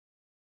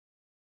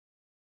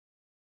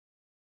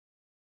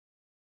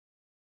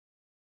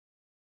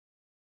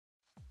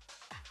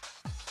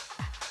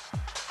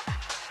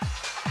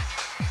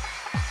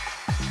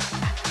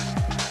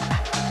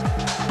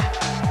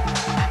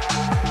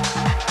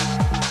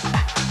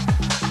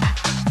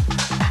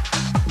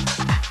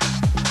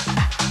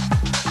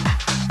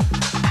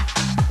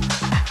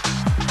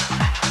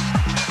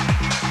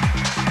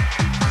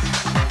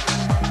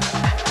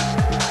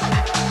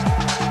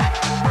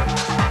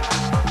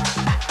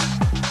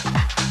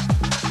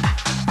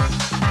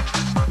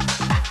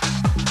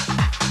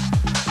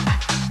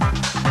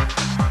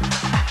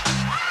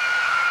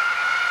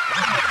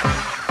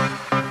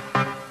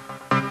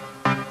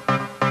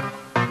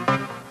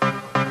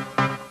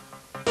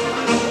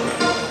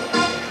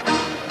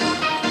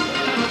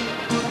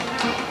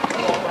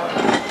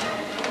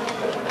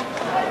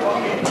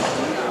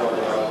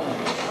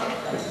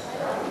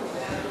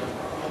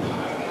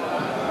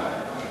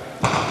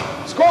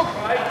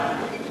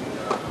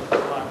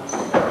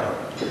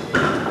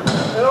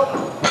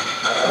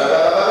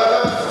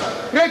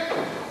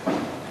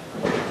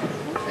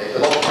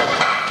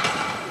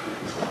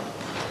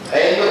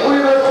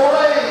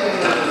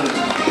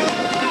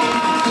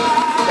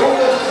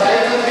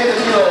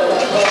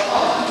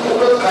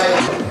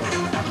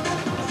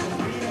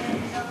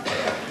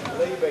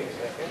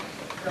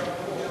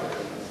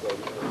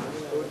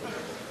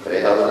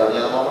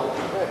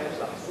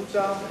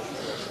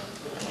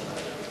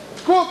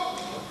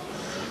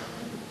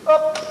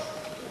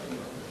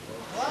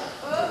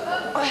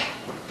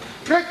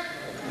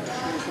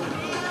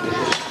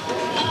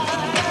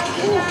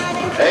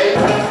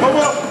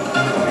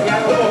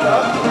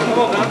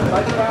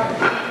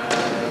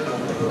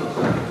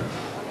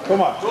Kom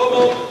maar. Kom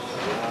op.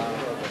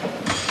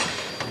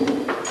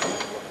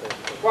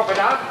 Wat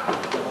gedaan?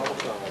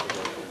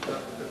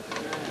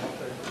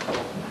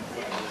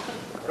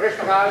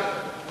 Rustig uit.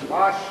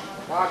 Pas,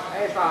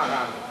 eerst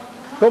aangaan.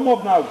 Kom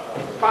op nou.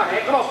 Pas,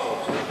 hé, klopt.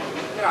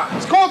 Ja.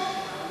 Schot!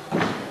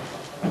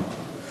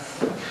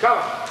 Kom.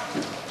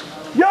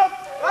 Ja!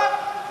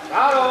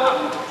 Hallo.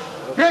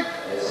 Kijk!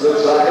 It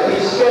looks like a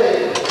piece of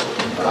cake.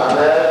 Maar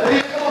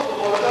 3 knoppen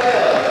voor het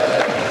deel.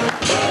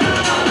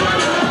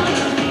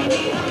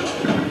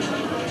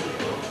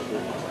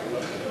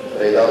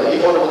 Hey, dan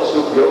Yvonne van de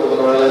Stoep, joh, van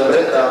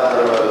Brenda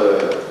naar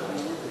Meulen.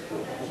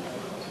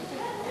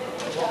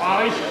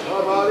 Mariet.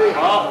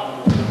 Ja.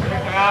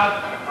 Lekker aan.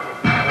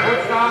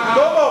 Goed staan.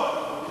 Kom op!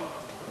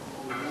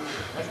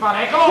 Het is maar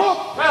hé, kom op.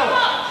 Wel.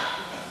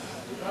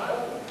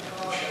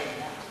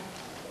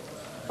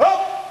 Hop!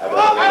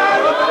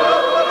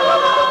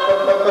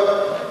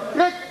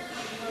 Kijk!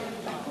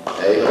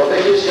 Even wat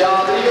dingetjes,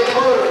 ja, 3 keer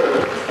voor.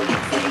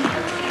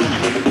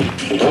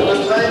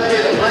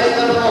 142, gelijk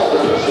naar de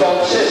ander.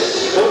 Stand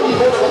 6, voor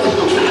Yvonne van de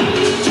Stoep.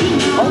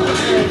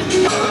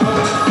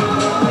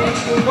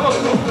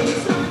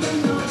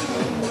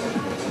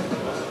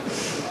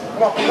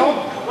 Kom op, kom.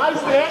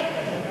 Luister, hè.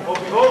 Op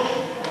je hoofd.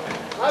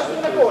 Luister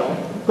naar voren.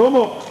 Kom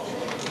op!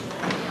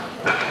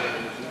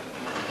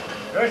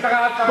 Rustig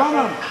aan. Kom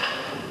aan!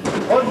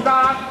 Goed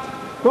staan.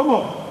 Kom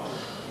op!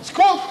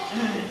 Schot!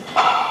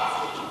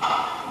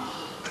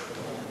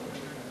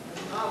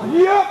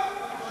 Ja!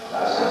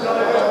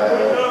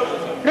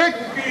 Kijk!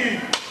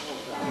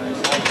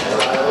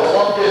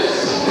 Lampjes,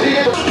 3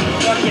 keer.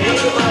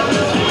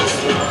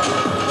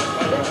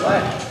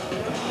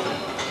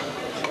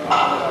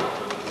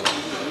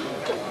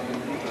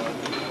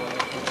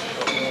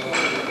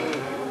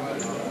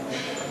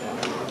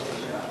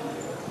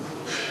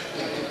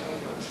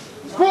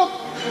 Schot!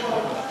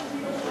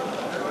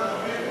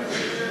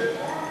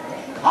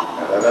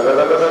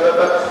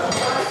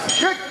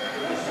 Kijk!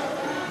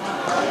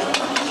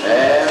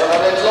 En we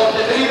gaan dit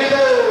lampje 3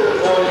 keer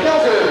voor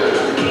Joke.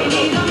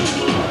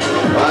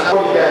 Maar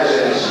Aly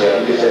Keizer is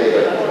hier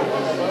zeker.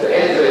 De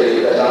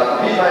entree, daar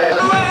staat niet bij.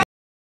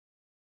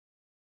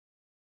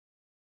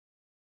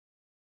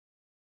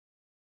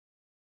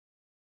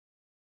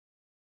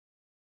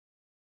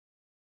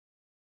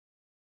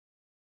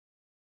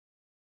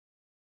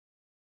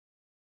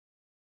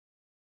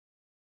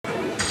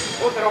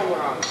 Goed erover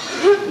aan.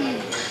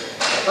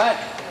 Wat?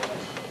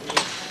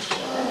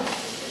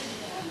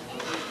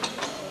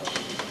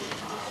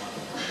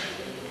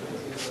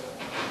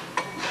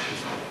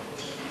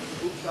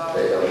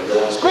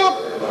 Schot!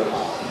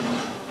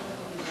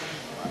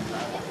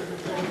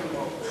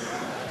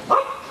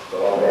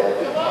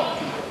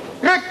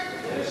 Kijk!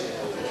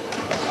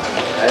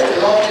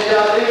 Het lampje,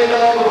 ja, 3 keer naar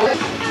de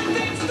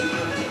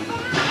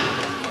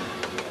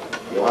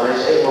Joanne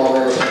is eenmaal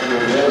met een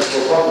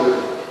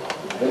voortdurend.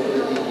 Weet je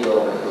de 10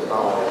 kilometer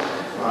totaal.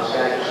 Maar als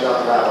kijk je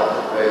zelf daar wat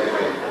weet ik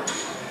niet.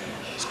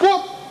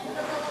 Schot!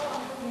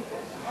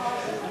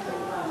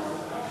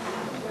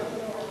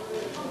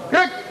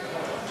 Kijk!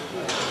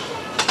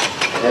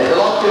 En de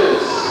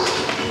lampjes.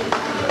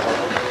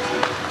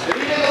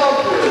 3 keer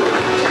lampjes.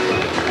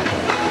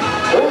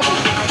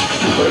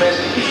 Voor de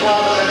mensen die niet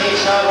later zijn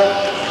ingeschakeld,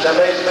 zijn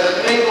bezig met het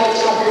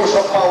Nederlandse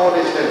kampioenschap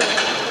POWERLIFTING.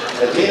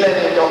 Het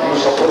inleidende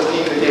kampioenschap wordt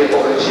 10e keer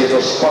georganiseerd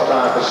door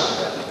Spartakers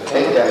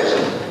en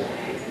Keizer.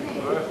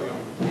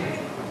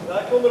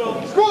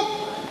 Schot!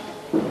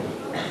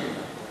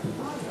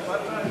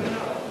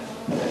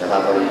 En dan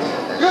gaan we niet.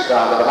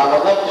 En we gaan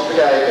wat lampjes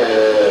bekijken.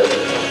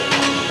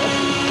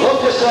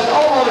 Lampjes zijn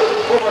allemaal weer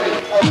voor Mariet.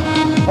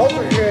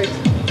 Hoppakee!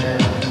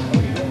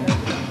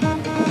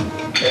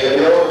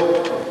 EHBO,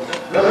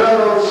 mevrouw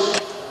Roos,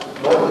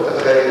 nog te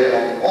vergeten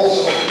en ons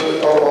op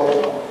de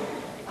oorlog.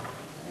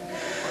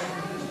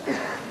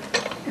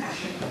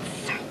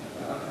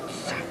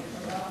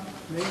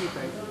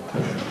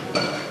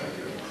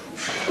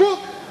 Schot!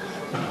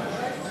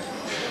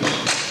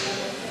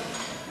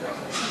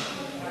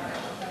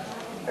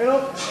 En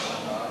op!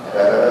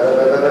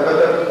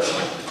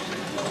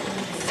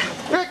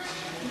 Kijk!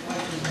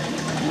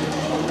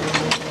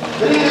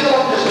 3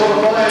 lampjes voor de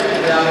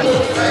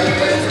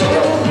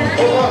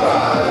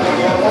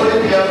Van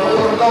Olympia van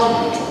Rotterdam.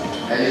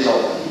 En die zal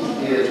 10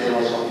 keer het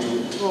Nederlands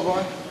kampioen.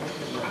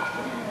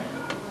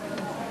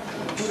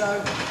 Goed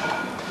uit.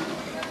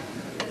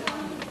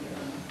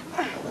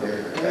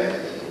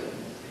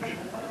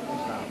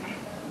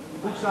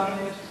 Goed staan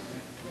eerst.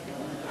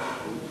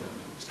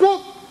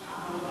 Stop!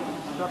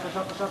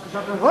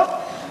 Zakken. Hop! Hop.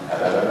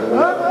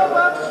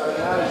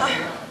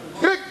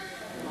 Kijk!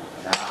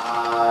 Ja,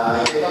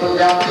 ik denk dat het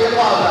jou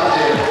helemaal aan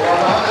zit.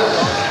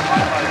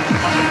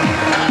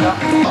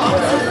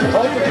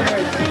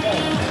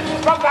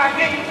 Kom daar,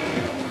 Dick.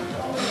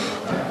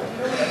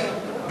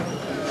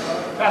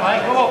 Wel, hè,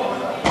 kom op.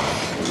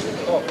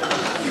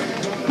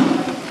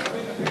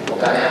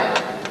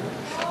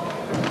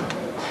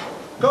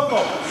 Kom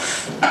op!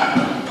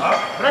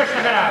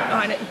 Rustig eruit.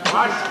 Oh, nee.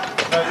 Mars.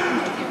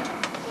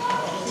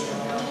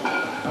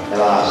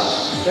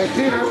 Helaas. Kijk,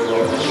 hier.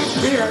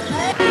 Hier.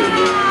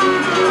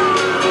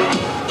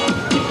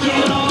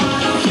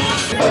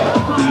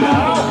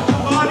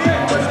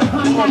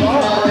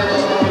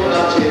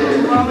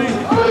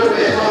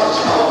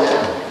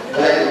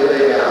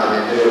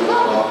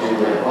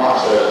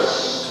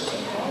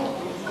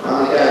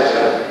 Aly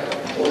Keizer,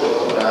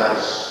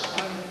 Hardus,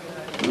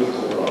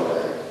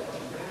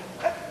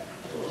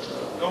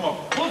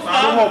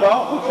 Kom op,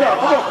 Al. Goed staan,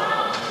 kom op.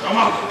 Kom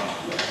op.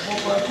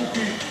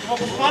 Kom op,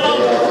 spannend.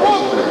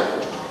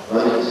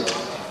 Mariet.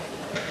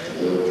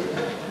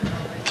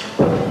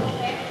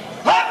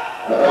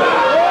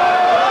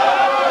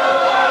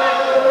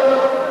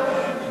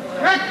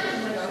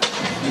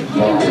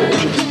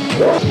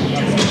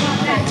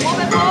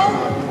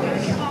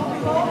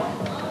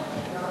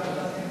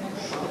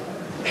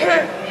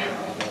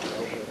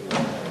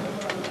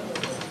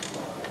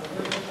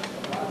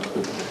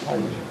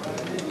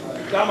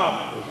 Ja, man.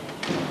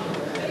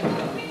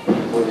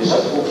 Voor die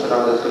subgroep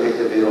aan het gewicht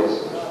ter wereld.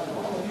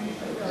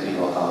 3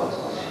 wat oud.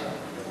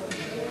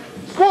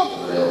 Kom.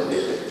 Heel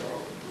dicht.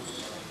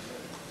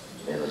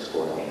 En dat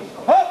scoort dan.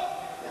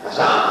 Ja,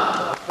 samen.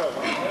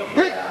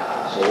 Ja,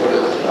 zo wordt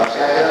het. Daar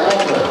krijg je een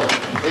andere.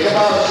 Ik heb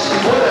alles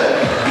Yvonne.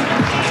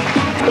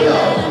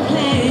 Ja.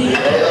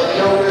 Heel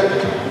Joanne.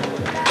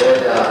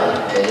 Brenda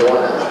en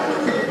Joanne.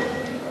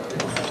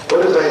 Voor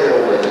de tweede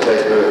ronde in de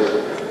tweede beurt.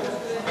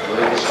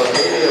 Mariet Spronk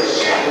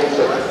komt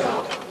er.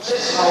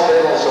 6,5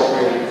 Nederlandse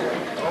kampioen.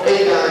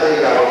 1 jaar en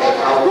 1 jaar op zijn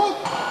oude.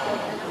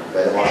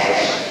 Bij de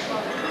Masters.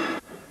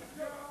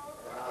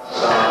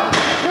 Samen.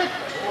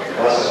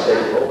 Masters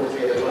tegen op de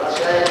vierde plaats.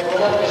 Kijk,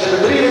 voorlopig is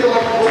er 3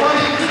 Nederlandse voor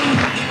Mariet.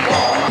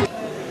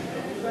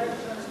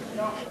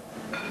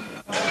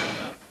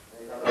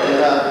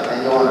 Brenda en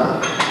Joanne.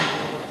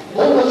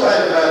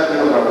 155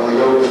 kilogram voor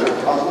Joden.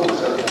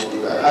 Afkomstig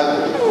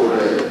voor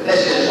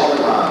Nestjes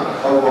allemaal.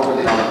 Gewoon mogen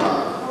dit allemaal.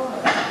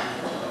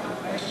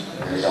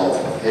 En is al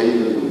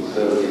heel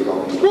veel keer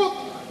kampioen.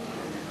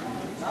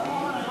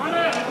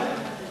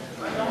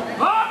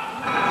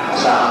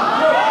 Samen.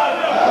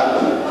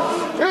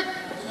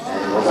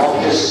 En wat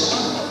hapjes.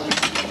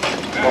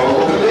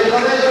 Mogen we weer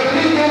van deze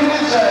 3 keer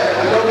wit zijn.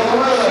 We komen van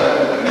Meulen.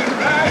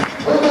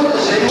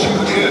 107.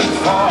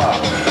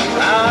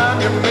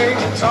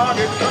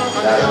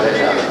 Daar is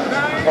Brenda.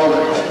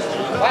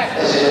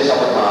 En ze is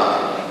allemaal.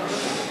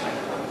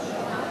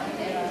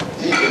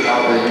 10 keer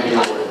gouden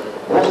junior.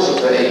 Bronzen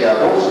WK,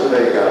 bronzen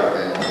WK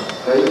en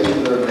 2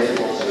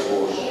 Nederlandse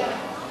records.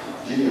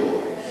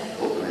 Junior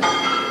tot en met.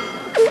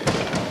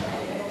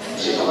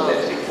 Zit aan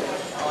 30.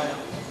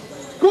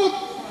 Goed.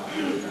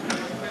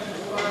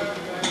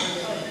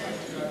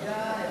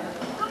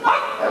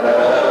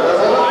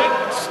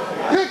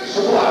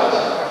 Geluid.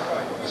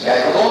 Dus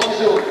kijk wat hondjes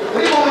doen.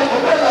 3 momenten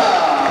voor Brenda.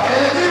 En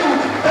een nieuw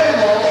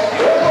Nederlands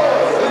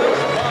record.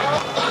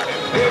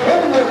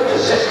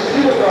 160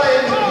 kilogram.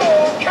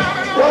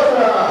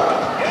 Brenda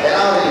en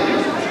Aly.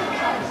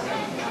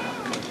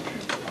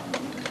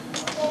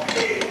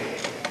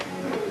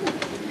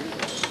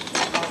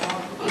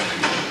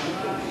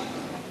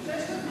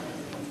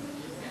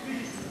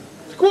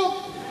 Kom.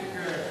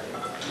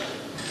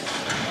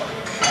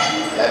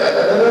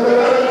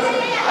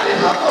 Dit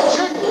gaat ook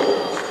zo.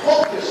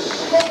 Hopjes,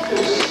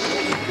 hopjes.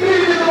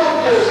 3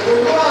 hopjes voor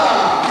Kumar.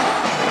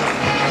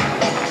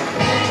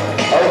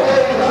 Oké,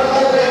 we gaan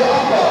altijd even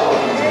afbouwen.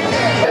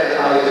 En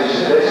Aly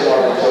Keizer, deze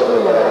man is zo dat we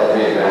wat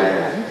meer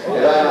krijgen.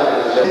 En daarna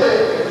is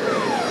het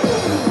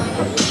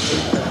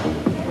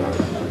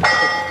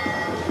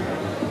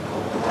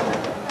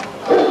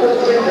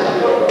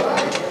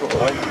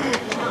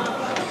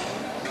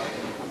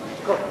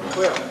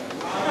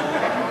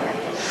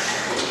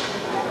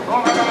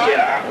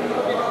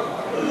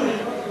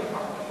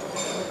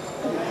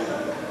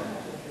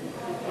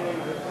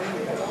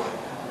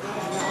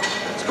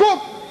Kom.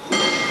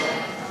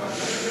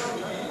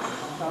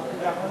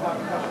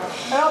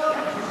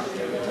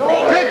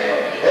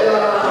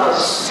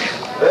 helaas.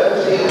 We hebben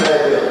het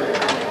ingrijpen.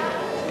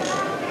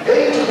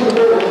 Geen goede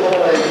beurt van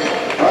de week.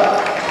 Maar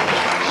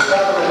ze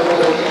staat er met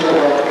de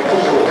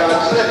goed voor elkaar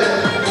te strekken.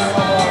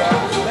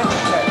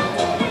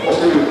 Of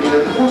nu in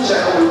het goed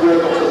zijn om de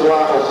beurt op te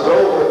lagen of te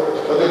drogen,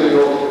 dan kun je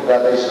nog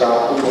naar deze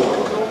tafel toe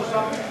komen.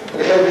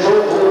 Ik geef u zo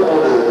voor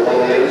oordeel van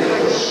de heer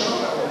Lichters.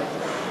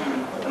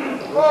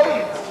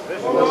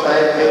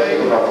 145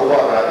 kilogram voor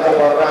Barra.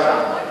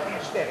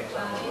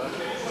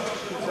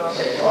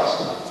 Zet je vast.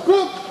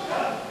 Goed.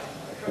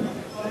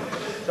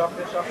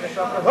 Zakken, zakken,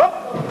 zakken. Hop.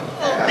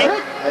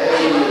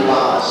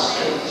 Helaas.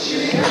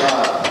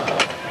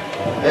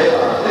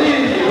 Helaas.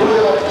 3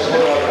 roeieropjes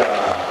voor elkaar.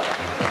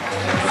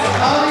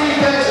 Aly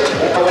Keizer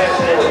op de weg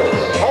voor.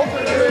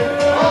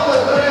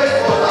 Altijd terecht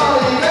voor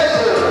Aly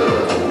Keizer.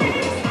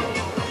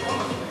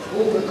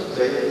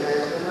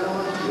 152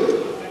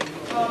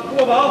 Kom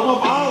op, Al. Kom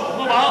op, Al. Kom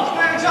op, Al.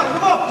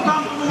 Kom op. Kom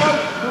op.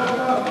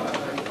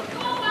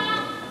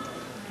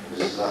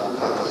 Dus dat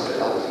gaat als de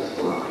helft niet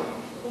te maken.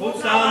 Goed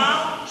staan.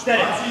 Sterk.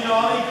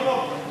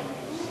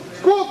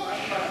 Kom op.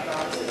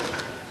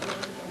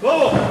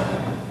 Kom op.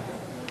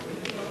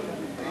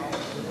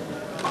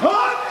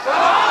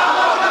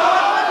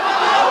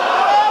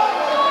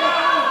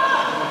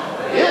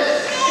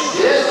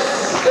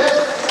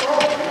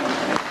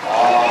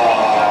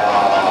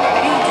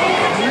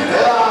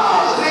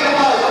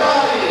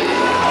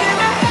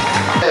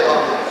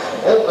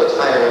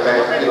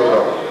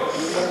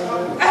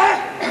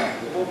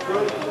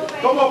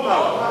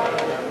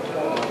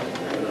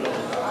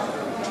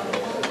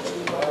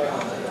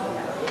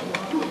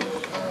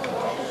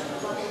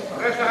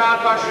 Rustig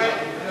aanpassen.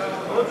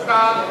 Goed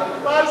staan.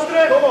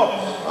 Luisteren. Kom op.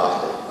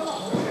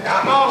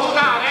 Ja, maar goed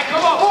aan, hè.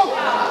 Kom op. Kom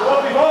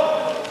op, Yvonne.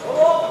 Kom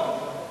op.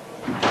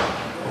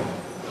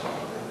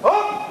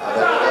 Hop.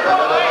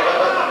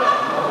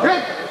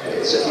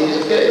 Is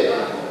oké.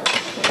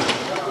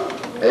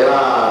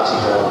 Helaas,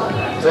 Yvonne.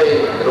 2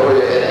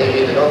 rode en 1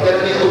 witte. Dat kan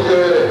het niet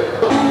goedkeuren.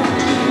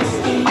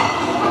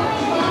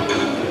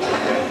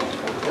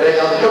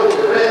 Brenda,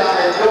 Brenda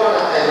en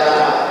Joanne en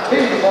daarna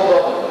Wim van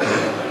Dam.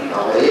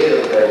 Nou,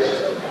 heerlijk bezig.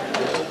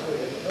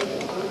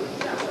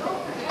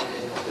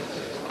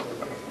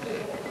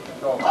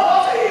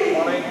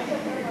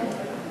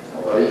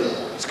 Mariet.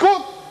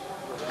 Scoop!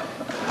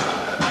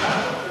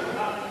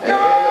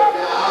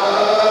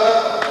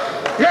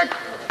 Kijk!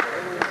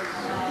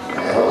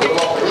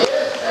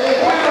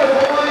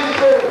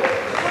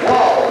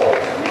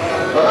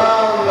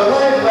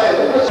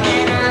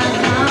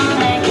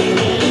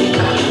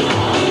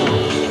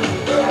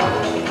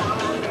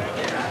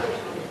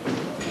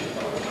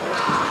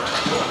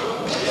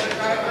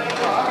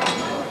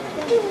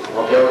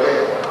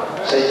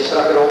 Zet je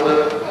strak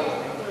eronder.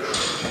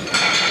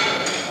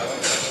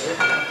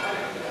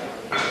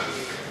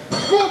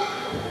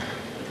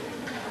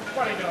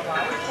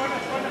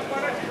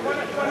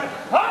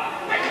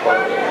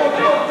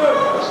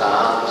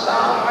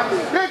 Staan.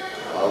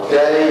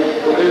 Oké,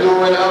 tot nu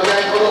toe en nou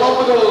kijken voor de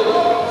lampen doen.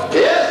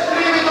 Yes,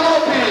 3 witte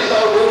lampjes.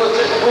 Nou,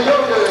 160 voor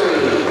Joke.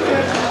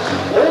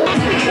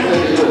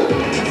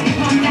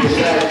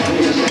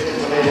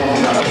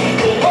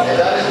 En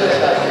daar is de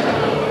Brenda.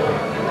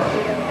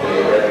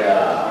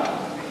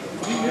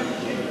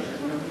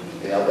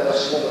 Ja, dat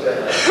is zonder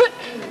Brenda.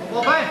 Kom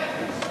op, hè!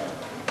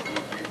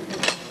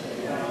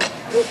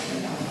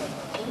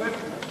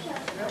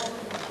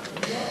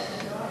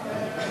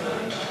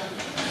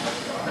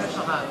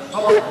 Rustig uit.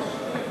 Kom op.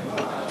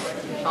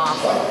 Staan.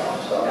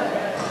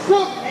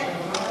 Goed!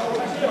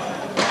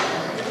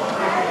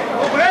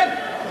 Kom erin!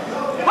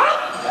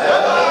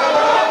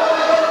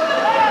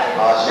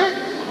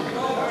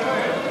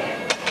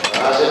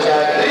 Als we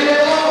kijken, 3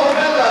 Nederlandse voor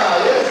Brenda,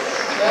 yes!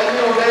 En nu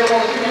nog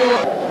Nederlandse junior.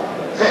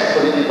 Vecht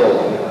voor die titel.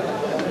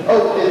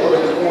 Ook dit wordt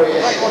een mooie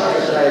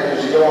wedstrijd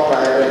tussen Joanne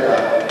en Brenda.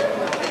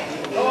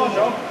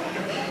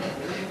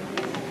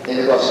 In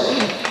de klasse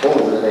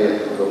boven de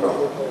 90 kilogram.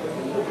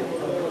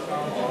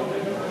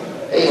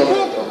 Eén van de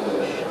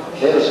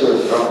hele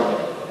schuld van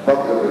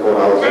makkelijk kon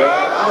houden.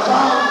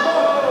 Aanstaan!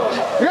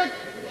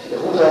 Ziet er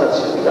goed uit,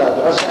 ziet er goed uit.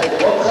 We gaan kijken,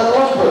 wat gaan de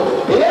lampen?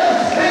 Yes!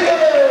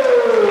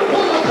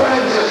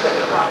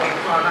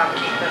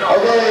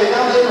 Oké,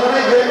 dames en heren, van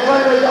ik weer een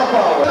klein beetje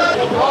afbouwen.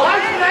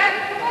 Luisteren!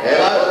 En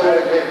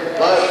luisteren,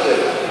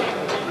 luisteren.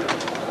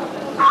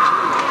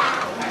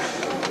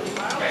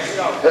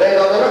 Iedereen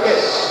aan de ruk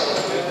is.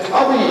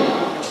 Aly.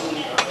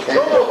 En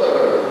Kumar.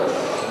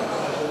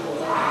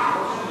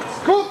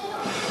 Goed!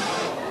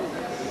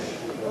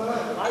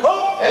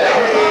 En dan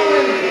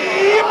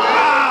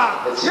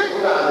het ziet er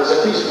goed aan, het is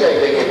een vies kijk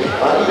denk ik.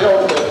 Maar iedereen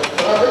over.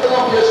 Vanaf de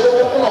lampjes, de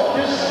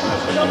lampjes.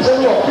 Zijn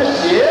de lampjes,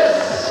 yes!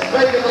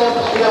 2 witte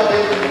lampjes voor jou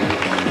denk ik.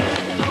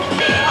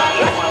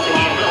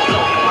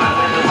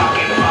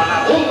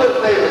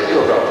 190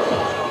 kilogram.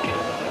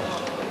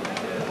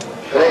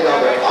 Iedereen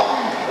aan de af.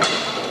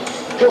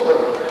 Joker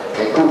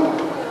en Koen.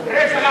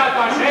 Rustig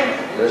uitpassen.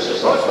 Rustig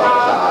staan.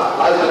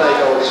 Uit de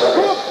Nederlandse zak.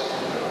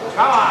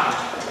 Ga maar.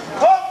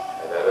 Hop.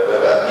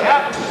 Ja.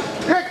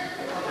 Kijk!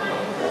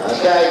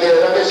 Eens kijken,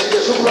 dan is de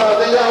zoekplaat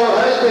in jouw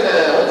huis binnen.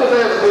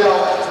 190 voor jou.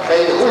 En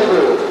de goede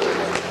beurt.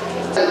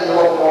 En die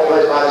loopt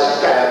alweer maar eens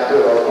keihard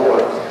natuurlijk voor.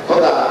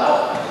 Vandaag.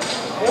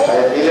 Bij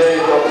het idee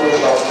van de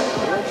toestand.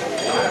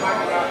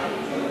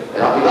 En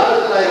dan die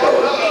luistert naar je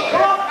boos.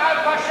 Klok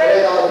uitpassen. En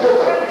dan de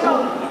Joker.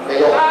 En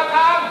Job.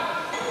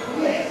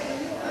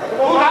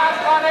 Goed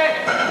aanspannen.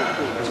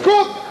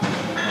 Goed!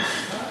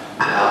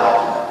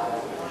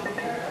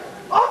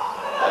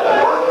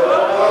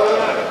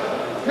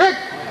 Kijk!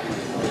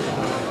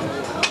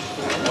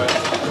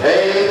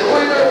 Hey, de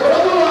goede beurt voor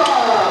Abdullah.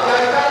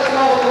 Kijk, daar is een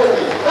halve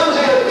kopie. Dames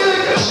en heren,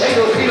 Kirkers. 1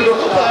 door 4 door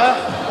vandaag.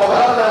 Of we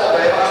gaan daar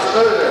mee, we gaan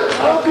steunen.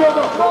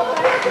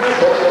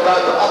 Tot je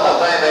buiten afdag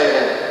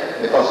Nijmegen.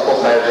 Dit was tot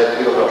 75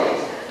 kilogram.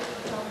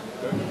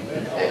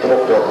 En kom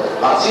op, Job.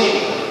 Laat zien.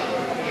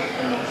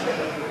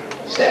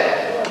 Sterk.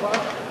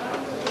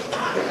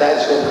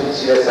 Tijdens de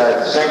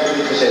competitiewedstrijd zijn we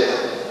niet gezet.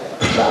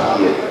 We staan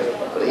hier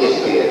voor de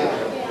eerste keer.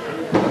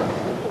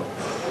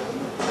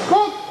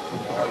 Goed!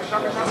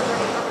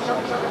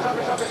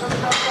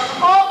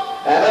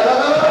 En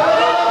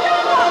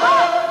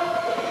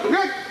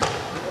Kijk!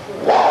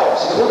 wauw,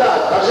 ziet er goed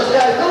uit. Daar zit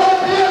jij. De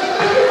lampjes!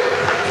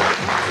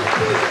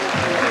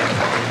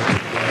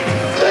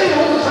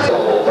 250.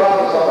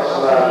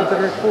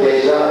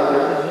 Deze.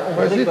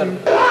 Waar zit hij?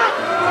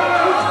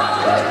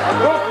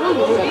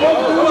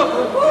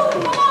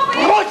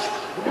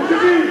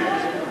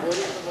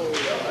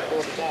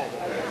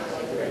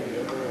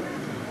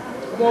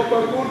 Kom op,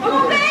 Koen.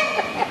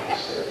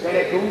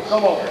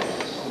 Kom op.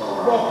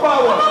 Nog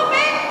power.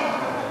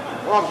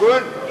 Kom,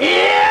 goed.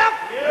 Yep.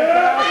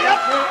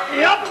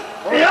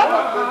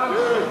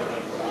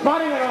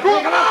 Spanning erop.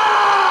 Goed.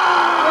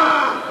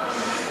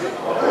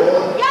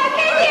 Ja,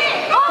 kindje!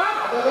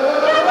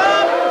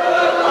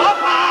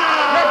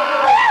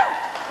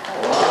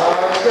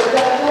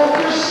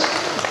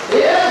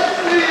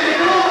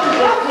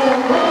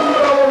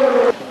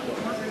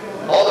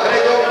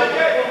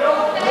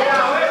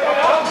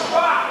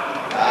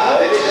 Ja,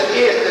 dit is het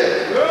eerste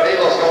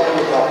Nederlands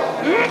kampioenschap.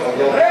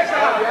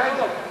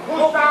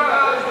 Goed staan.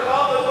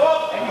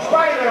 En die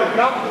spijt erop,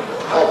 knap.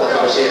 Altijd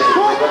gebaseerd.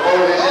 De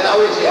molen is en nou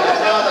is hij. Hij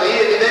staat er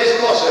hier in deze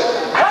klasse.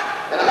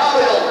 En dan gaan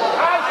we dan.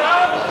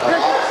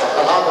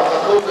 Dan gaan we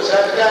van goed. Dus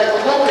even kijken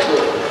wat nog is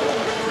doen.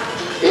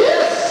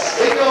 Yes!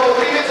 Ik wil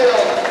 23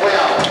 voor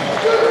jou.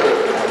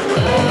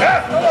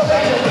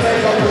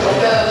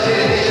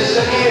 Dit is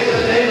het eerste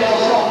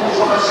Nederlands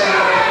kampioenschap.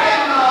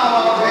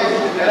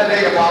 En dan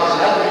denk ik maar, dat is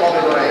helemaal niet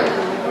meer doorheen.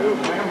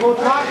 Goed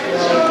staan.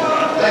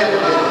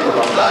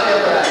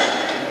 Danielle Mammen.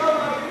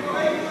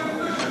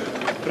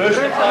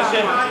 Rustig,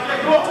 Tasje.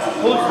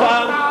 Goed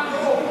staan.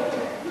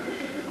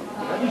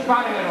 Die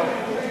spanning erop.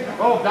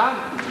 Kom op, Dan.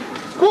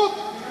 Goed.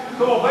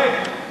 Kom op, hé.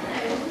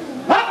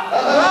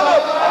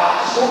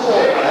 Stop op.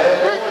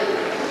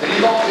 Drie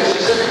lampjes,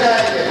 eens even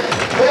kijken.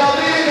 Voor jou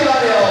drie weken,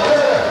 Danielle.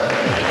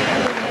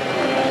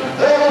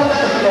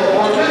 230 kilo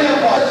voor William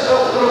Pas. Zo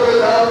getrokken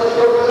daar.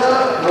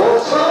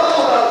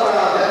 Noord-Zwaal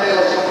uiteraard. Het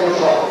Nederlandse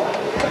kampioenschap.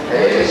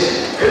 Is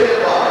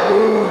William Pas.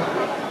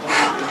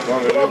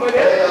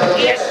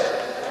 Yes.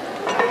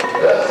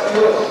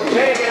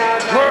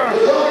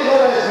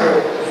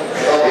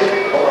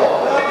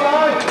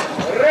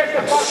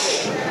 Rustig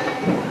passen.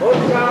 Goed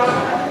staan.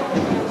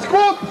 Is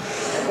goed.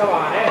 Kom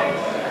aan, hè.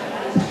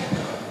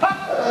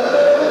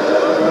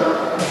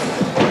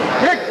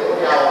 Kijk.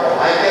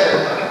 Hij kent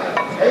het.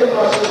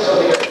 Helemaal zo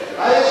hier.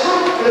 Hij is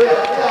goed.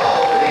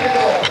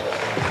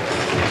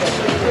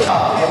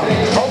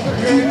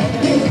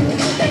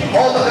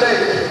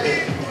 Ondergerepen.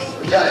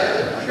 Jij.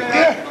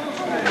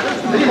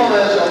 Drie man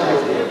en zo.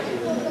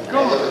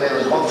 Kom. Dat is een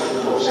Nederlands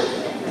bankvoetbal op zich.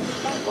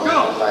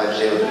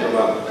 75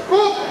 kilo.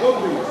 Goed.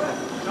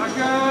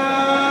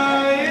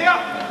 Ja.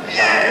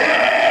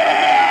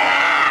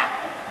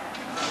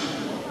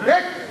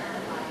 Kijk.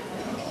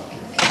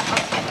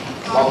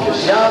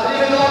 Lampjes, ja, 3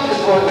 minuten lampjes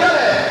voor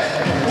Jarek.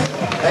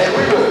 Hey,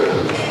 goeie goed.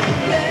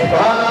 We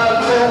gaan naar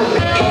het 200.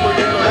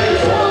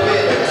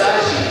 240, daar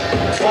is hij.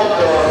 Op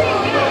door.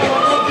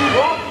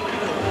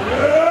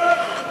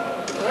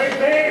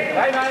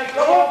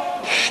 Kom op.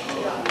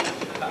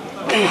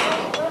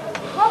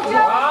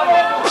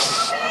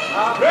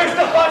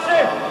 Rustig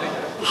passen.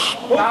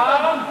 Goed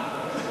aan.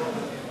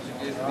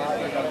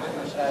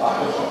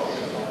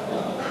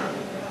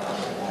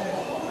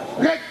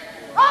 Kijk.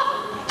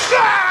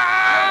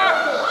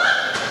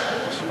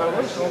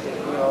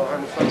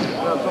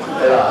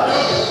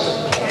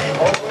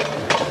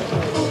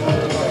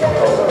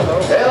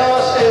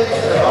 Helaas is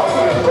het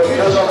afgelopen voor de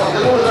zon in de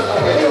loze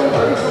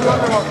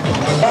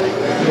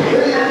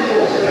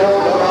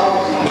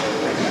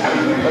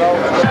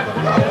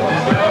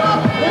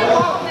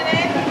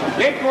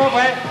Link, kom op,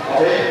 hè.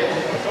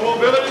 Kom op,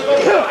 willen we het op.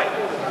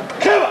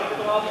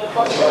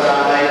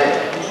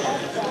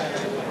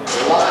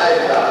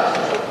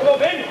 Kom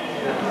op, in.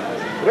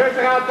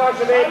 Rustig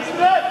aanpassen, Wim.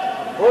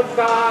 Goed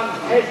staan.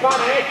 Hey,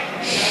 spanning.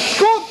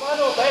 Goed. Span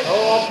op, hè.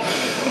 Op.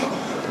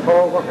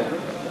 Oh, wacht even.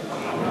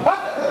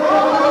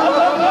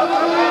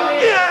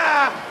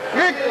 Ja.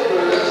 Kijk.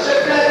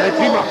 Nee,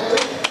 prima.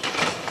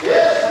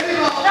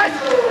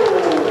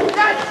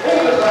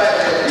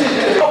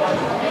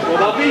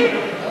 Papier.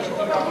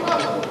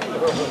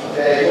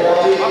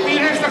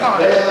 Papier rustig aan.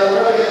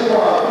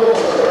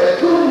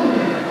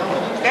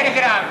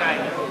 Sterker aan, kijk.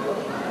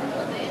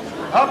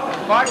 Hop,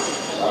 vast.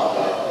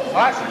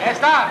 Vast, en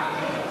staan.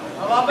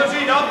 Laat me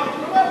zien, hop.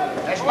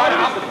 En span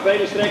af.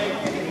 Benen strekken.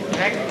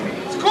 Trek.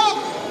 Is goed.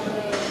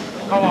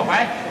 Kom op,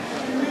 hè.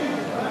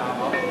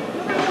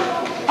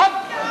 Hop.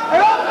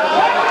 En op.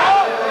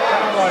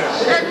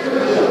 Kijk.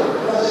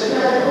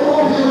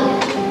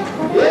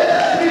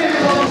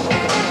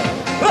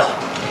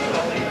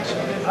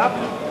 Hop.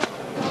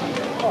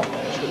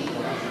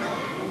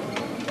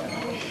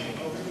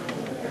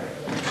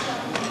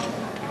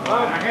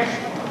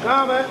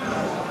 Samen.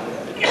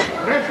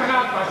 Rustig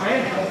aanpassen, hè.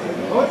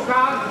 Goed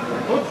staan.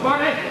 Goed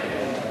spannen.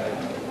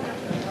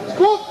 Is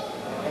goed.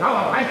 Nou,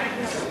 hè.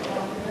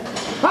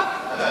 Hop.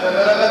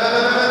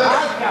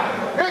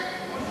 Kijk.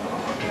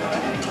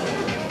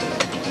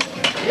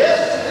 Yes,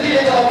 3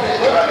 lampjes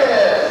voor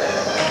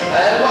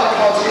en wacht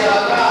wat hier aan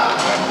elkaar.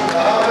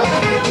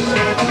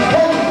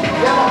 Kom,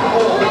 jij mag de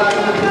volgende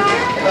maken.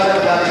 En dan hebben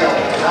we Danielle.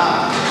 Ja,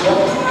 stop.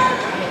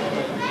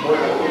 Mooi.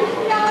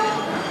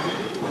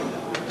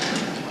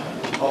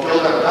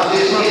 Dat is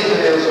niet de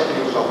Nederlandse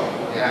kampioenschap.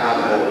 Ja, gaat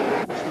het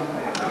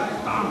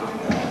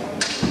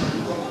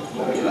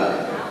volgende.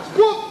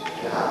 Goed.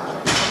 Ja,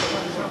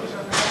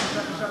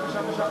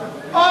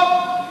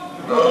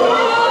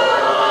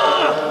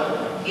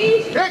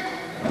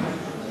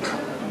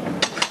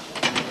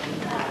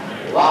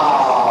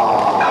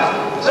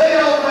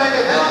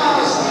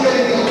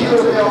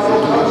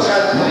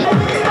 onderscheid.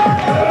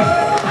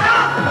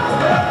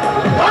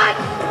 Wat?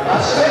 Dat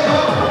is weg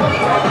hoor.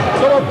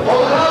 Kom op.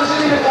 Volgens mij zit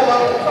niet meer van.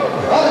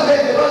 Wat is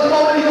dit? Dat is de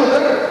man niet goed, hè?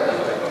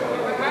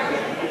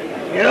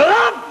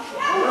 Jop!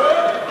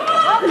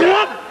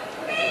 Jop!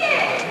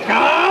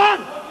 Come on!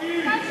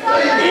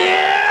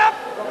 Yep!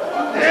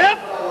 Yep!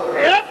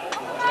 Yep!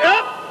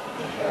 Yep!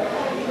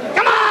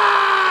 Come on!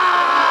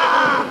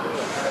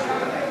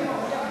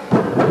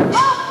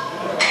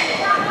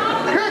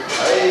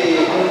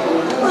 Hey.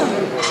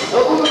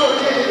 Dat moeten we nog een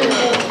keertje doen.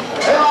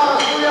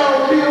 Helaas voor jou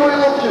 4 mooie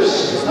lopjes.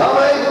 Nou,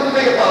 maar even voor de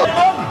dikke paal.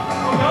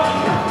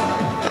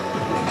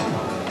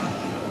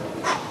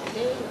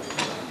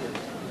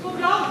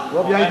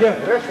 Loop Jantje.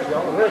 Rustig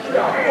Jan, rustig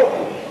aan.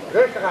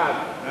 Rustig aan.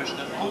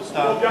 Rustig, goed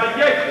staan. Loop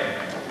Jantje.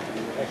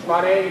 En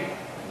spanning.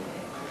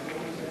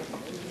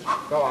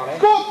 Zo aan hè.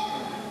 Kom!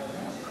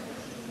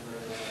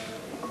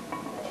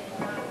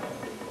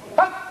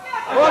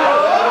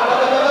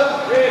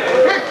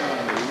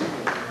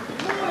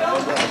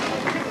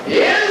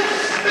 Yes!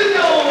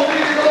 Bingo! Dit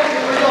is de lopje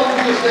van Jan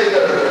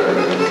Biersteder.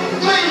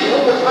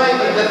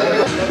 235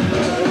 miljoen.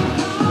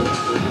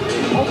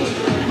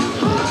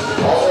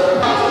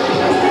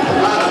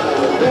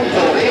 De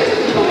eerste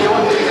titel die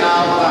wordt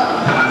tegenaan vandaag.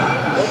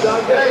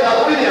 Kijk,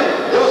 aluminium.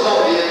 Heel zal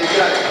weer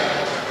krijgen.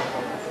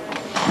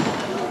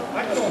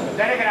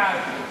 Denk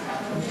eruit.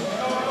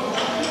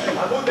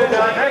 Wat moet dit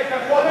dan? Geef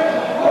dat voor u.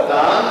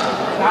 Daan.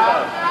 Nou,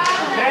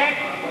 denk.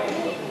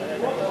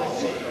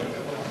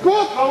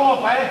 Goed! Kom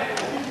op, hè.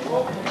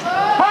 Hop!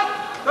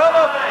 Kom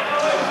op.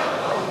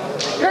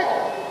 Kijk!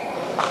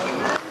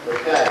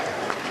 Kijk.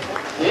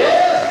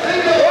 Yes!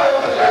 Bingo!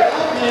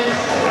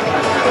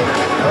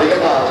 Dikke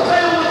paal.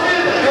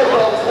 220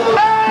 kilogram voor.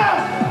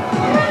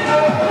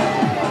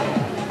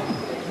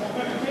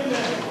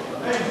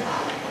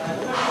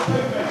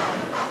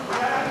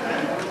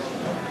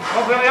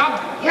 Kom William.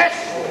 Yes!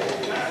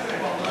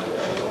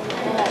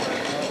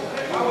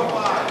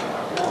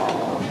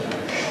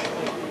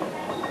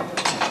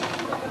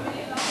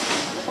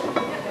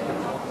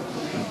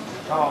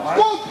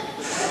 Goed!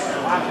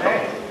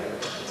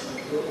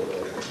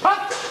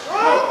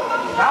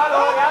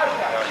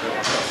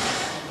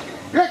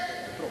 Kijk!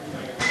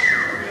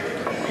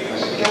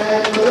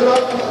 Kijk, de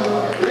lap.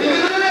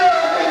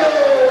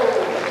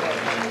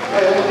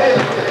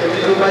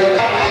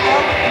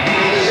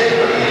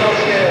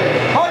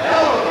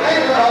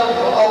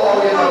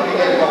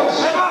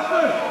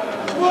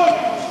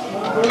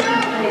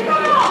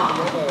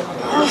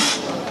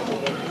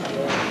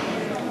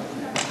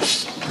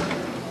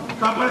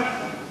 Stappen.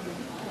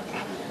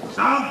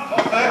 Staan.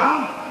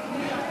 Staan.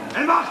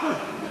 En wachten.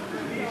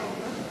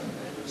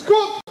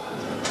 Goed!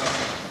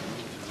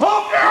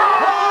 Hop!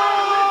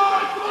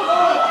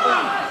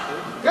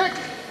 Kijk!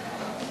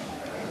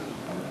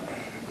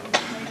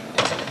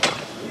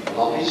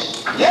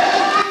 Lampjes. Yes!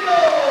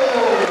 Bingo!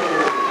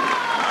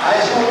 Hij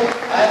is goed.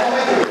 Hij heeft hem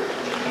mee.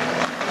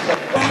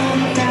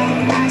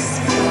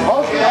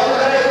 Oké,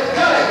 altijd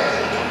correct.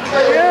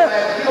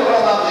 250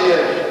 kilogram, dames en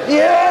heren.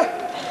 Ja!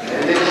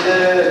 En dit is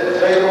de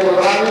tweede ronde.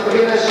 We gaan nu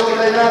beginnen zo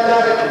meteen na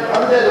Jarek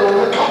aan de derde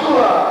ronde.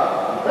 Kumar,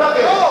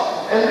 Rakes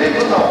en Wim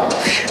van Dam.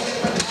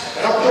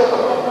 En dan Joppen.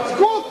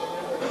 Goed!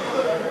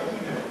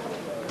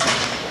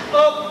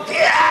 Op.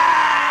 Ja!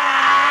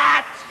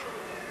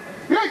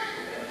 Kijk!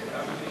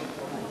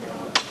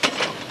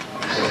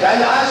 Ja,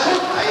 hij is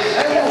goed. Hij is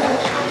helemaal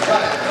goed. Ja.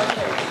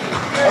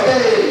 Oké,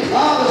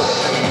 Hardus.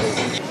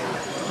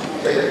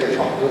 Tweede keer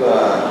van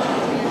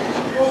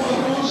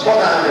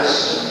Sporthuis.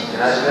 En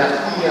hij is net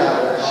 10 jaar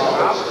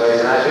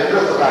geweest en hij is weer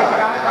teruggegaan.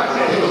 Hij gaat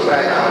niet op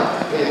vrij aan.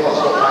 Dit was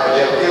wat hij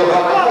zegt.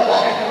 Kilogram en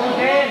opbouw.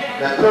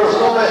 En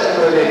personal best in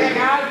de ring.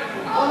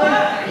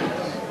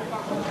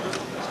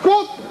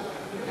 Goed!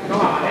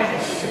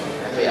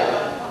 Even ja.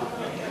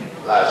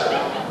 Luister.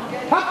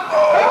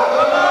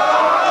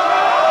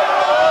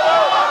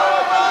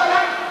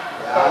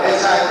 Ja, dit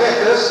zijn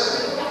vechters.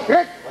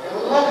 Kijk!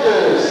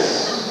 Lopjes.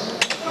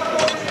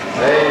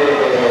 Hey.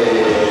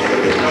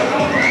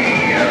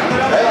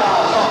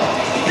 Helaas.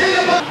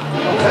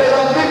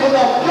 Helaas, Wim van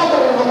Dam.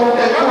 Joppen van Dam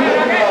en Kumar.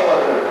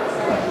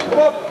 Kom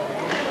op.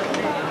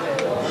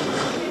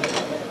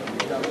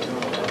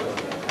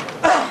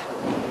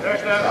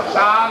 Rustig.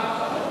 Staan.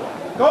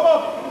 Kom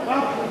op.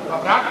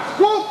 Afrak.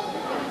 Goed!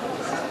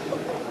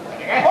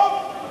 Hop.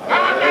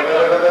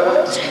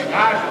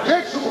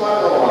 Kijk! Zoek maar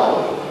allemaal.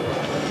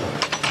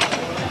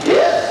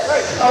 Yes!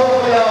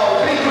 Over jou.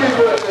 3 goede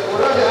beurten voor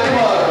dat is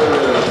Kumar.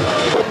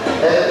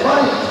 En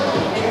Mariet.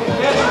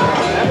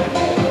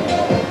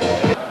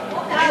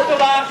 Niet te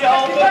laag je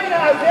handen.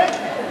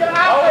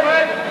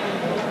 Over.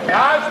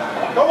 Juist.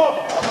 Kom op.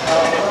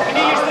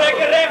 Knieën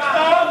strekken recht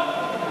staan.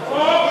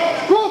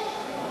 Goed!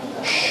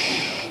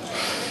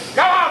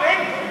 Kom aan,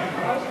 Wim.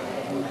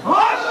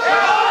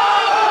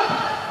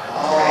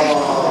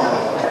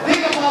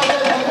 Dikke paal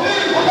van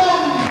Wim van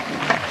Dam.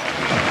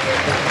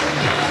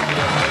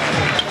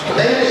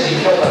 De energie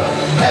van hem.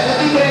 En met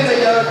iedereen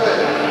met jou.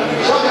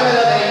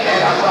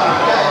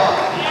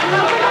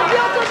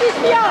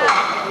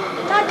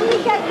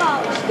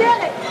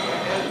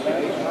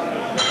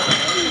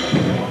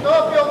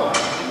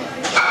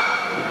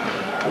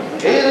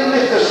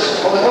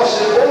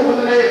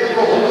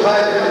 tot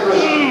 125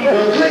 plus.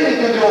 Een kleding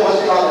kunt u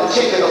alvast laten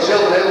checken, dat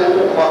scheelt een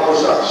heleboel ongemak voor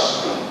straks.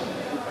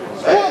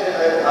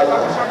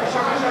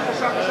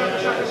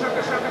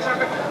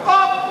 Zakken.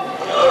 Op!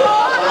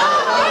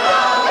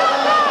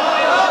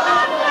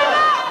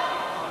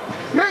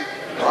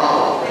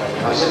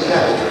 Hij zit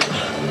kijken.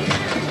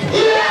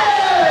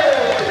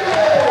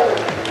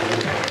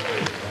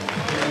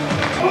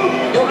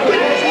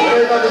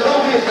 Naar de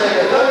dam hier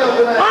steken, daar op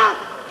de nek.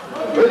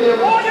 Wil je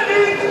hem?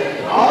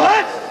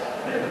 Alles!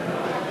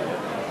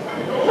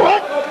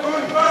 Wat?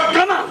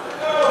 Kom aan!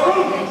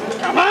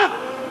 Kom aan!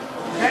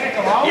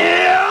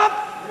 Yep!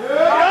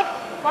 Yep!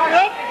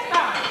 Yep!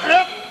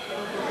 Yep!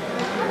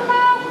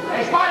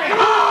 Hey, spanning!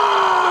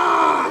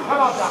 Kom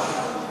op dan!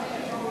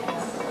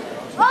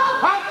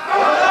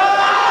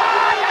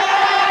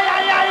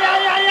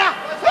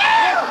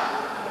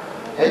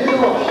 En nu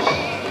nog.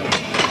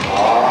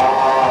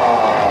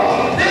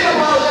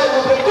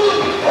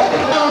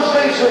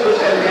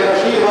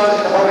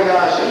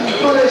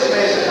 Door deze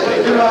mensen,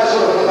 u maar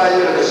zorgen dat wij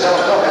jullie het zelf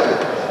toch hebben.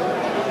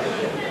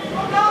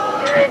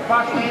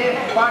 Pas meer,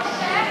 pas.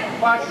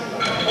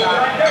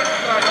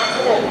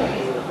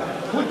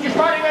 Goed je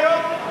spanning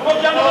erop. Kom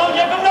op, Jan de Man, je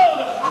hebt hem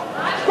nodig!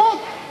 Goed!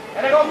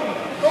 En dan komt hij.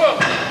 Kom op.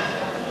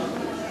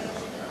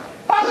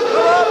 Pas!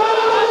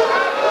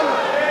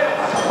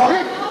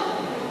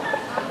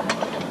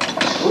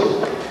 Goed.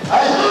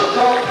 Hij is goed,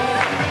 zo.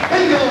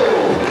 Bingo!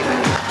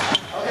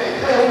 Oké,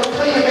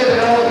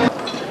 242,5.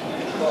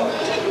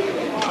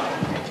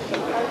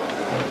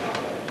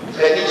 Het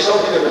gaat niet zo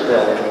kunnen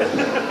stellen.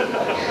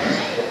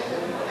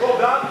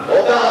 Opdaan.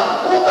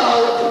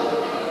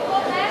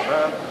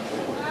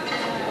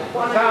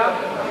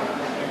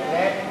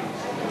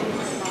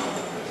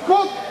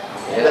 Goed.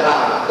 En daar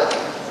gaan we.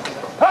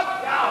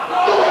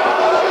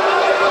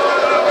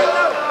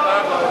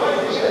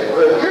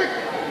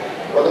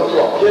 Wat een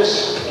klapjes.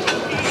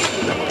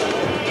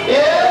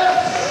 Yes!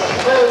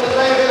 We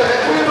zijn weer een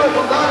goede beurt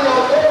van Danielle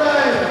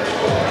Mammen.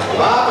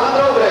 Maar we gaan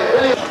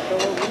eroverheen.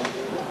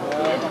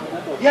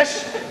 Yes.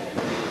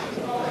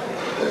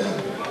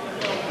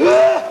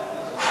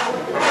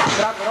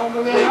 Trap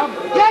eronder weer aan.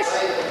 Yes.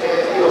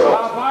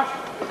 Hou vast.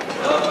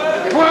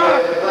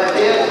 Klein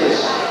deeltjes.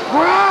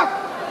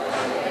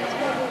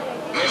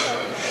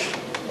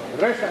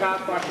 Rustig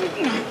aanpassen.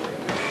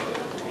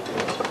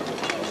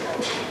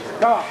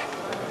 Kom op.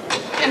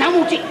 En nou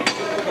moet hij!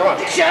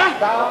 Ja!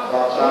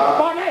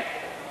 Spannen.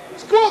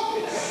 Is goed.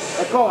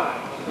 En kom aan.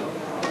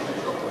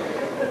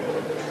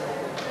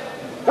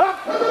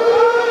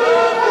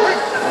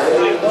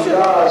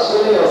 Ja,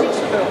 serieus.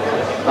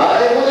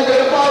 Maar ik moet een keer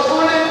applaus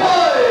voor in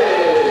boy.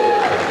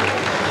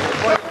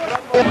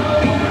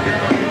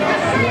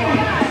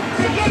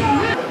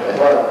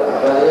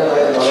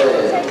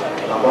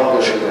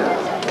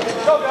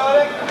 Zo,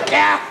 Jarek.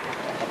 Ja!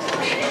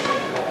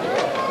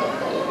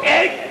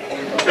 Ik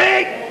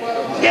ben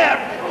hier!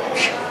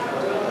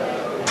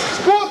 Is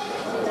goed.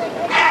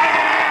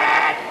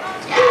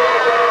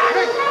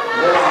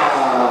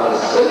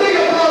 Een dikke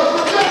applaus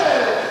voor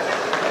Klein.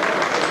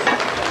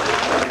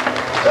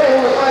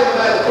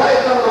 255, blijf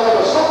dan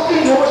nog stop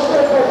 10 jongens,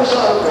 voor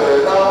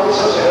gezouten. Nou, ik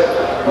zou zeggen,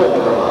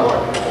 volgende maand.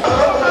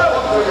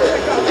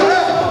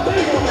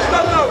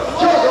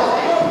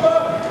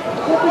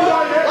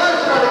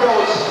 Luister naar de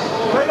coach.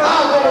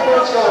 Aanval de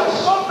coach.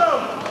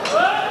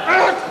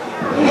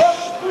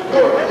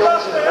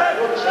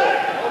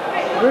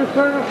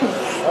 Rustig.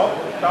 Op,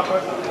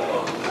 stappen.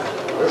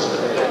 Rustig.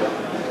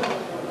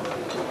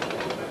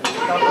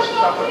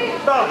 Stappen.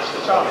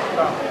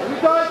 Staan.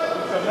 Niet uit.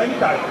 Nee,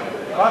 niet uit.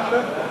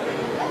 Wachten.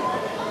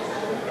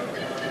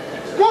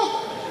 Goed.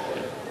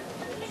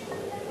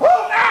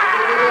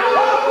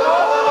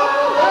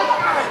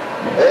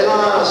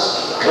 Helaas,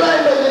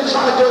 klein beetje in de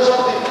zonnetjes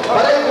op die.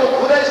 Maar even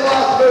voor deze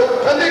laatste beurt.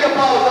 Een dikke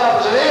applaus,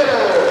 dames en heren.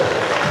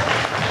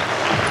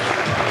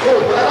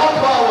 Goed, we gaan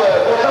opbouwen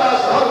voor de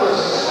laatste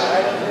Hardus.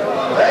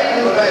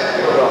 51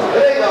 kilogram.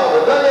 Brenda,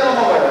 Danielle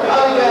Mammen,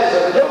 Aly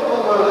Keizer, Wim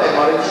van Dam en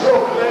Mariet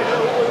Spronk.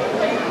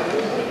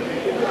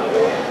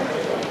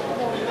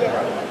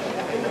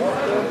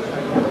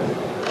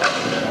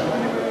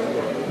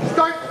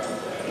 Start.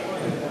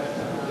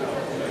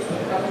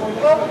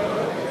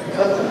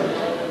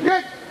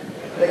 Kijk.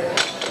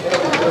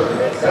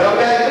 En dan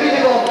krijg je 3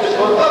 seconden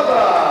voor papa.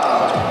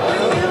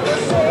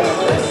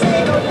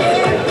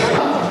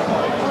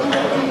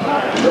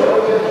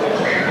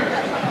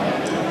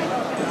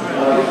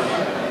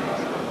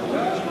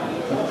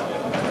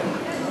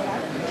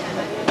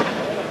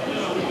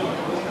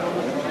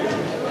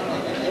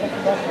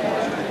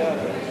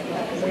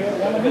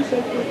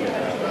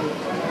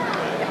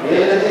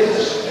 Hier het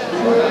is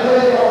voor de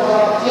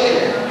Nederlandse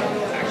teken.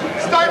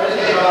 Start.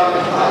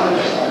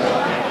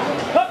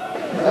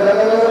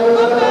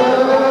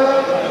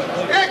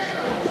 Kijk.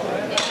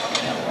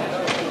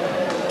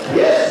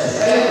 Yes,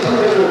 en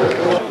goed.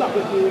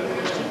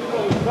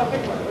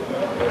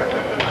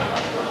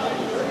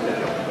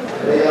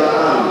 Ja.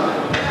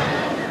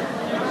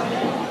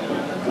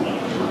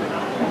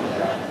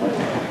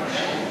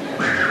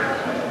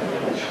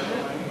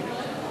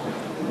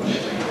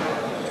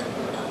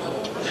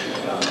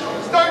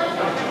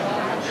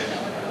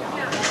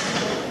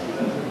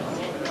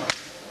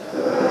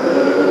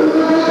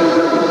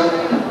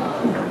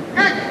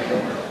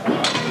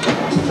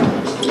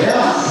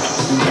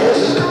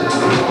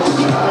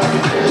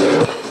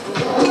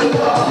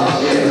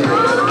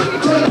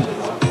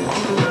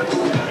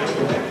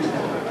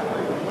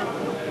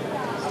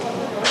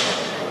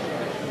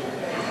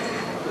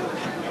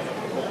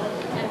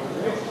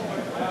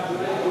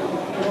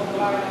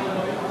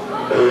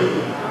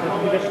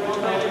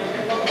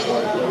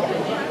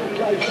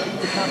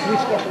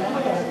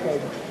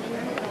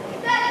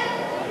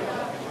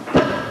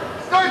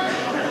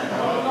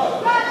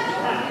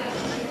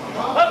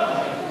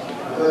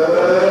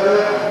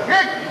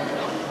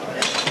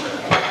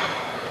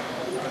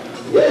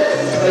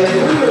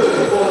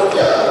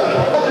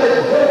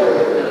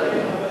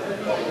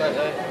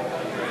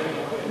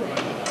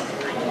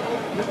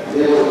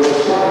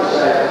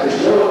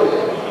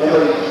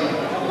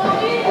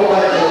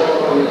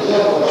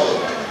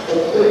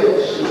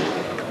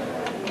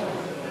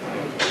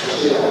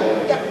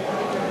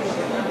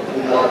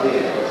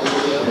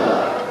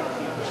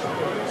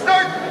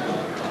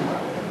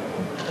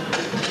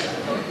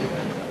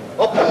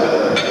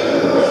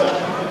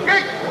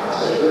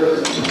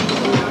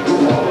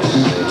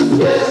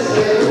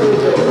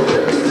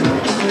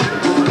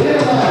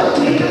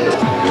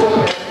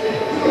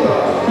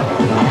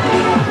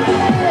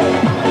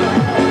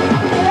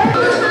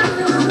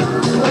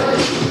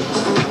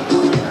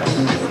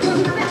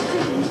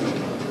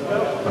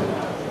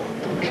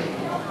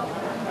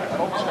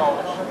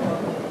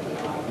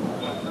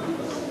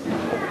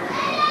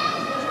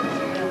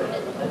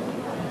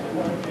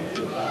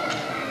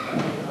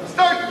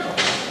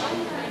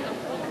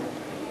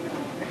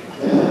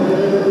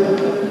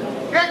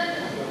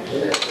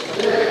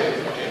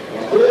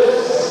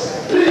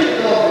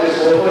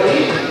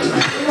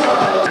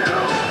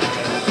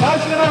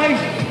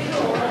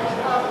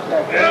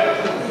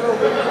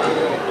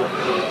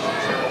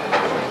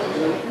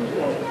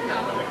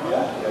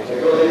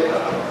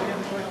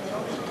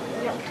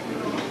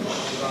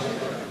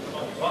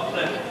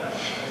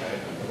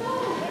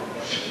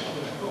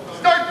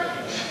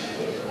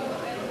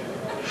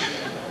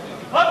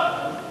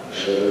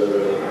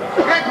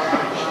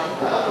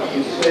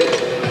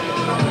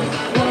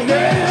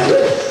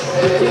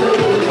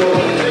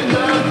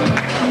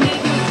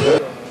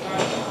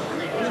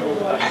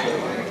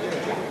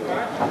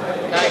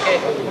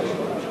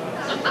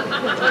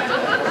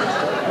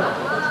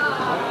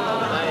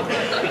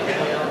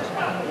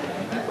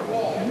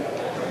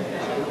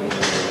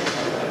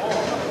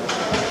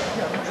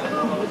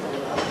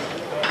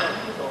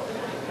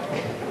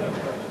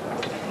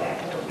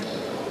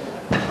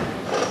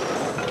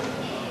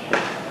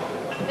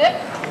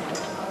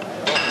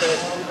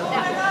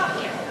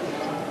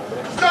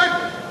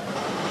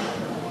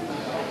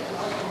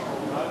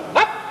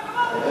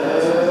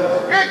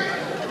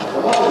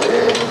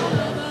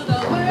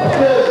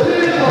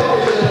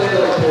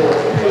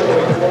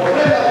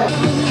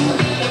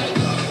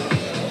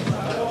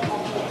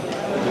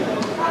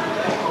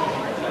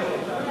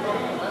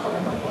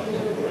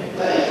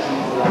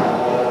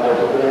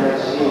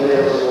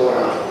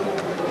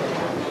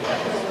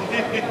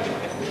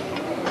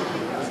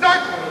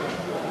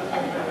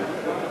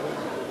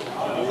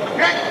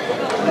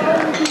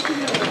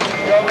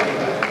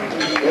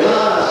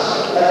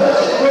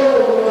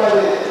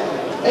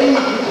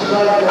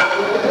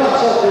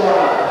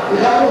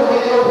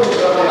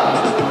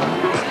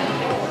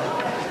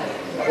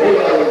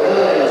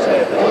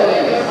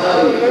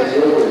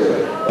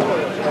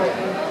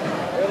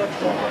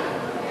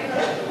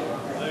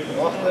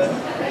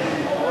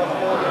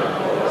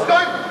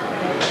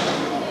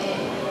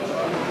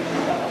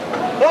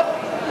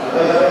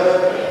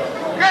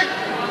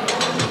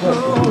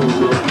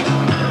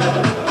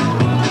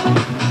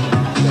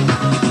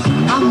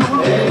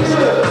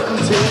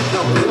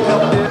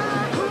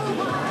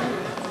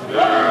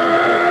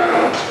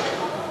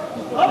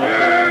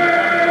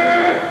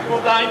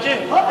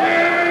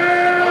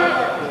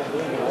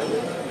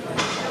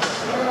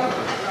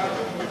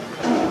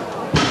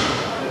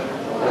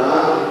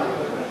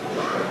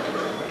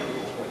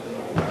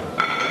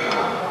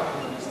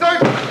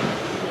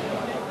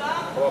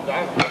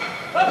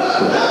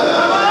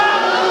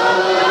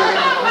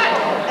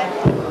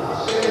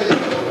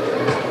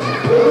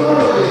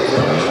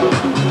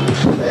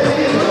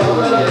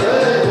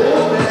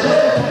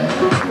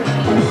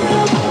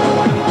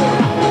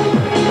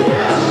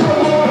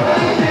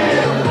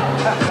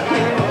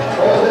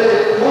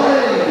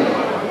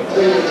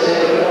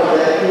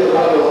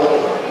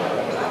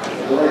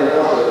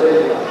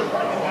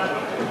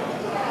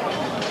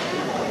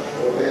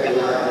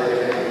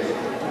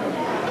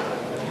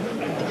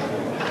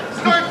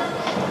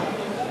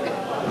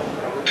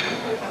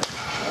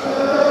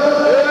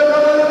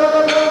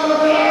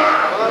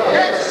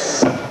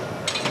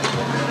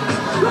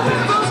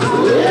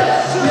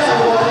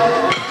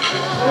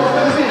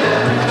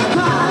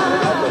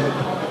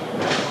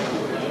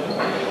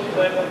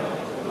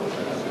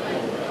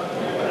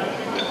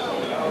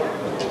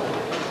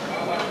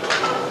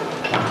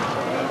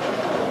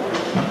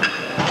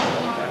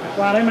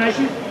 Klaar hè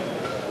meisje?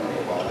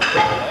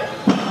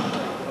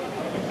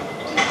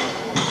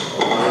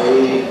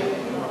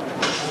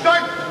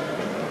 Start!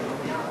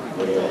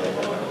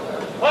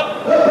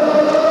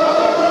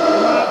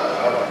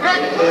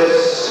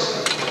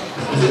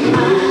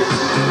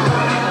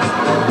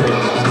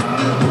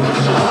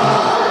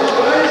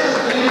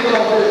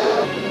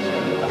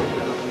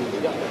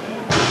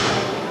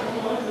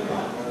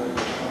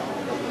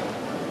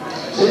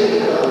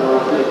 Zeker,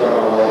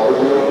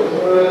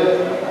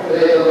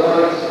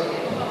 geluid.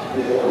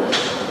 Yvonne,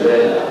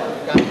 Brenda.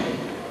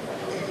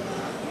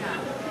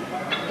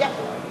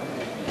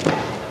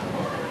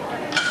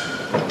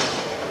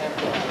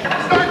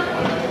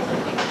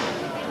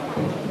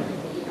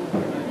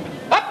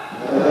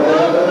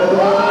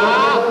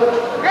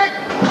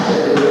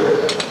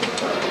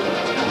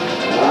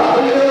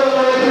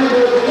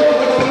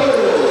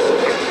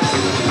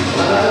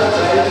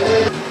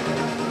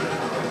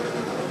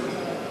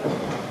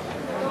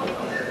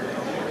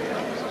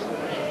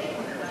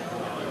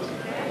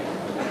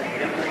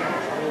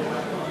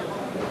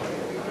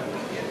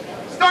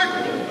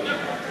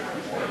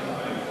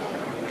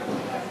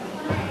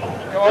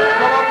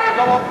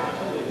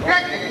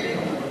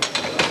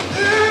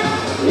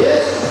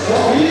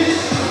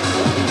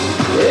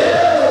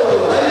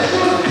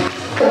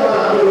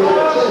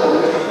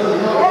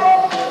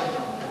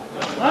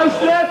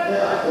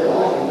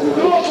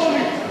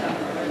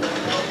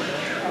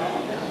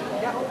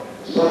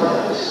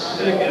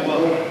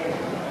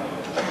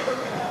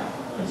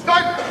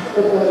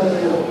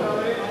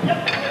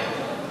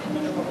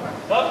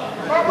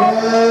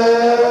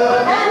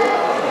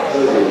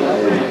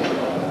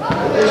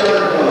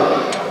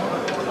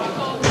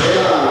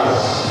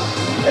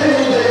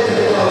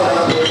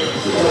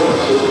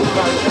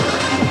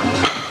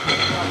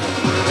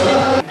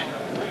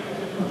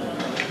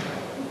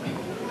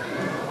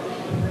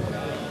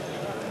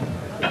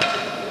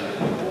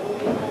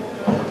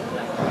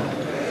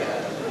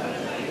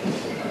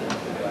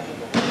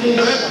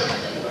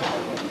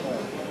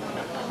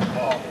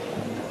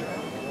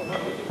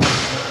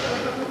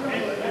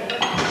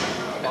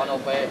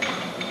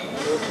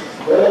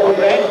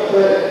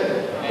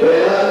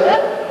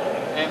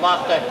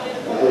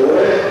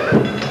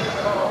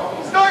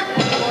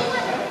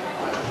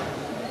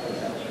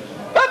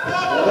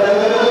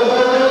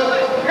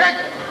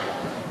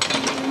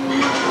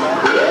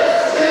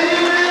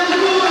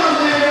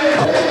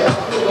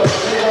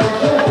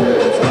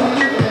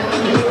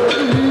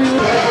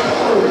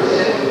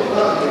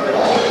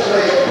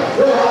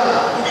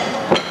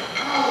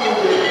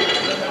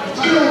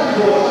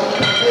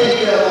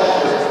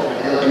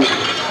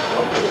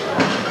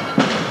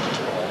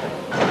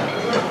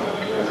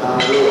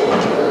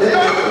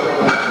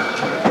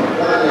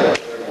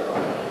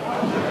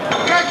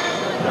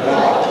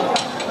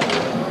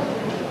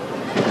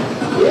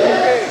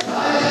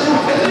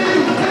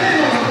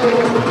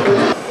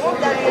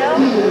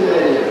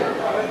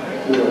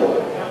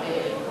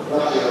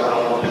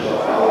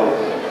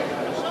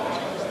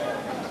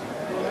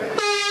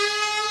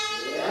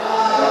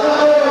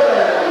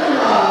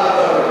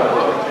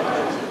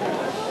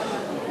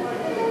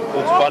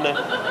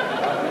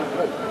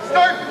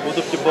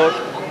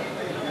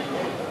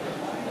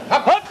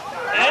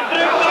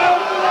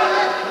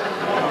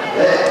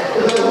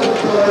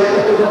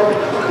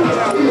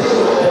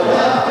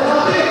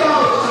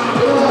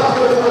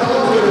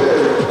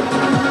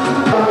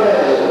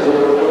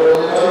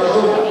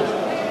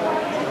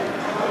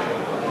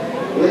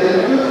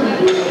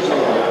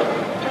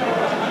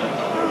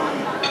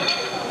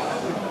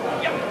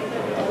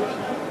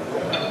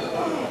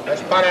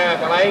 Spannen,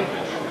 Klein.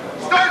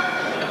 Start!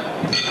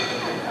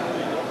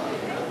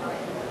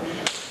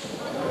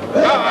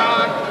 Ja!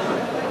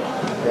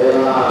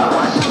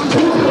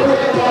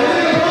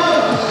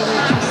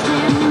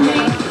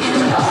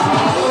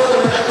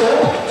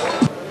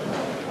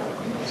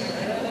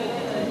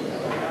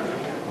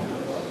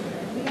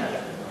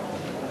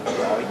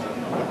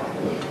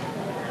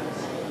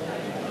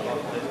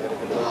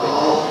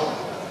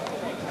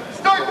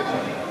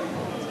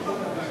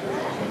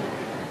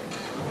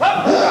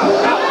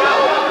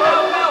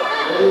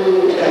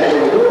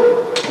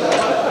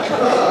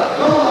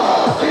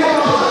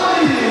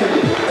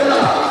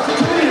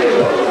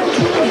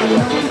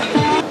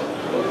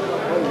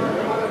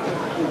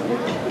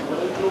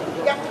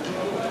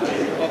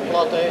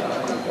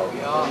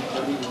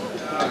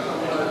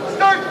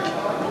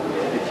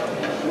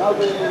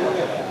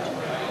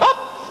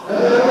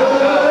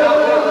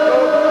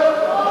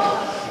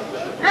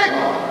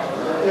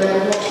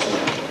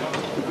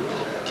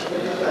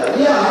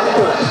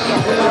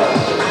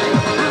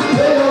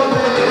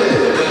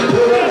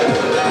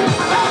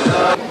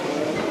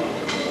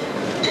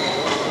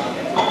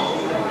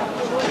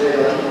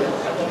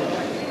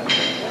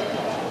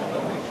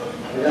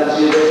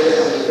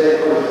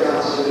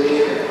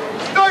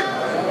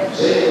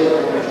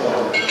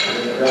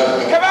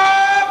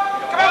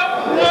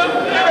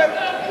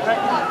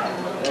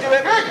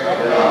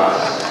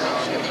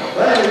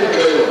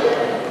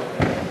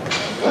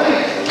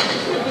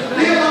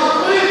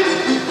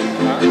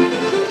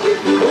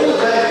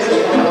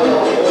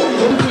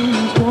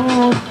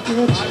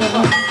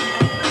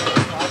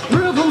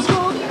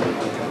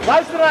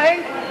 Luister daarheen.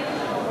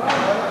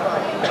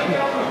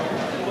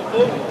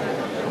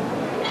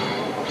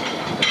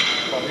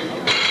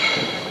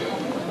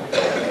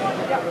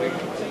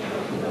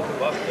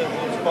 Wachten,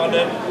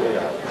 ontspannen.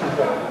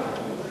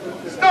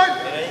 Start!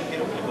 En 1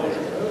 keer op je borst.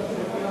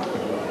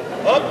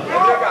 Hop!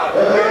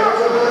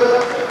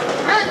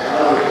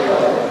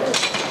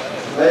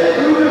 Bij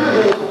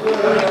het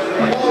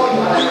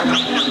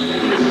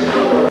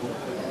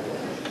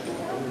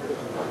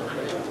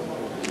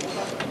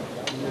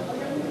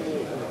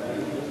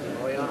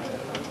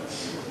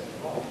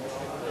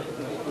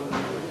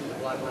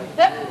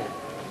Hup.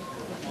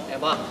 En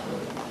wacht.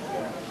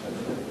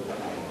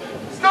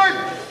 Start!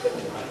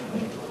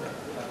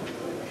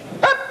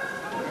 Hup!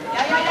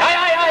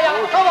 Ja,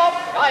 kom op.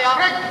 Ja.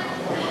 Kijk!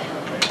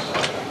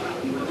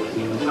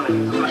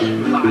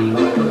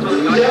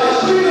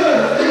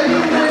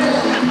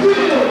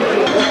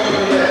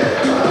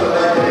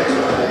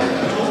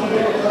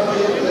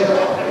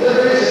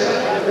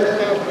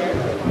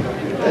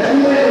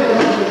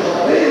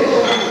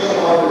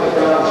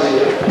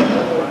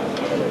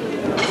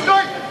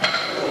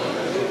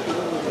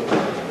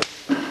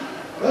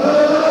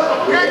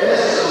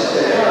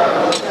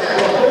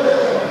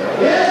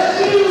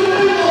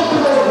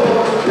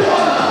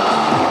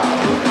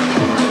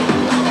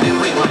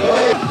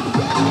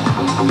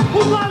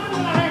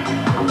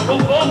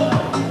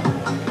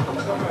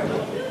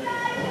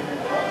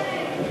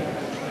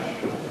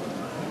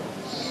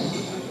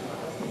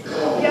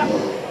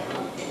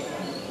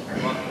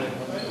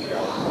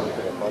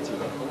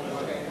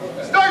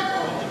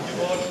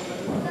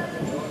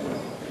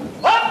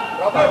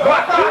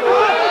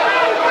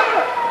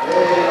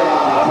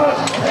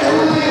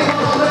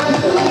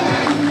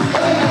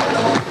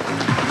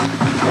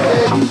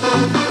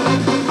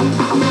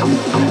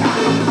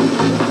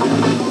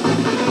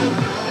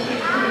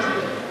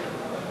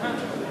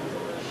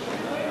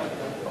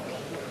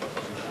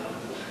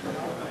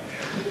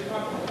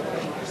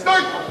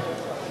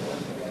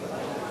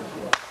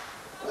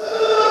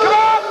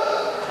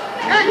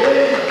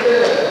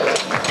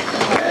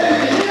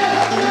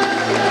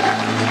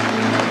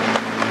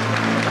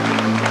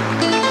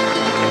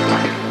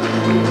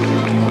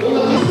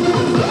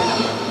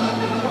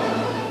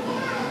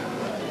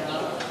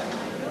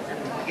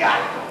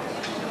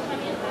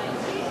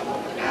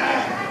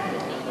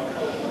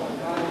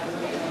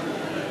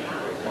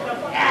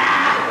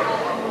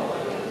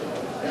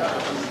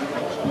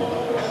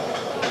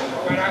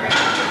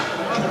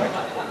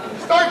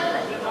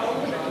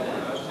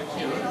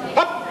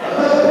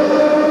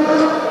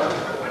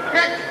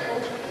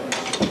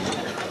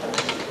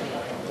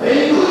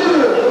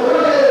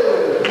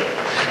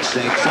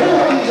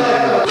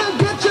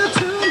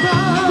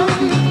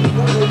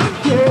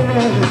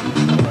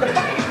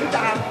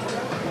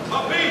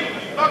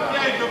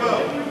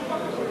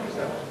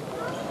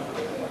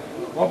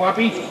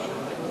 Papi.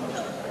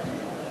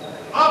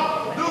 Af,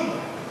 doen!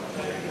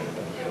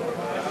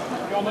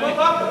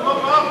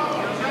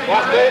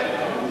 Wacht even.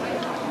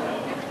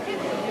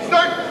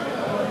 Start!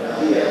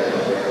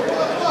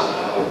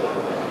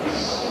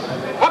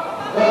 Hop!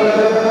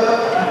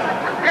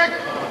 Kijk!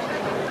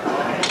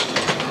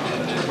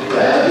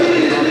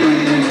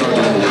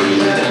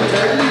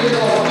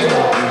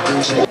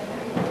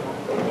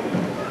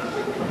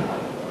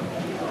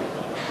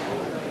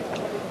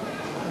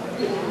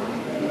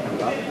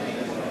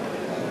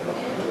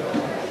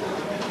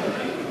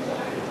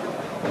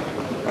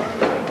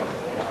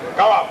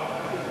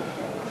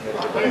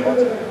 Kom op!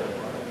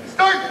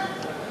 Start!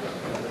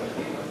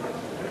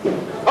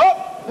 Hop!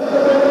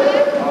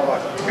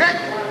 Kijk!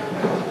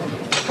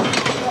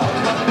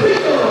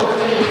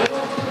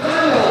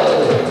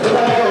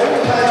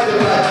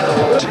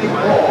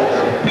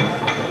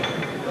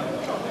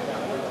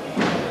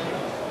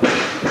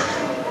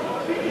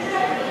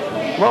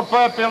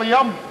 Klop,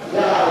 Pilliam. Ja,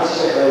 dat is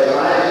hij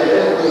is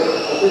heel goed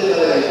op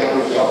dit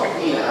kampioenschap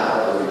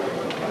inhalen.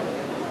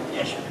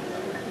 Yes.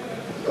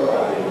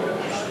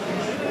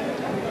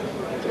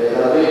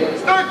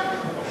 Start!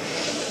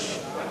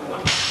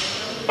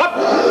 Hop!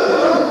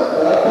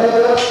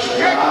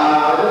 Kijk!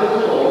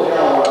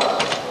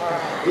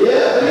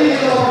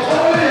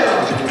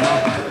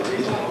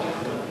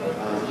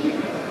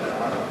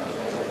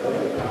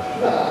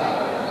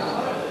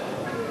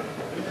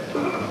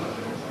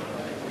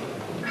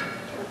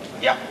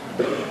 Ja.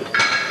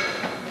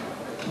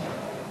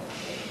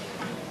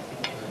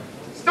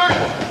 Start!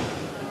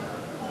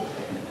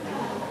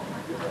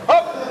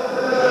 Hop!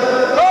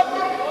 Hop!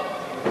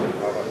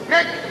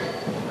 Kijk!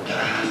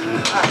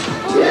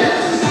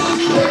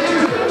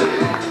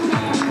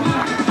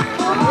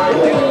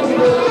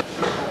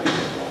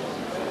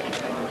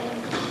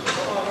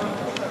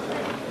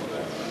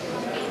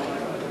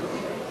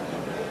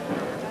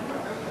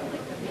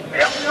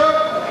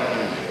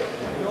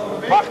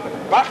 Wachten.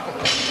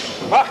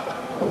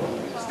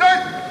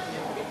 Start!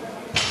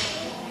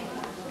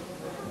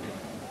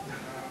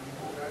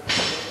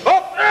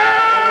 Hop!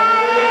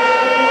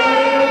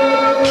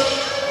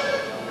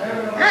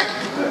 Kijk!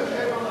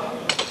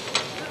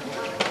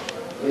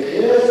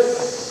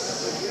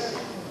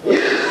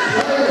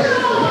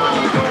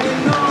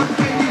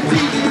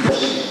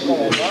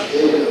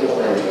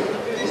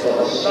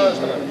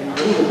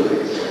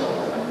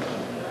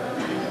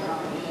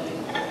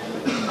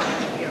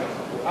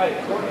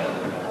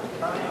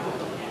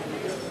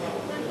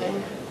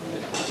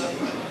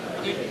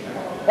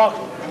 Wacht.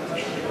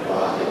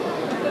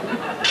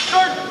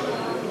 Start!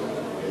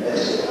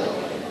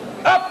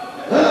 Up.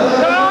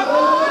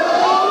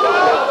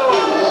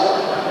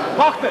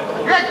 Wachten.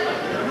 Kijk!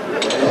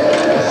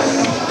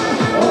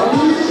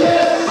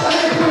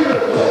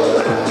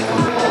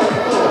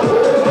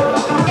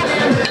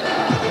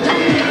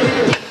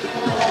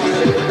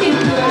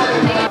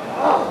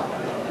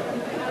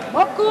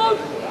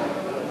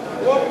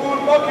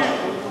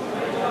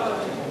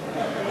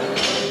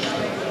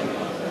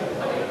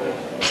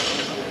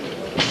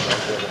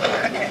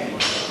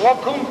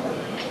 Klap, kom.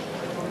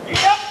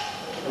 Ja.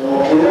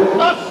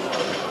 Af.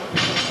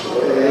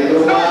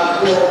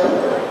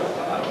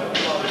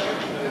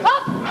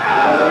 Hop.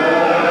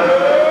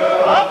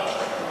 Hop.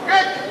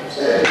 Kijk.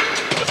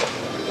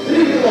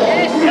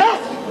 Ja.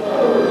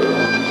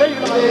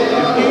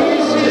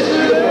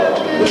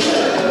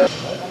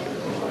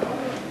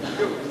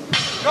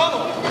 Kan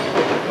op.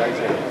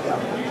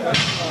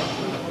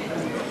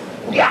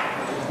 Ja.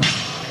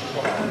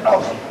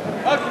 Oh.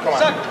 Kom maar.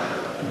 Zak.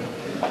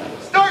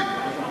 Start.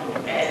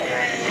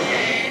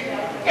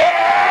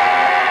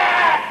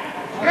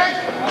 Kijk.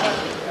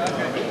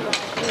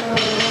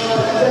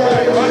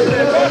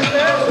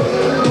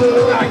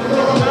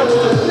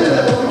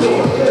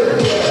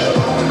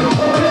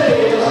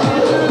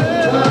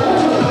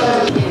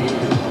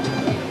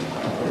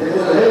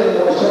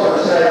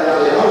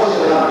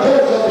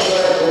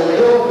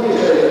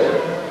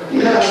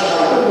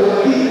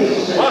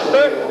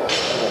 Wachten.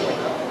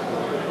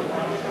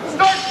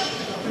 Start.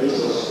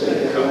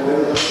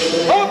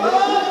 Hop.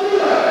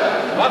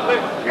 Wachten.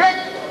 Kijk.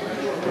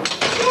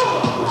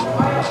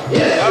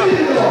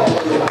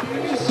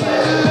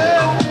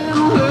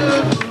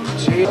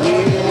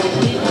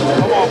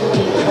 Kom op.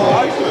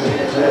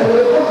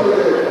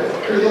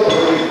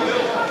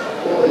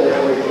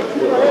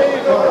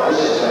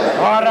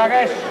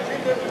 Haragis.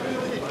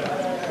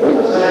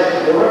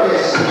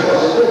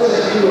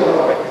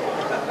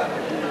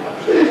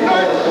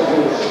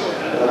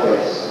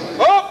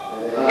 Hop.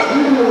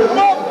 Kom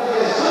op.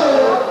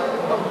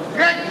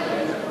 Kijk.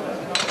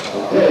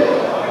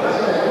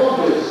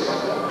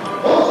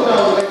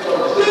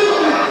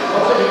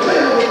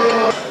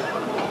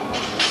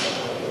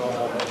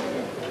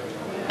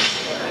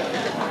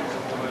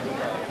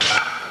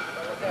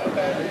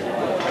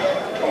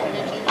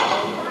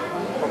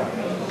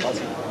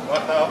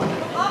 Wacht nou.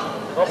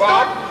 Kom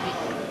op.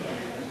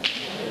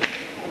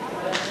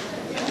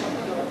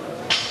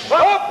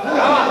 Hop.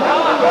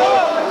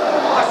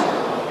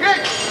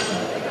 Kijk.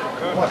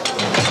 Kom op.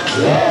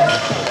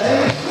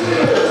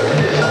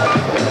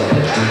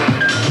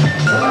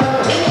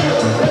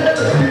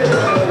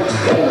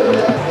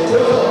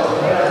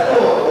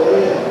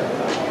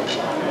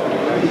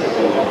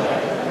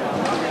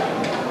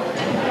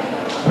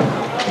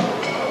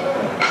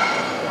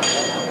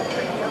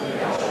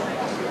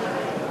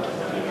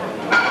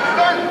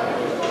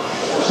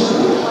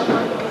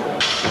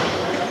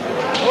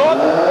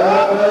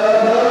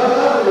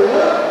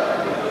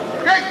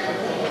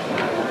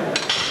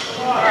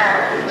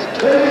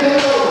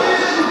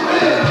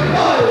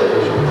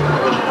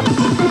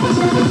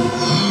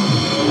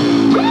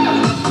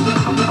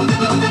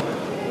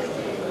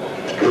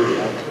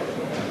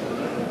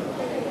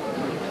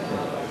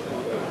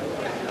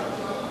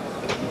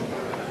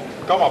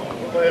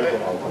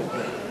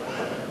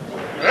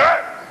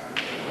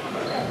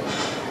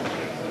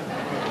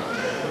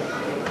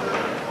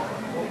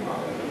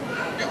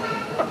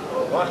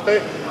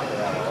 Wachten.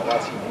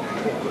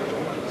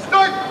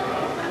 Start.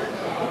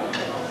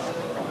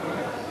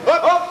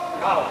 Hop, hop.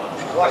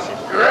 Wasje.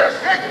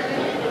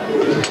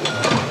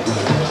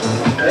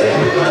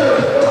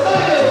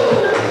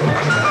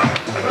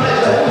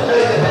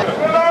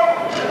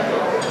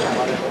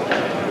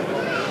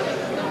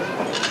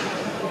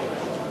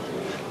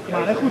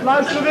 Maar goed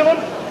luisteren, Willem.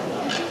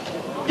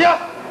 Ja.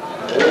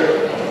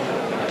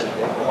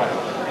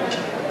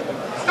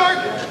 Start.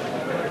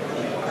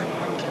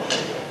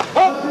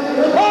 Hop,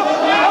 hop.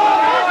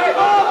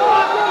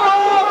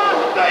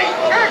 Nee,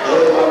 kijk.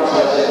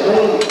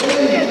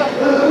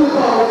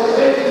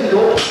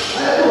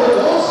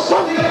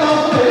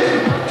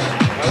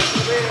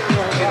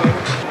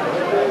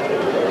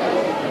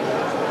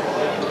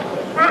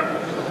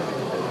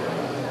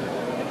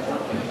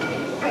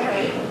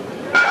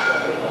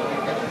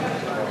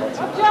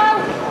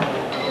 Ciao.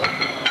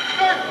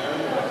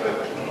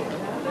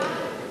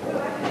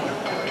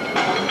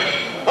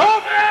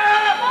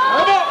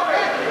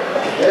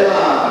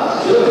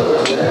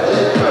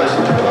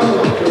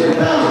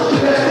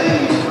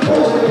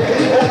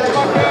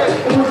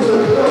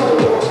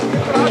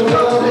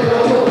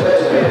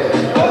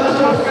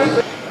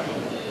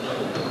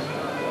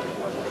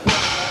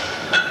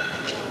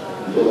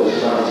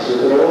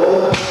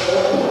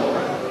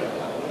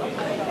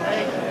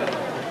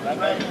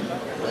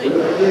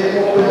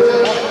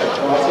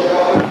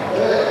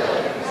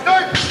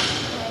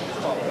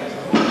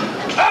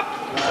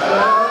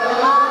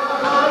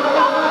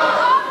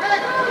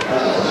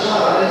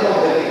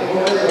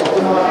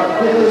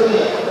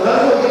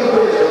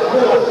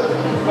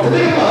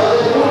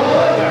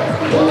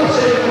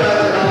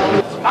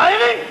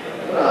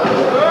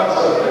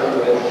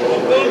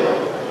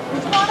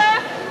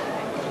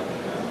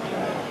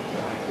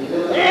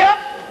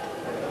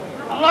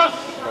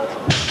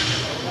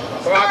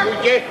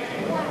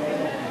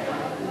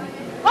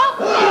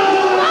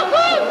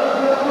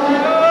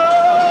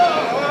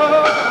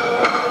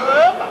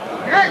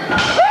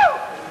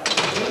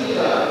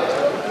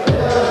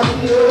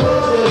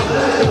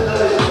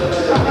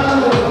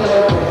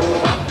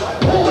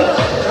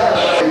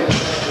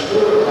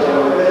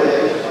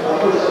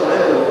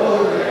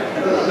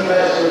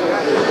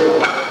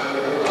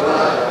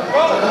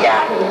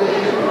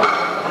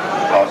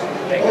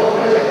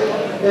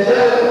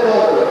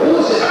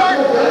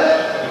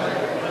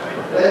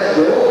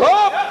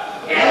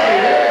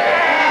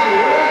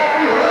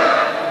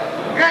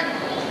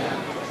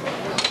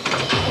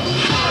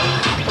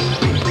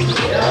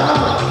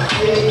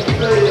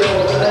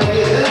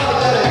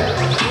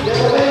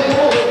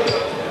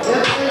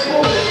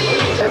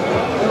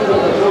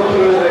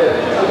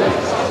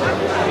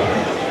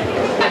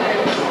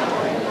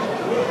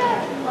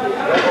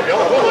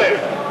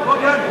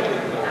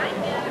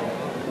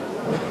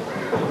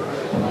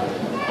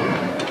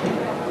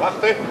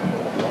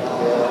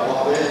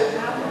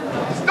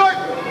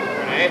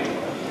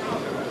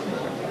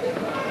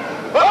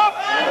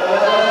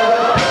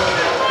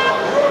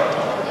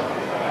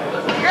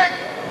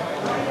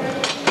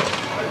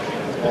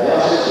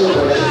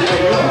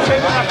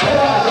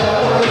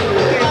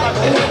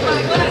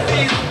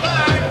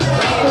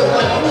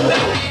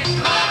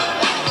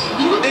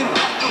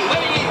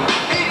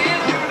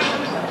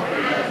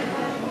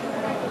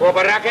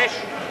 Voor Barakkes.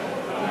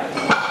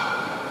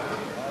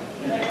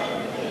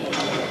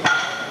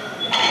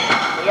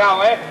 Voor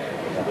jou, hè?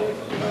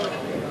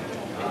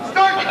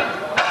 Start!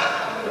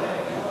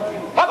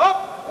 Hop, hop!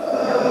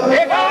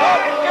 Ik ga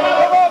op!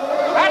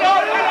 Ga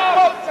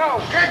op! Zo!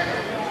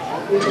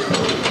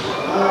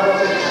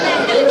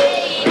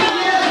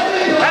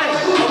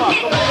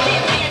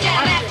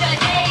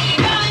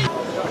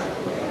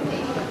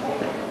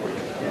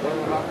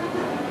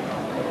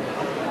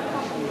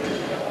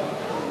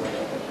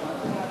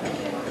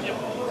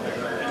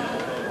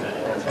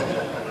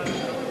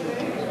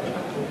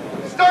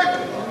 Start!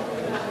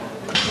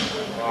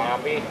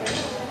 Wapie.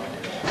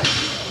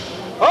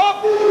 Hop!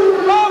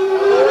 Hop!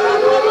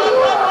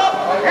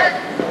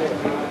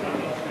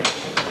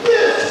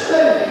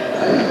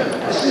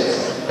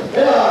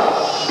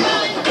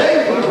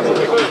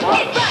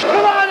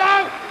 Kom maar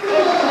nou!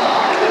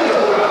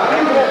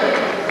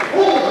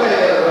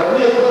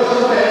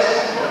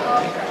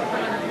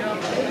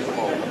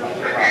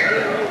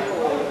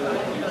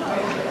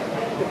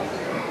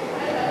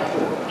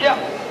 Ja.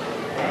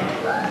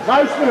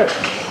 Luisteren.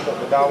 Tot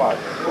de touw uit.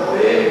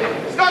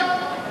 Start!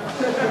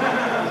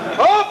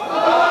 Hop!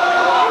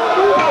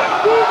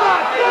 Doe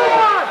maar!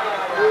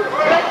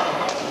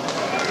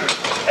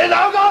 En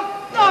nou dan!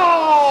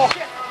 Oh!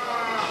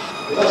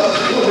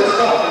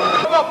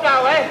 Kom op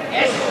nou, hè!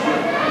 Yes.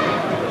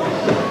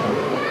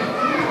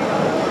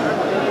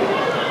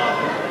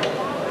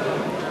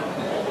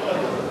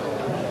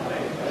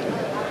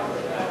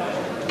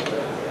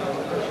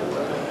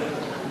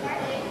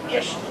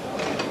 Yes.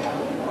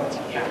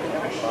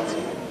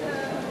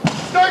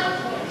 Start!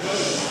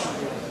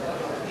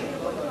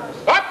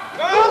 Wat?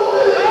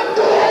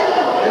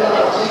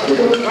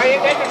 Waar je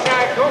net een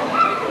zaak, toch?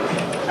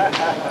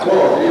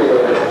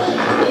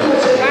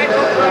 Kijk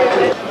op, waar je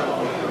net...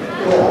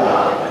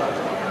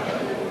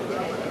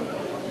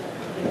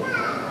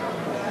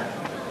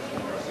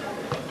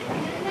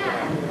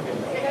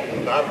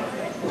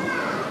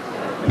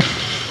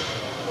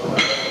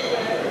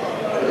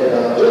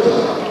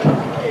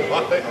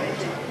 Wacht even.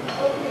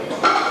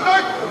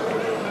 Start!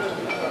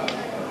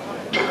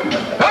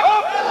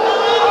 Hop!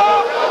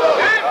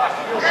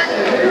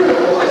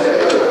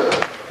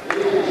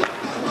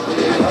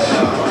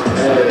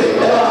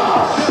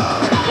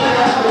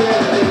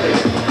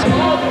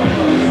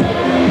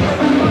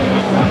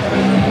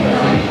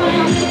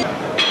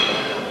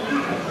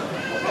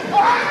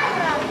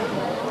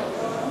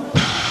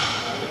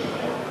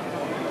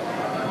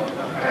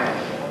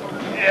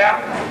 Ja.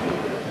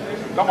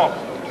 Kom op.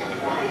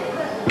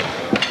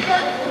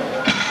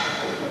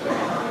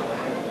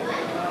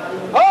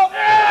 Hop!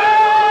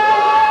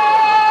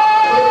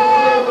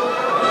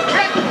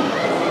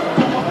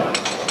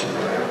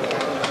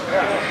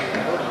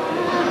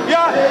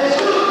 Ja!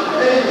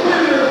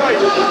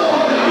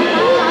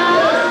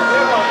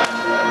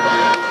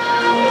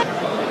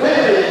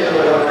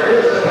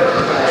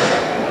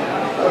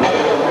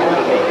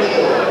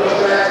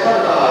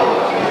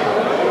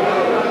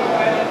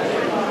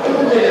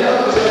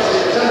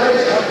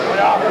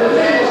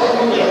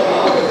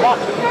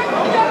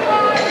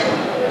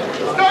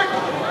 Start!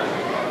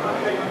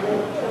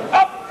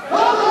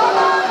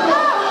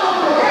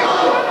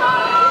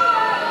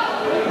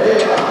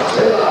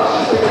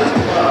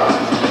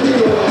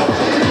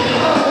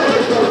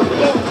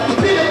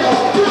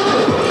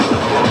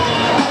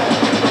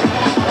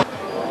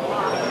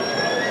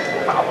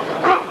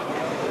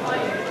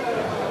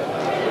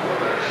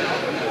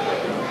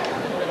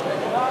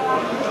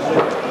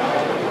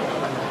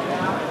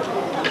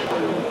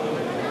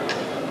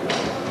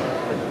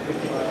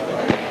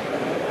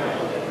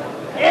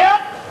 Ja!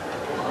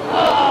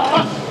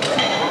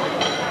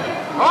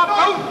 Hop,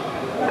 hop!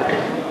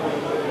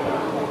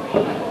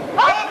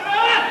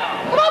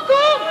 Kom op,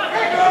 kom!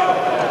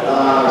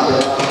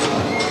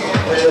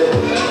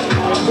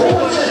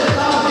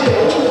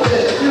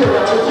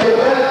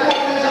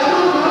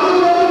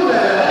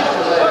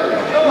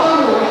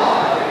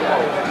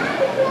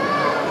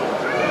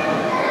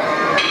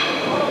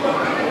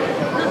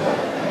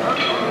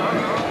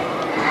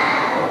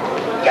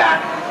 Ja!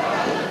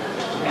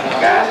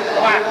 Ja!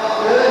 Kom maar!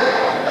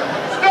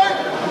 Start!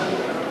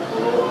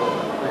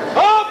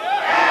 Hop!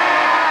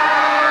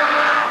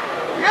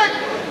 Gek!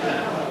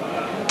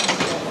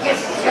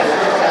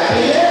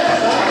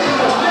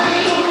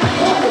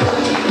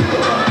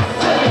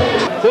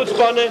 Goed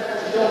spannen.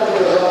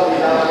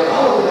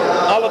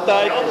 Alle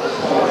tijd.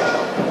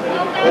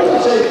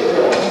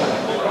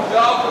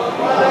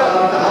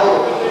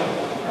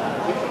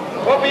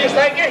 Op je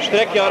steken!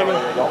 Strek je armen.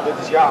 Dit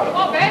is jaren.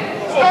 Kom op, hè!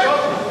 Start!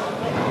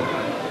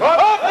 Hop!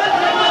 Hop!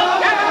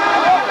 Ja!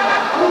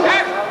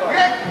 Ja!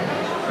 Gek!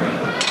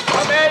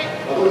 Kom mee!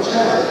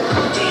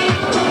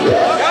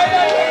 Ja,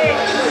 ja, ja!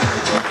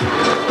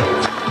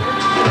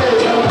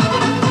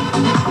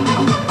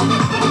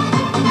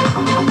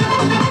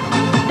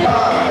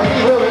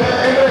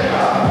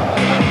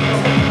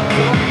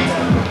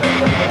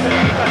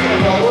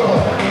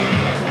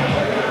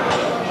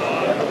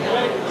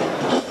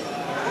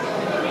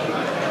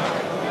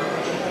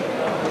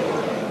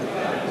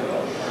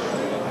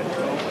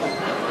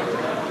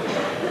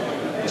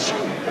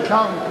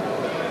 Down.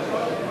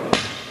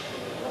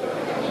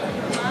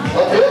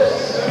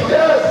 Yes,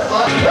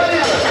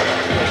 ready.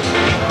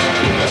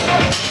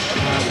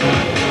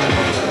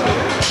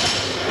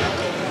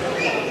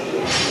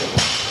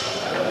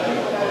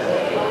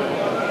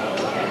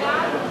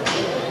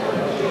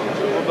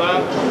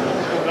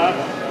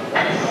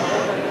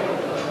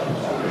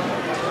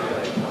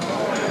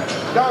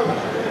 Down.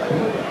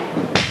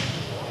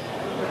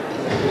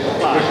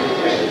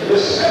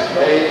 Dus,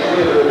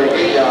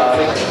 ja.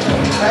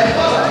 Hij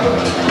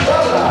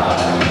Brenda.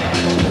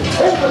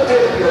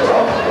 140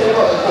 kilogram. Dit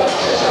was het op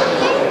 6.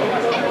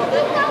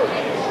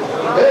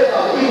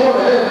 Brenda,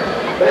 Yvonne,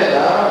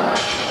 Brenda.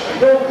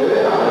 Donker,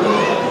 Aly,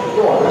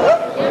 Joanne.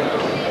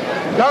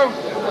 Down.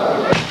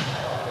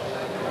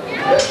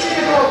 Het 4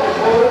 kilogram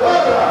voor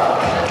Brenda.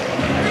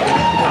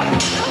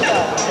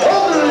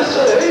 Hardus,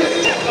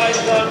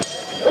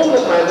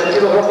 150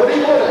 kilogram voor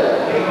Yvonne.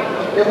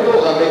 Je moet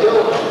ons aan een beetje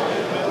op.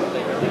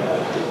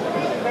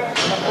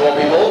 Kom op,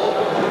 Yvonne.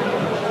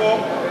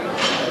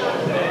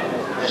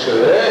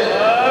 Scheuren.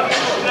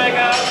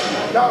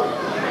 Down.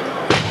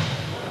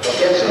 Dat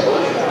kent ze hoor.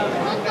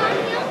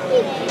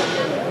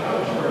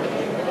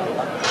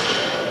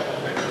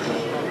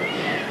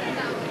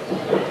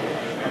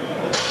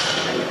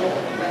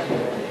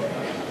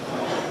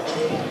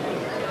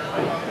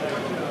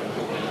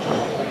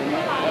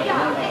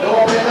 Kom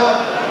op, Brenda.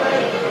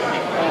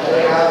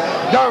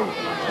 Down.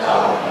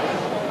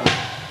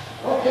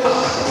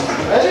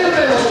 En nu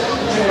ben ik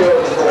junior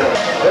gekomen.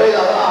 Brenda,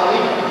 Aly,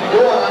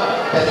 Joanne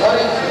en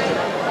Mariet.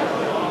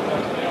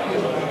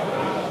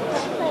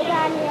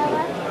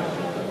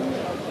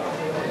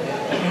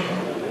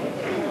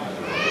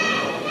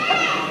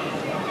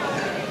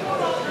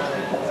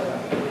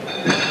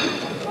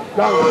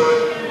 Down.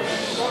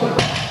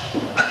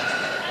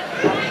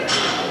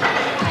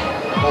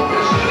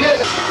 Yes.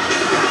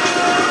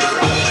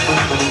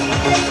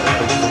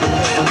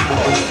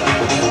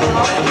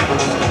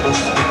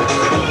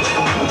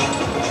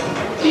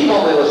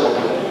 Iemand wil eens op.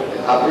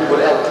 Het gaat nu voor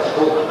elke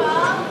school.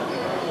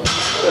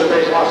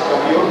 Europese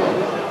masterkampioen.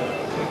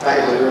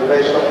 Eigenlijk de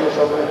Europese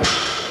kampioenschappen.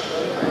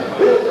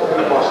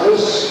 Wereldkampioen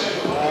masters.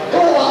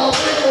 Kom aan,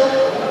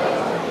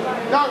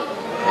 Down.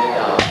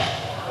 ja.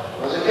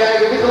 Als we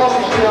kijken wie de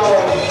lampjes voor jou.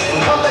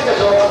 Wat lekker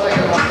zo, wat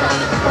lekker.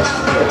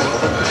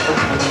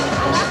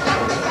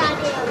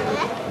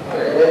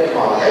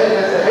 Maar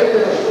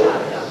hele school.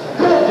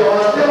 Kom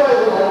Joanne, deel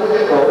even om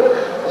dit nodig.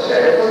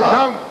 Zeg het dan.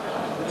 Down.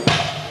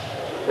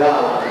 Ja,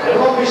 de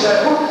lampjes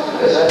zijn goed.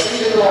 Er zijn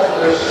 4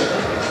 lampen dus.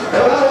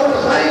 En we gaan onder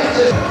het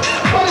eindje.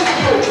 Wat is het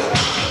goed?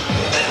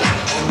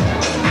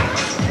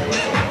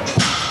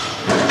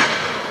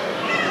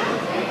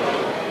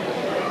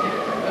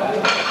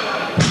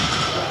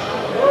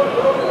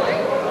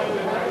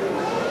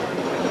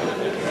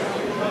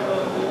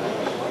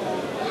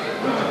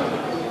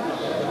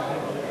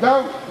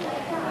 Down.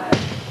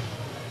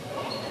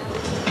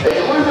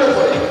 Een goede beurt,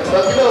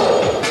 dankjewel.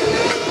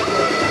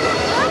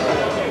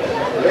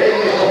 De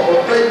weging is nog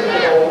voor 2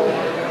 minuten over.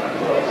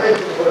 2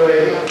 minuten voor de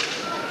weging.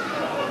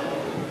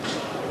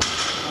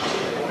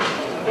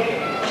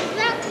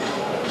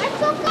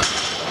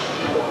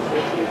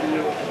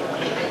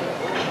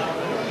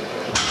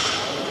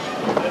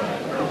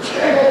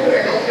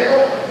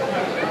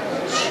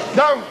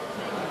 Down.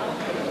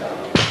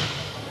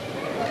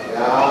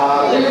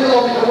 Ja, zie je het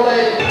al niet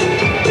voorbij.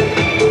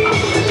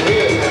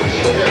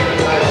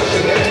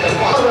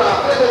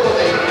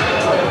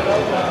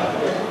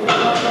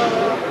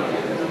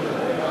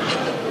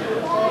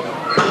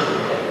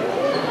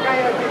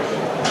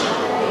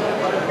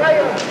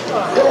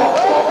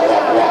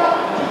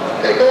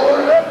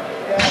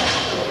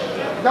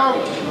 Down.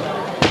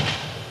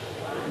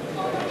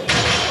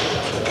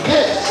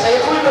 Yes, hij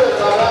heeft goede beurt,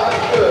 maar laat het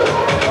gebeuren.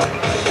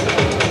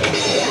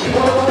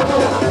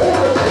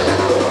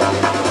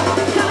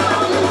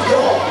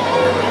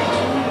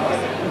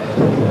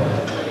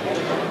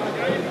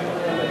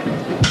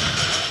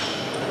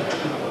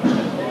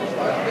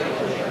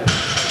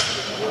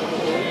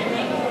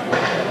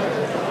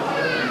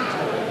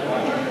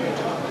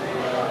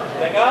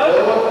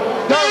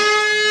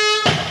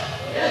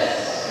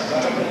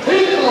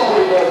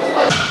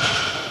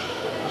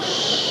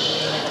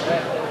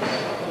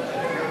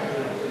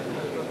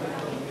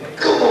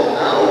 Kom op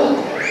nou.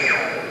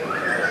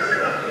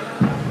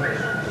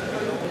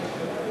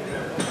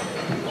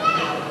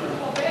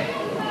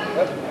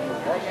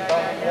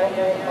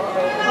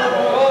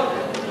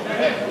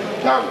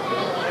 Down.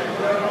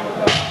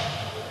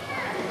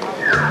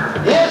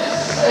 Yes,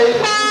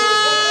 even.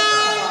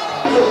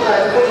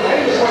 Het wordt een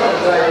hele zware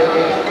strijd, denk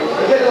ik.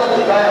 Ik heb er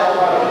altijd bij al,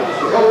 maar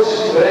de grootste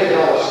die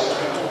berekenen alles.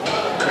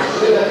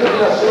 Dus dan kun je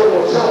naar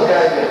Stoep zelf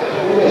kijken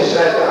hoe deze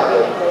strijd gaat.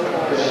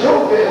 Dus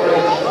Stoep weer maar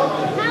niet.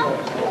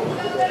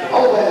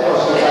 Altijd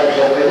was het bij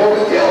zo. Je ook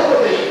een deel van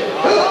die.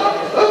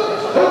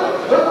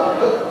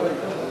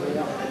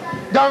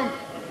 Down.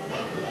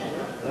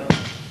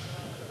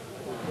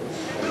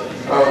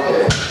 Oké.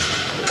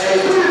 En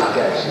Aly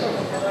Keizer.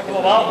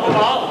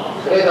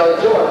 Brenda,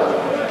 Joanne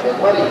en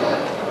Mariet.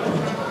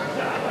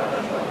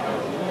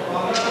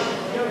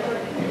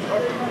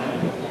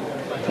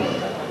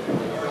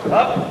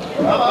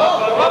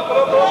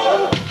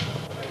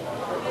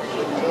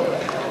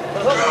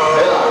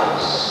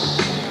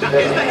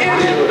 Hallo,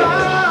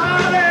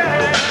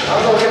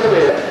 ik heb er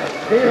weer.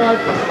 Hieruit.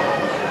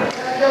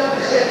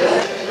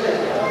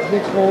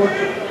 Niks gehoord.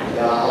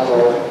 Ja,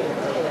 hallo.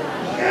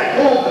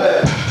 Kom,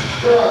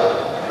 zo.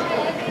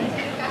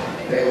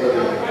 Nee, dat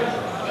niet.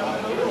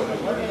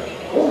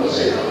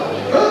 107.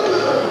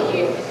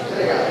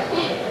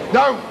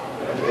 Down.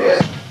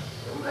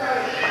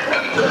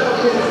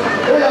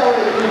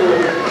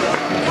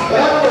 We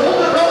hebben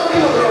 100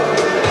 kilo.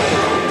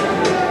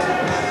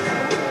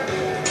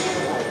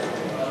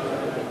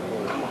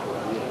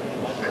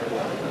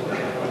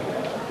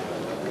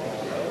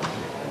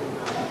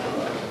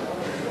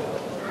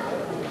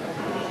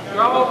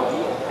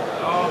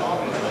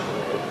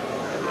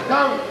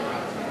 Down.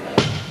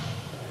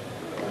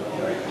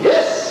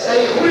 Yes,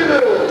 een goede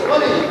beul.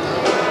 Marie.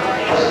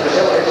 Als het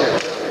gezellig is,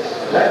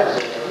 lijkt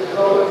het niet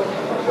nodig.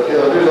 We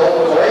kunnen nu de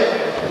 101.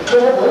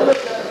 Kom op,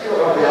 130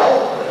 kilogram voor jou.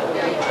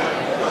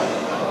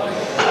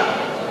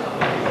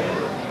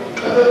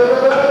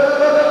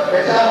 We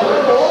zijn er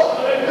ook op.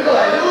 De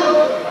gelijk doen.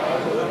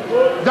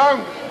 Down.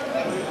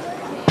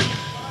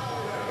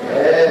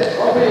 En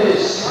op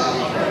is.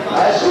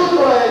 Hij is goed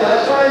alleen, hij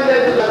is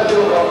 35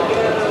 kilogram.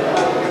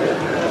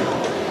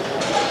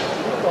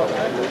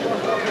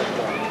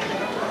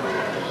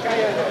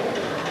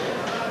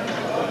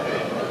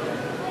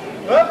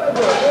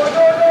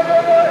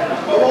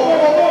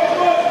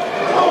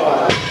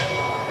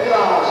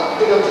 Helaas,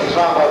 ik heb het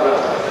zwaar houden.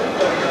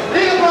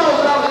 Drie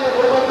applaus, dames en heren,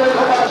 voor de opnemen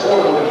van mijn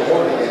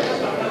schoolvorming.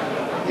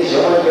 Die is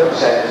jongen, die op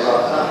zijn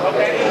gehad.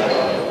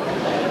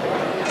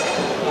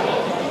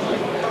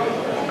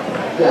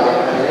 Ja,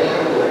 nee,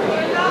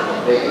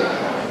 denk ik.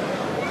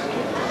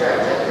 Kijk,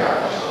 ja.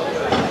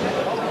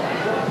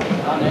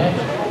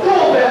 Kom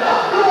op, Brenda,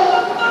 kom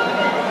op!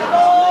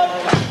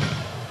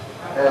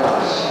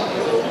 Helaas.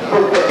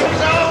 Goed,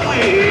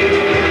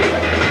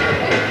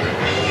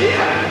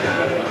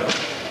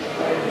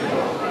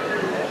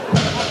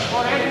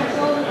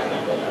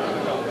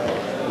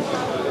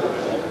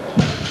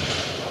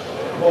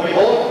 Kom je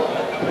op?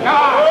 Ja!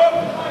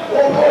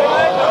 Kom op!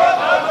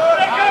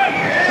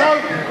 Down.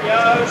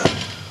 Juist!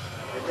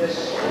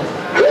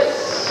 Yes!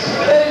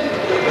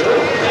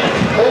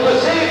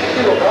 170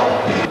 kilogram.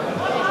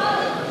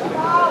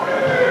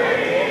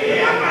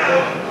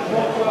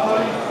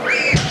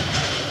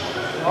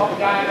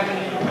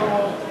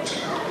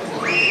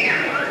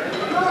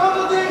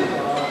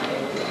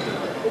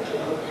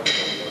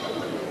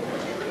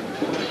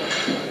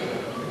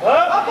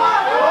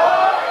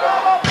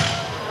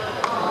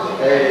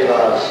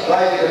 Helaas,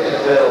 klein is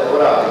het wel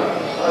vooruit.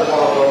 Dat is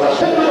wel naar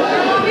school.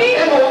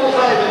 En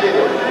 125.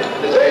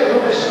 De tweede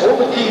groep is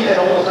 110 en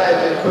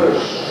 125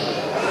 plus.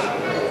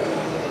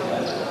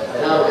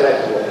 En nou krijgt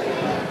het op.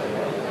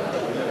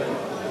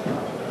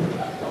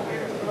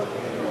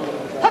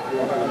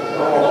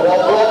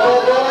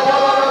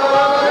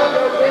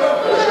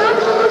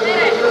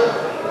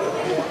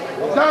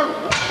 Down.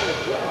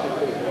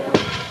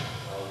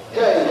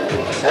 Kijk,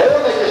 heel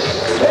netjes.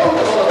 De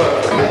boven van de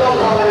rug. En dan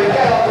gaan we weer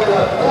keihard in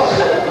de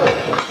klasse.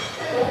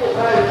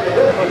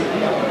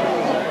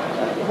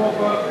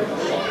 125.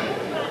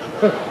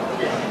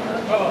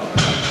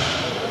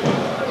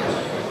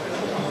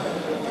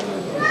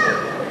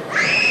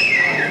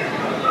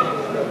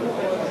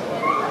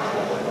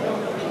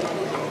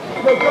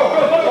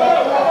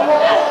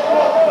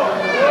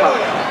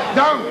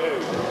 Down.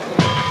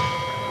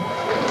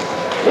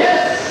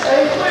 Yes,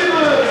 een goede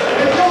beurt.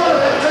 En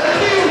Joanne met een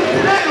nieuw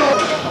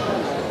Nederland.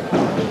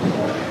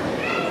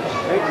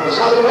 We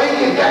gaan er nog één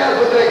keer keihard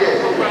vertrekken.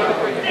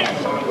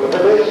 Wordt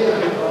een beetje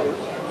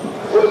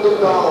voor het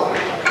totaal.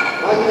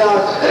 Maak je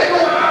daar strek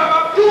op.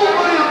 Doe op,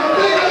 Marie.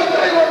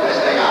 Strek op.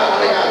 Strek uit.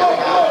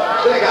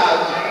 Strek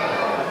uit.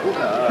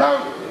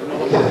 Down.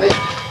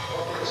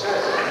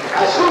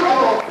 Hij is goed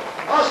genoeg.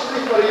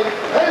 Alsjeblieft, Marie.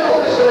 Helemaal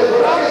opgeschreven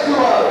voor Hardus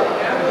Kumar.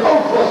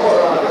 Ook wat voor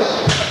Hardus.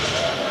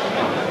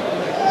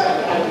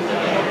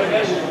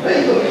 Nee,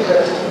 toch niet, hè?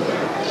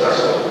 Straks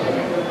wel.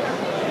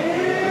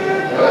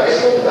 Maar hij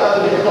stond daar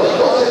in de klas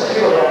tot 60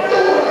 kilogram.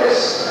 Toch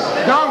is.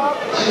 Down.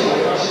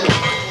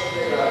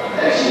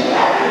 En ik zie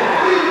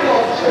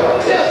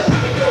yes!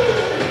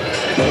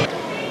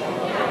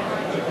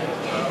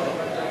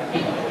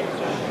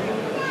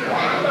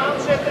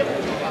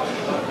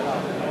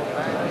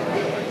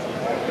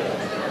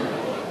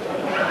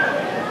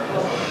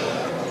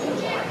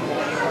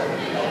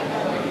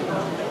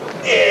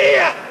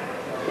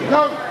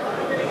 Down.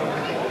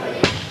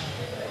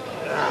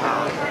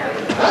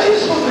 Hij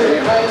is goed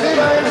weer. Hij is er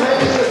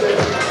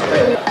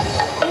weer.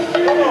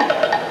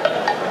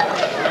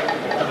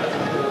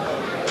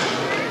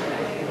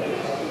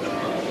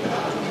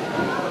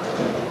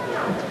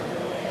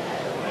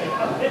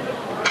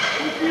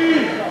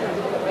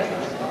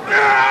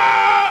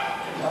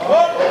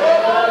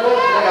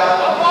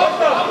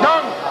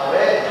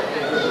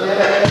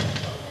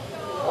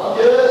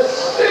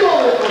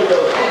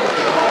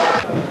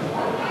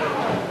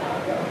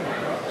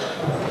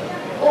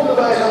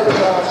 Onderwijs aan de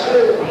zaal,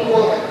 schreeuwen,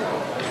 blok.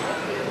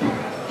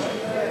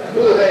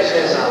 Doe er deze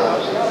eens aan,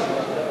 dames en heren.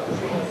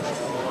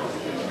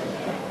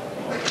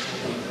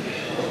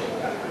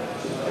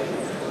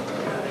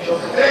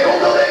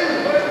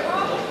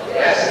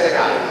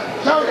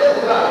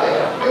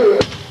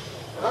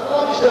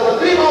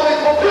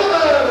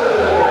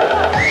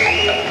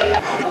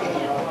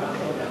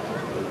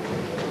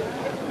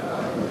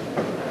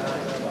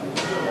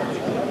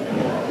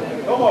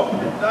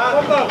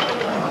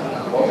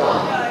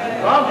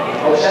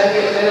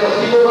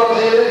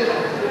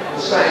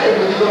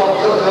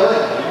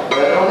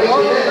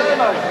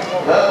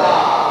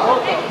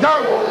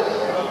 Down.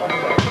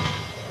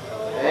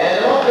 En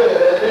nog de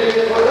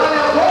 3 voor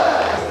Danielle Mammen.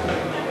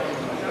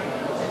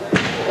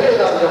 En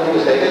dat is een goede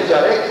steker,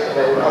 Jarek,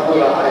 met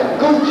Abdullah en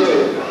Koentje.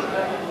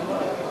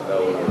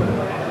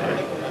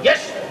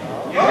 Yes!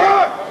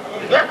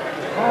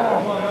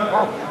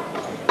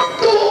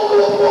 Kom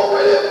op,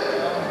 Willem.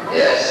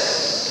 Yes.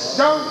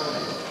 Down.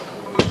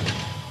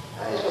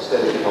 Hij is wel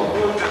sterk, man.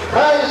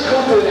 Hij is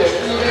goed, Willem.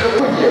 Die weer een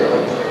goedje.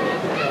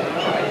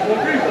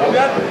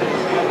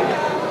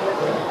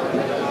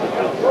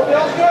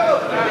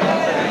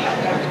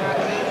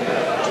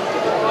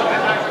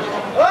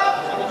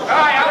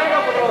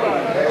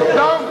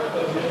 Down.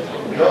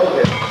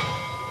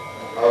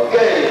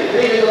 Oké,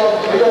 3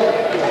 Nederlandse bidon.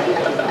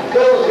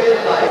 Veel geen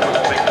gelijk.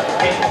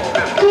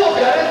 Klopt,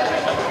 hè?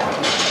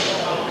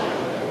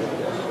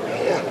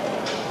 Ja.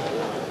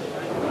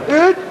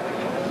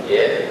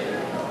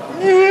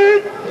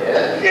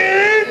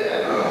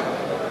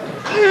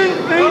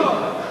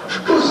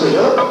 Koester,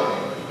 joh.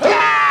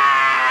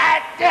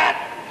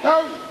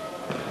 Down.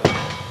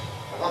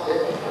 Wacht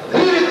even.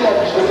 3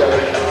 klapjes goed hebben.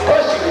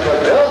 Hartstikke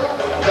goed, wel.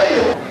 2.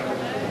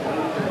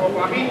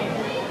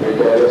 Ik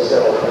ben er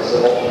zelf met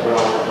z'n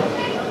opgebracht.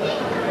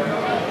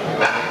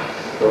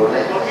 Door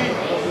net.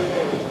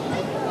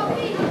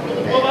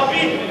 Kom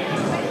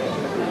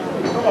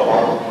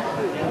op.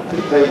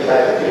 2,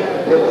 5, 4.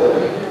 Heel goed.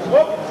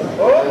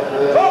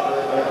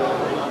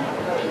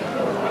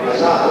 We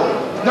zaten.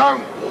 Down.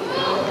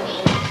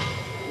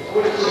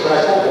 Goed te zien, hij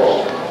is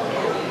opgelost.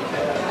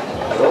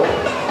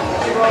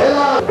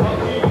 Helaas.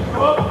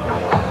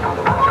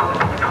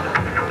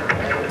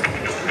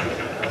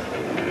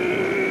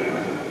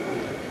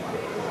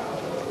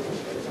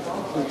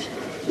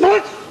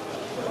 Moet!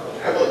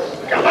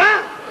 Kom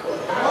maar!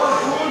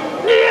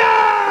 Ja!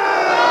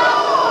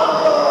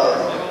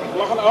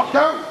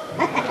 Down.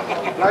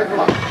 Blijf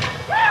lachen.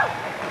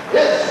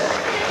 Yes!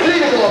 3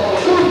 Nederlandse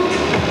goed!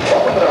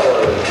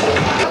 Opgetrouwen!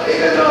 Ik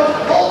ben er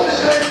Hardus,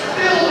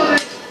 deel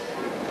niet!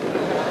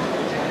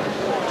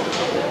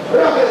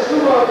 Brenda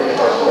Kumar, dit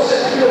was nog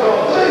 60 kilogram,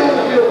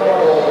 200 kilogram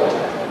geholpen.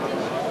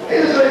 In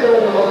de tweede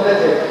ronde van de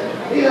netting.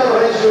 Hier gaan we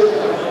heen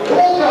zoeken. De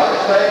opdracht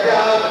is bij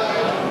elkaar.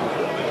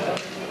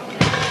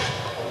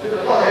 Nu heb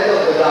het nog heel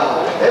gedaan.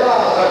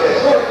 Helaas, Jarek,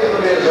 nog een keer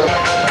proberen zo.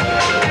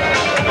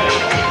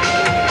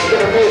 Ik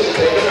heb er meer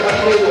zitten, ik heb er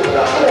niet meer door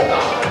gedaan. Kom op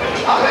nou.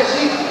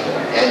 Agressief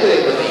en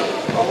erin met die.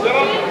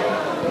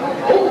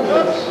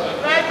 100.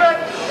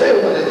 210.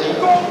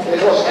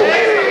 Dit was goed.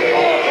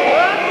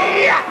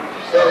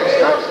 Sterk,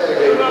 sterk, sterk.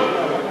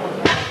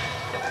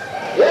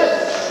 Yes!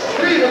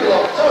 3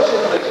 Nederland, zo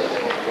zit het.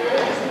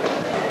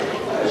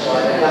 Dus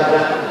wij gaan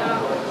naar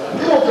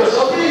die komt dus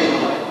op die.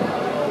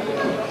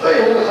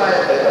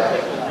 250.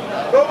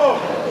 Kom op.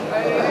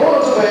 Voor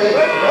het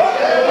erbij.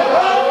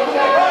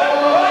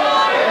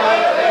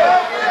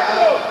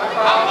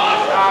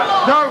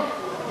 Down.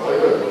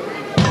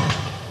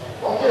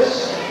 Hopjes.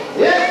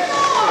 Yes!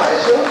 Hij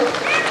is goed.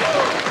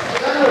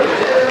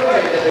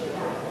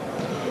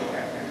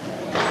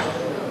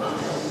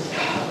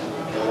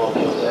 Kom op,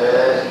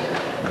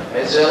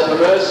 met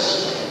zelfbewust.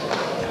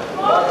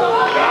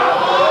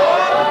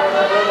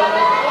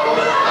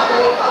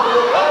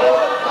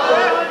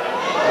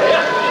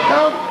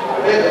 Down.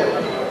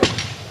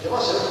 Je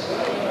was het.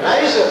 Hij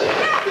is het.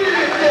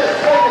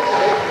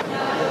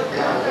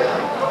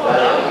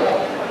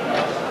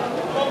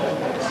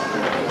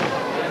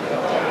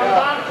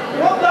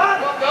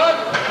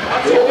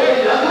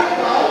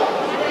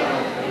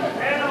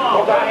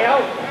 Kom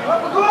Daniel!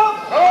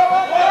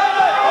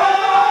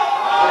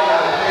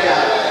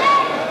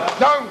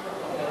 Down.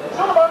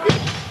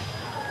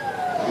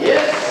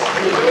 Yes!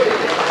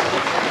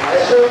 Hij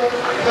is zo.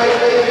 2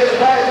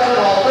 bij aan de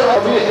hand.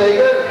 Op hier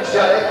steken.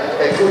 Jarek,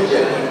 kijk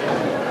goedje.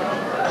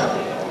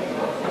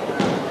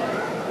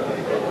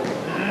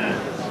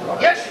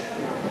 Yes!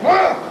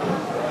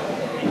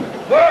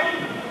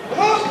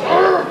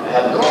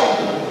 En kom.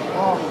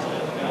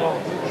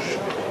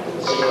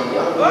 Zie je hem,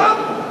 ja?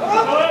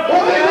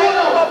 Kom hier,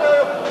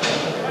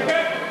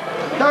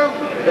 Down.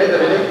 weet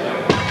ik.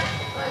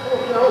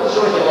 Nou, dat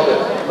soortje wat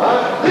het. Maar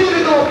 3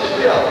 knopjes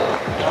voor jou.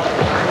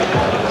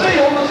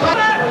 200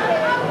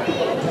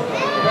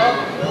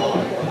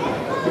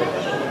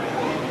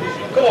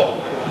 Kom op!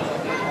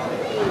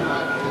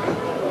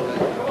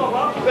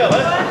 Wel hè?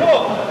 Kom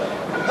op!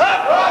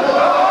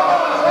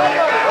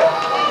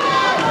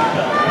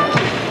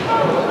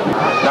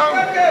 Down.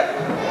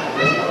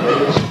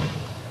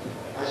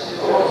 Hij zit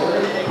gewoon te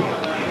drinken.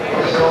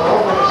 Hij is wel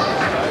anders.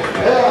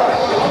 Helaas.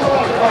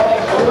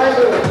 Voor mij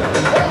doen.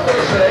 Dat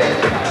is er één.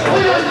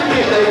 Wil je het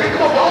hier steken?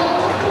 Kom op dan.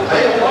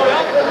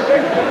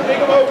 200.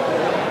 Ding omhoog!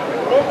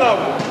 Kom nou!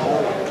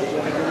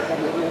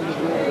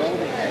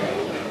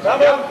 Gaan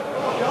we!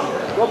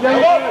 Kom jij!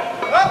 Kom op!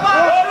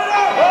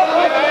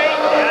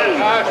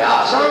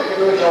 Ja, zo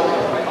gebeurt Jan.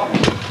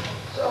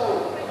 Zo.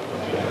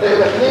 Tegen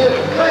met neer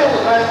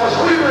 205 was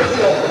goede beurt.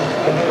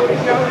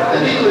 De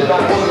titel is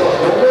maar voor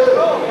de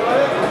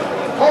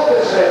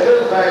Hardus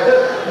 50,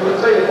 voor de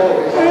tweede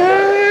poging.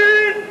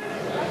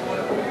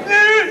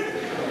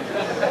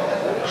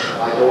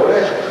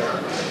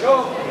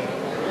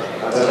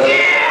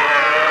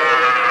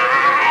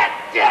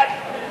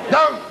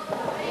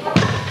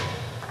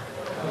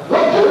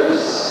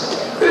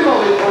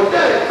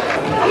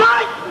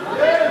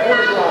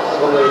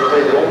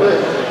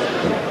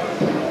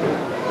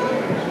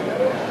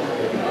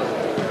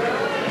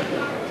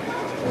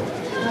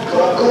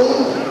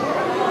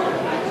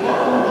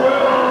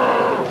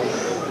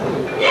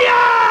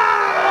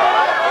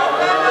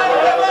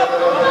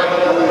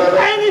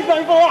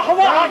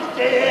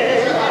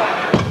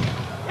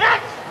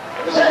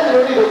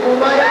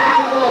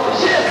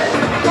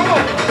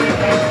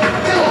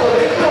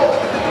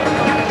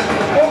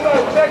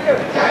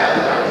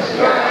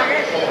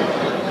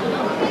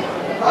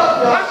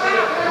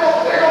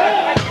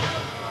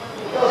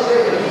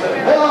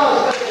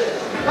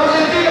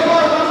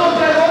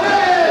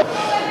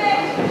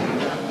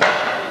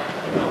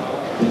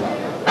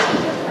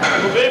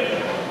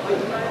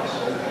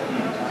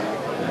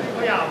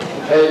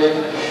 Hé,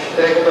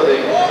 trek op dat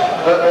ding.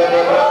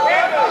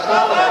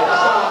 Staan erbij,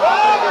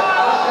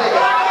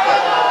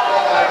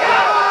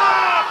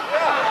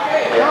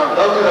 ja,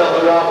 dank u wel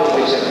voor de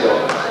aanvulling, zegt hij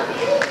ook.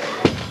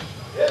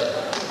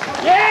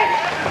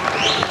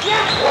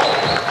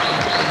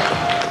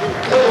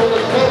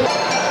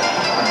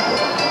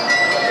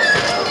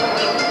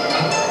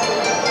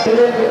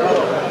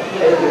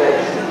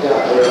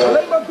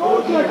 Alleen maar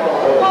doortrekken.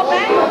 Kom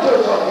mee.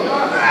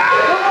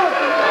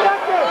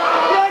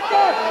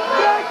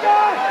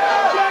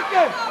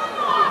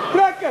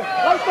 Trekken.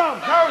 Laat staan.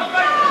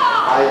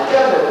 Hij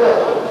kan het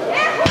wel.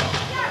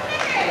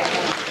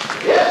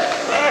 Yes.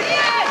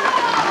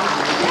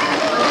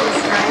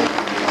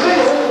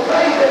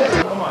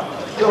 225.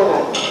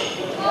 Joanne.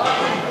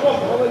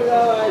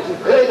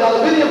 Greet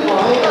aluminium van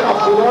en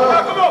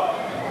afvoeren. Kom op.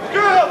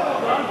 Keur op.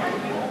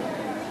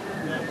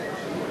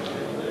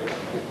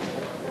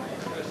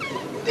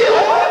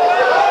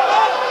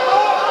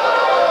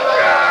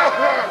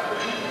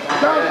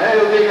 Een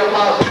hele dikke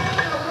plaats.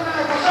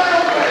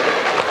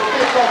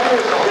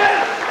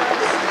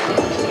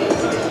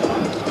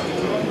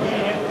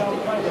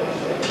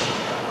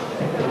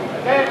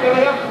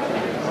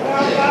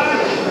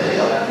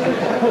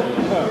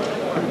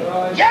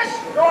 Yes!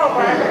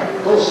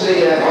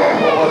 Concentreren en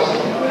oplossen.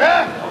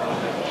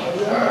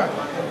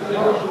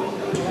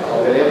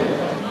 William.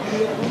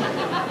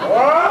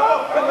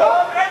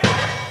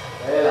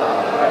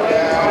 Helaas.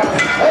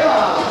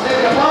 Helaas.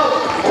 Dikke plaats.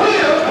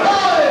 William.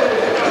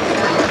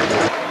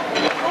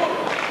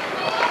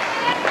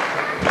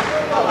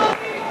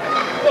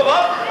 Kom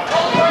op.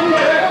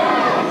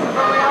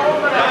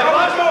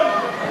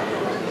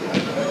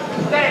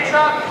 Sterk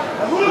zak.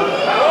 Kom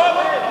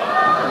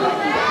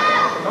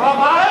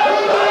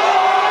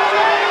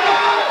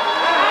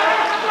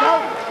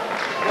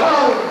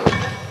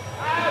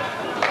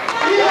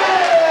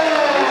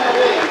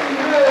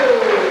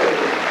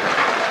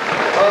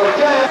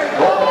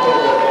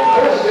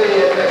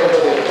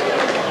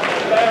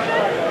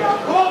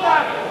op, maar.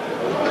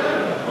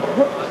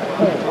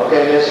 Oké,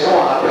 mensen, kom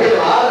maar. Begin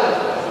maar.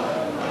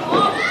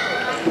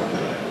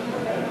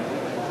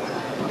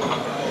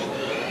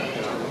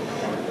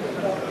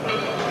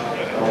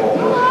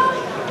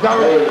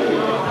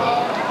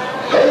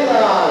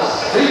 Helaas,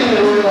 3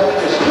 minuten op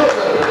de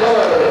stoppen.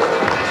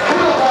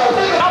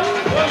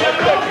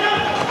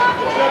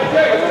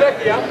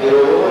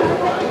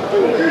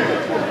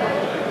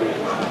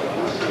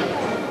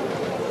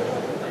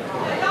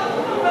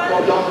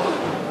 Kom dan.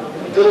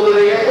 Doe de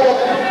ring op.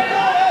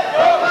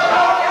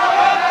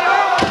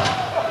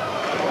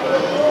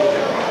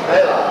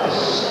 Helaas,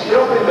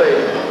 krop in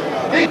been.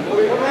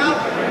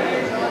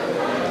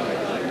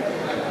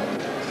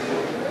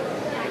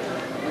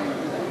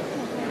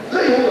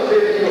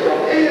 240 kilogram.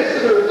 Eerste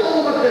beurt,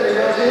 allemaal training,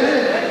 dames en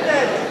heren.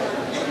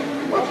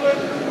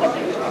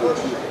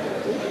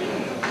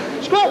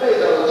 Stop!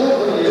 Weet aan de top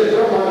van hier,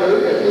 Marleen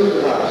Houg en Yvonne de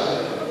Vaas.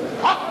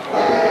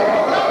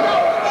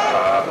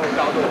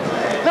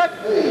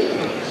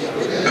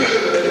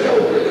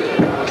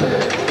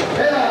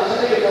 Helaas,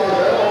 ik kan het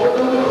wel, maar we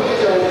doen nog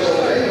iets over zo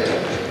mee.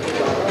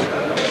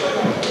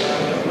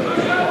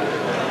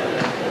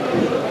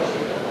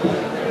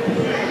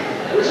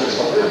 Hoe is het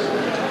van dit?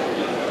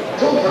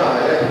 John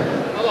vragen.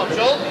 Hallo,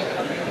 John.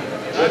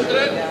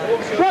 Luisteren.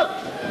 Stop.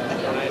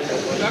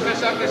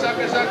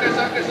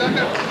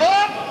 Zakken.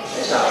 Op!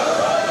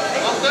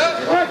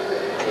 Wachten.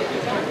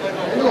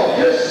 En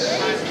lopjes.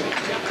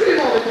 3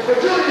 man voor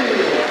Johnny.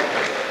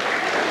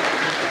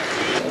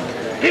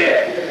 Hier.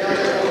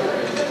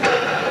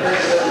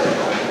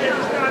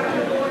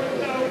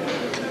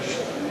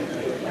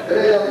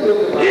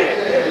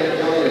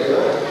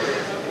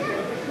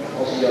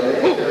 Als hij dan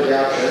heeft,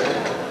 ja.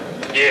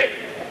 Hier.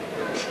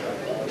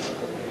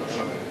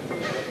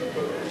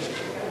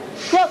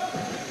 Stop.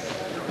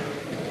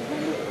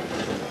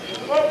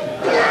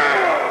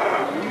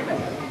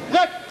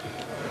 Rek.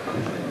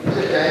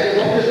 Zit jij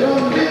op de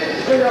zoon, dit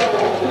is voor jou.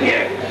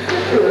 Hier.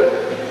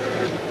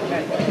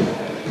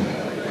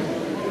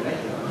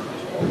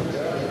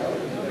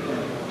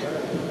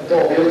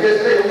 Toch, je moet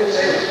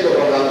 270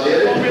 kilogram, dames en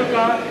heren.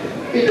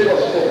 Ieder was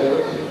het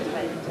opgelukt.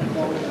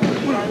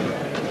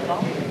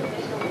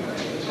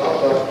 Stap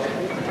dan.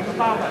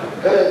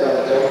 Brenda,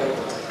 zo.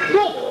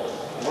 Stop.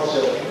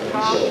 Marcel.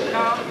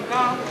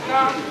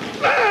 Gaan.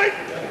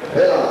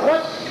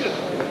 Helaas.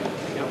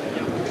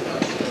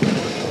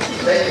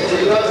 Denk je voor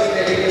die buiging,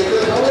 denk ik, je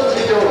kunt alles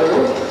niet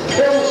doen.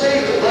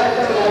 270 blijft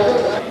aan de bal.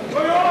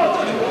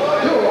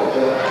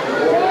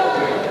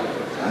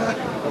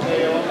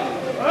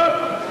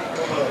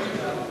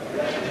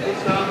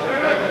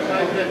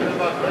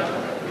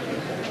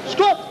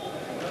 Stop.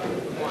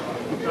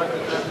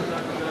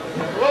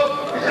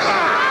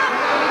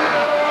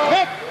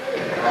 Rek.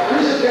 Nu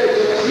is het kijken,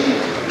 zoals hier.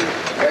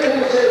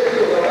 270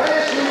 kilogram. Hij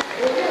is nu.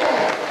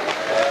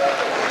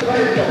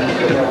 280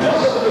 kilogram.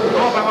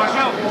 Kom bij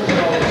Marcel.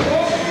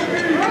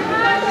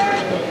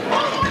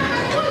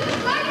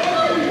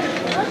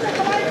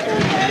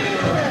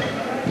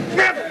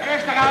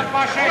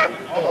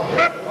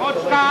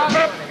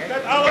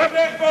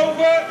 recht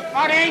boven.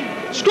 Maar één.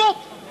 Schot!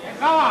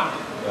 Ga maar.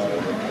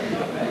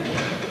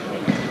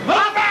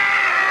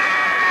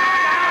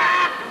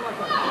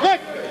 Rek!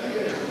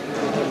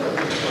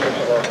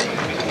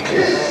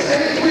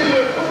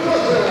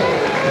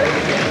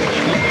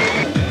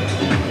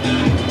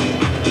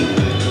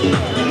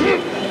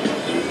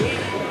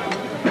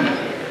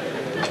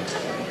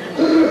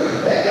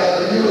 Kijk aan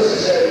de nieuwste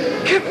serie.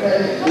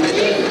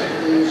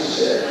 Nieuwste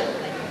serie.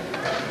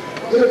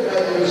 Terug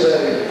naar de nieuwe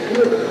serie.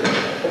 Terug.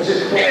 Om zich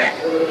te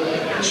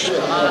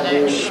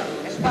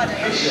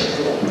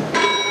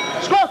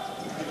Schot!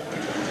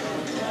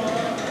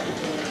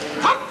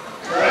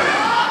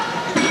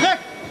 Rek!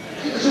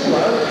 zoek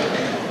maar.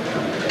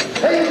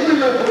 Hele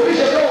goede voor wie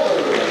zijn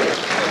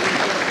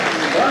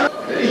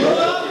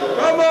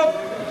Kom op.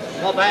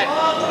 Wat weg.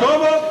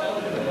 Kom op.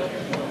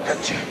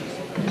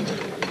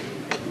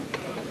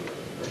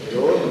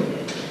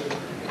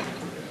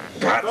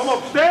 Kom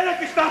op, sterk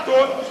is dat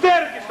hoor.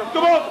 Sterk is dat,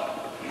 kom op.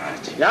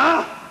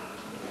 Ja.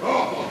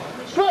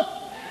 Schot! Op.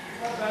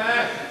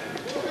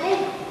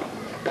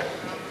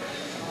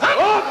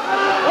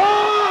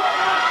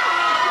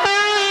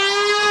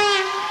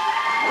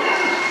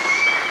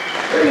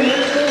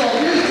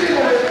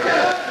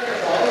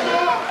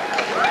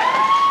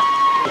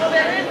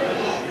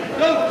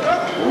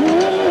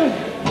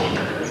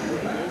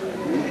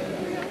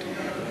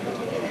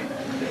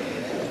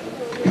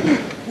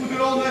 Goed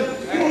eronder.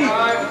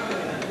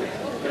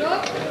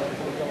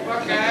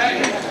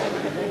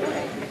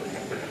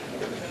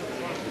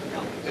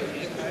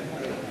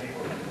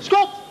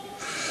 Schot!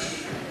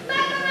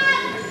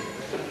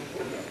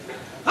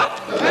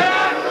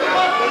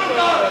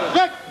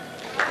 Rek!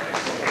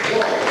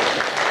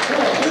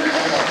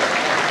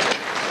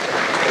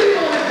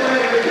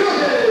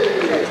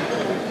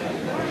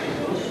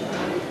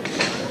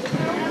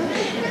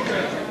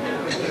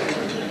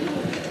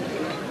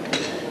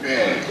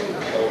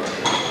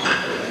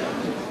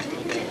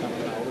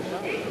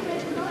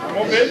 Kom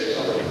op, Wim.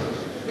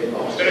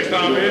 Sterk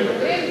staan, Wim.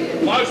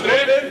 Luister,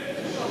 Wim.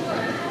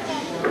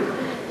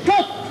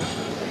 Schot!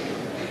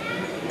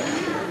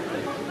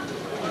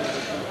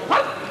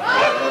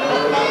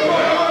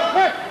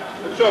 Rek!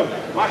 Zo,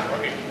 maar.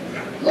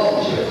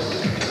 landjes.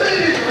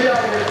 Twee voor jou,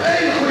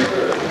 één goede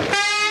beurt.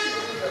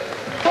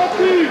 Tot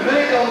nu,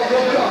 Nederland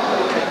op de achter.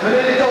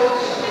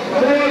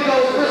 Meneer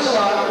Nicolas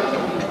Busselaar.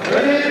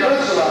 Meneer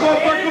Busselaar.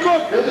 Kom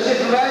op. Dit is het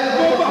verwijder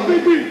van Kom op,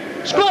 Pipi.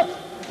 Schot!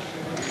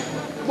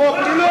 Kom op,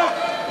 in de lucht.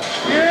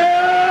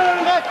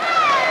 Yeah. Rek!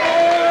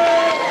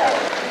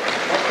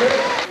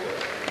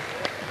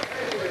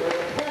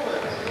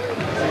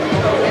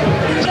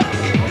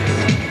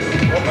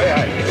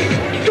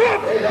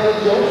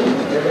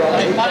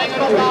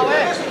 Spanningen opbouwen,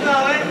 hè?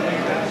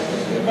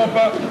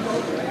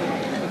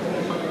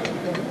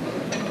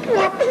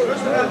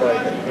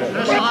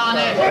 Rustig aan,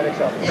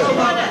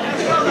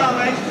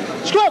 hè?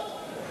 Schot!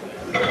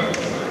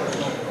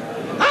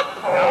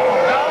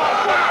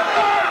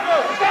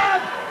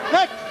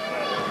 Rek!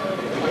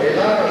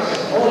 helaas,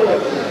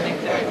 ongeluk.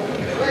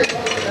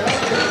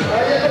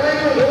 Maar je hebt er één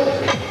voor op.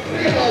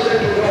 Die gaat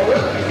even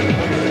rollen.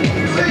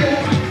 Twee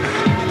op.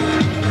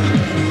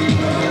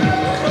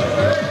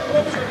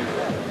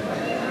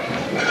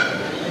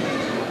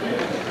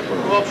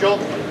 Kom op, John.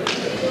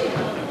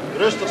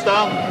 Rustig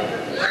staan.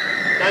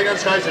 Kijk naar de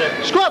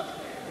scheidsrechter. Schot!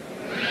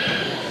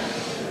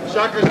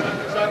 Zakken.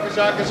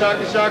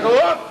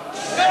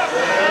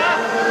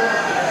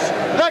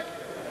 Hop!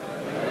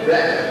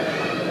 Rek!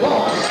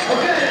 Los.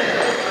 Oké.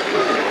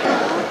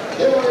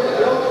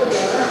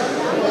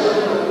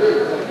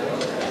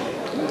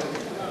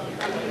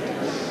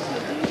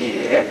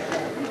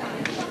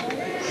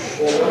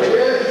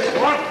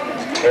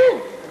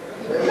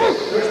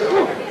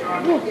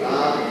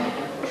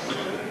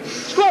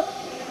 Schot!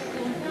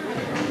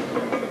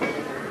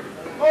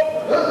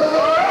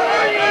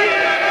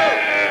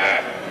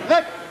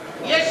 Rek!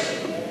 Yes!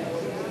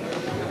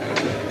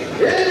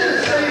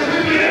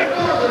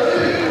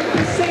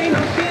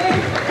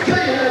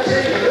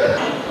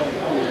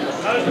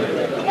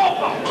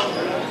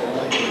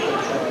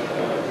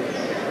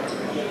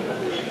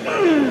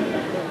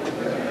 Schot!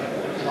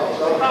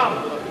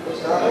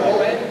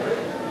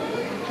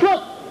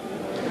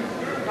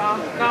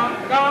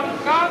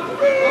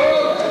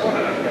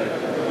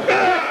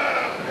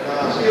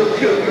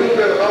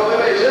 Groenberg, gaan we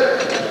wezen.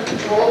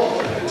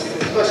 Schot.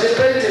 Dat zit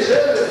tweede is,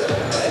 hè?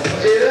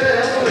 Zie je,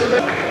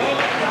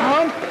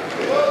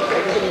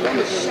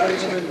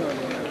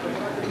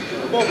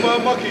 Kom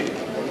op, Makkie.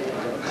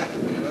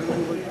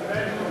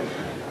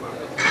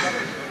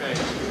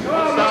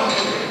 Staan.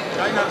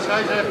 Kijk naar de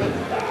scheidsrechter.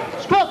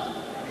 Schot!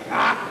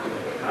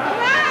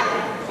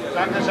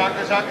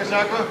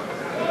 Zakken.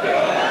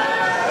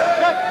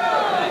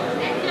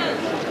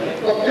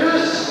 Op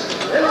dus,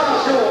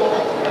 helaas joh.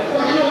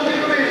 Mag je nog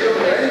niet meer zo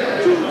heen?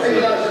 En je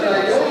luistert naar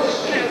je jongens.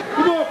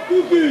 Kom op,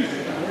 koekies.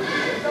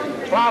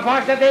 Klaar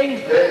vast dat ding.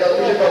 Nee, dat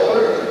moet je wel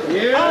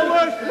horen.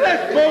 Alles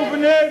recht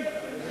bovenin.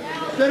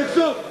 Sterk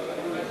zo.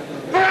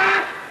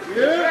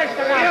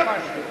 Rustig aan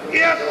vast.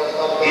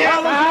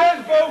 Alles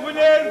recht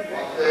bovenin.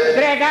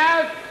 Trek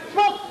uit.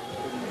 Spot.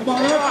 Kom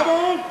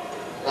on.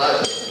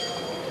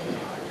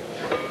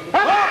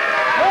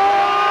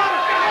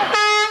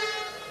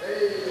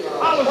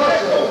 Alles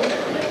rechtop.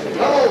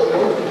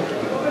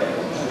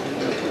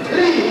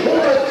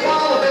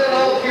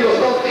 312,5 kilo,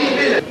 stand 10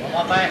 binnen.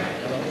 Wat mij?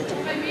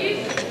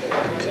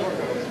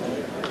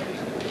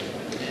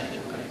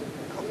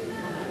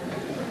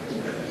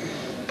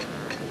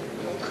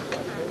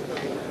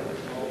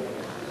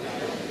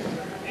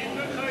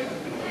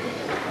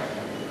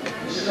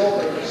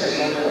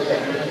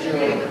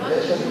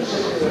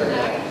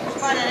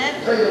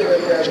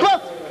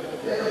 Squat.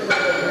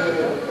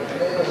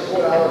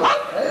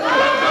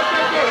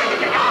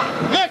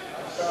 Rek.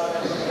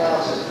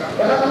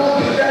 We gaan hem op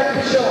de tijd de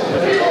show.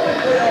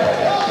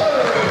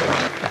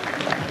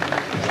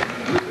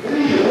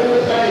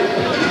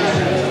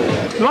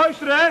 305.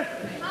 Luister hè.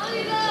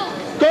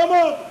 Kom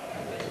op.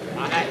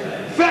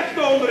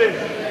 Vechten onderin.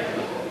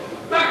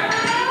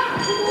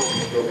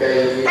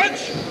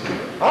 Punch.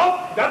 Hop,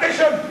 dat is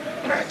hem.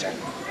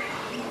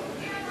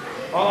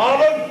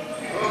 Adem.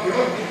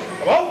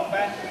 Kom op.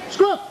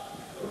 Squat.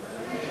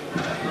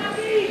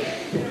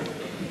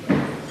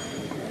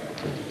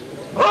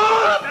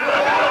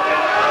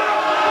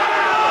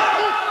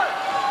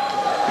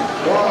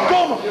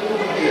 Kom.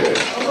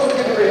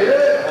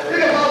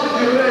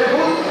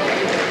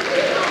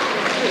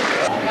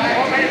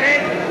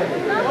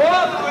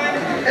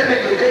 En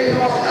ik doe even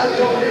wat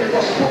uitzoeken in het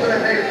was goed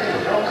en heeft.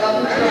 Dan gaat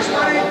het niet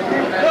staan.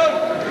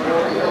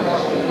 Dat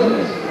was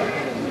 100.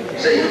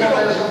 7 van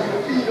mensen op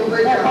 4 op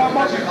deze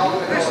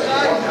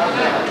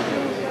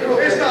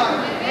is daar.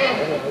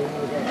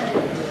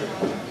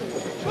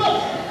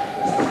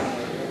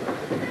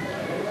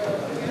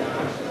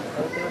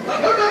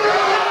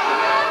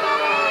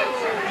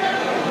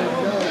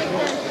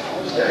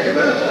 Sterke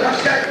munt,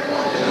 straks kijken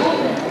wat het is doen.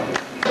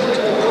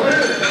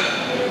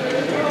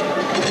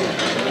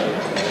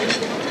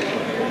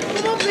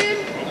 Kom op, Wim.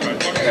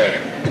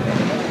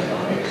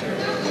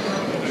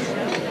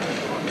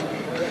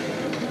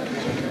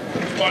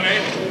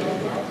 Spanning.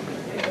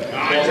 Ja,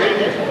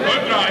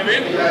 goed draaien,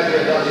 Wim.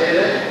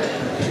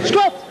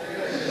 Squat.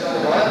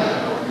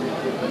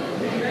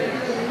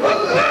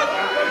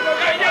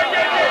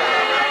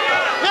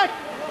 Rek.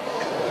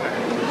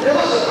 Dat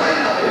was het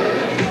bijna.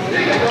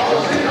 Ik heb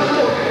alles in de hand.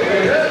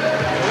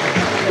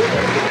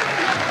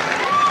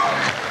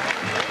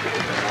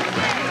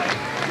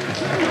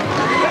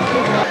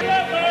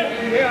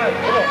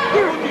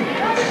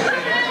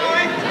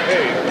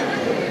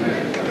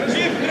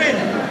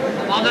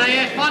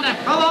 André, spannen.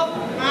 Kom op.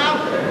 Nou.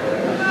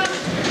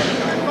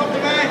 Kom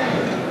erbij.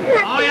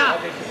 Oh ja.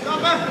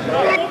 Stappen.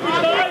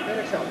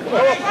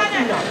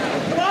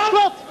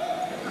 Squat.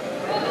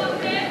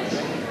 Rek.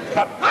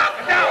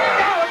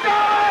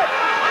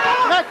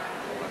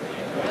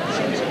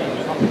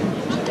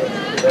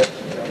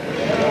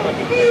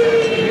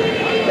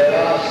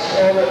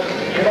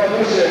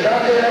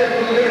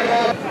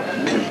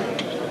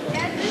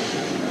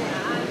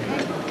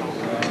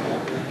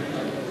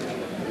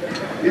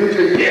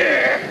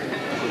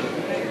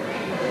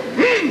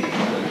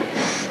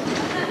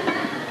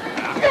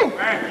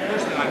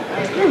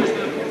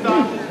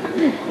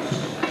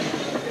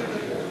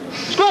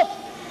 Stop.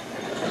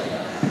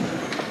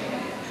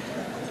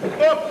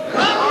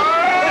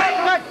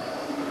 Rek.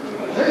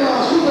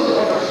 Helaas goed dat er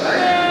wat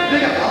zijn.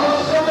 Dingen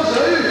alles van de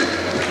zeus.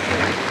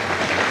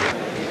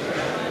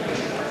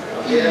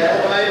 Ja,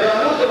 maar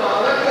we moeten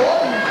maar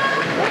kom.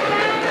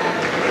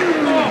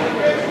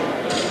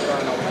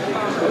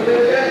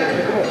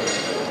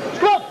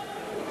 Stop.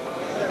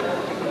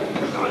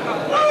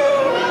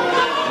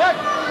 Rek.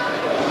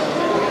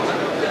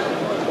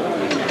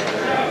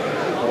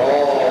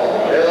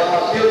 Oh,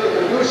 helaas hield ik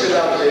de douche,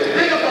 dames en heren.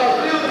 Dingen pas,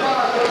 hield de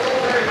baas.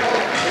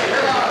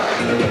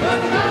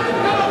 Helaas.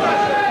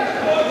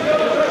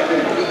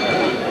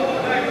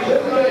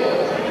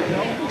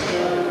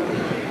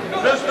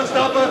 Rustig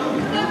stappen.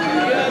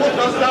 Goed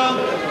gaan staan.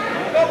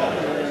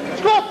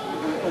 Squat.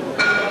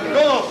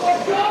 Kom op.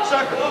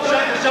 Zakken,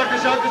 zakken, zakken,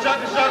 zakken,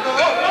 zakken, zakken.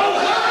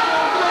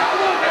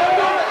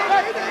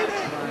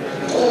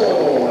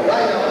 Oh,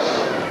 Rijners.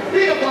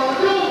 Dingen pas,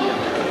 doen.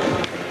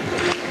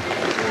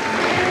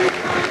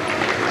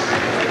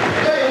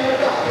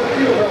 280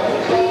 kilo.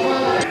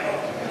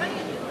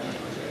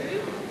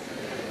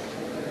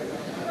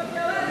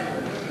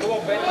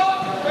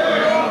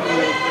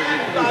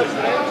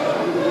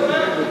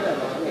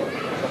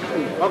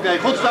 Oké,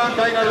 goed staan.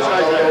 Kijk naar de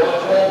scheidsrechter.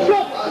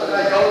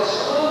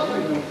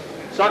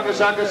 Zakken,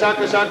 zakken,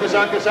 zakken, zakken,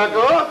 zakken,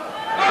 zakken. Oh.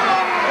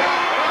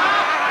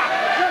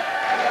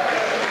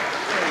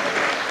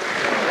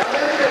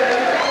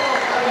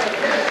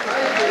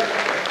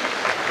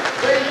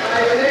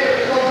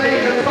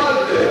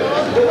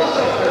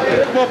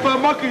 Kom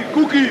op, Makkie,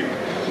 Koekie.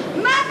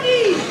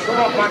 Makkie! Kom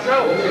op,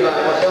 Marcel.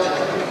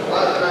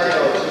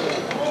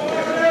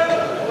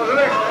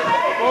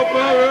 Op,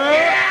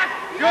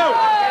 go!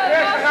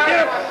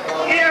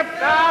 Yep.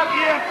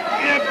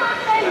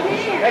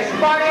 En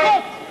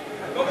spanning.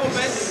 Kom op,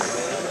 mensen.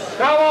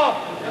 Kom op.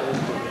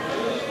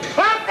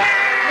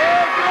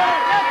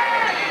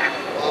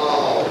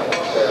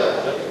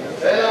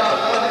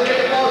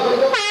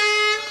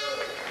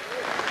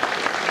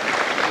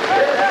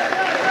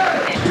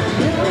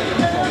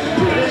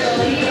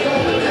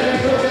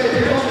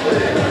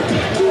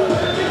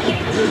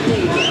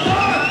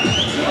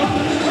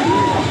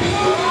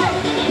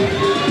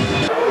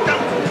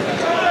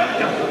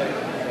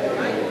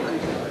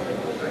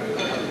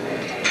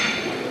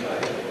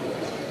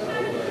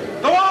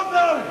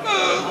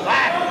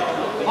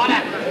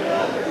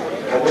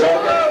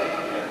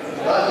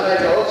 Laten wij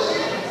coach.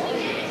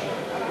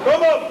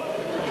 Kom op!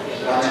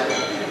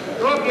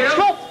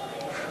 Schot!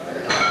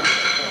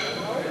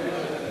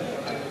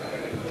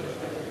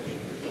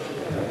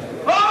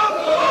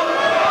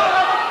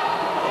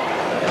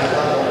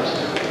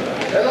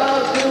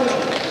 Helaas doen.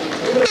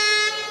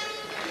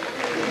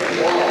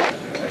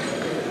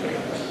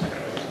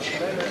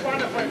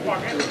 Spannen van je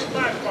pakken,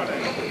 blijf spannen,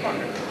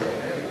 pakken.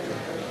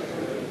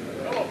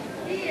 Kom op.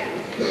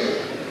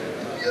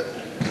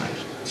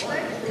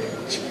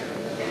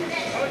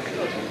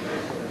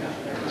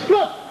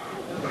 Schot!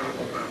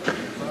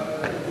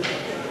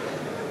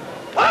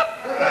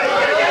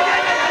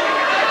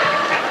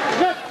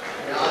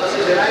 Ja, dat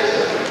is de reis.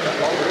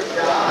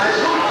 Ja, hij is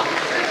goed.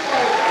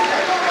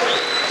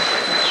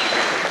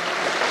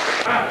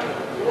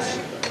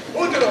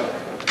 Goed erop.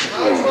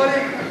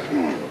 Uitspanning.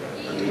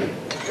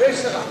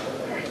 Rustig aan.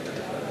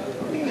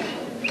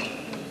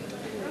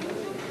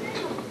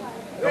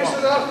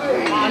 Rustig achter.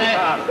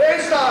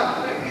 Eén staan.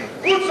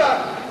 Goed staan.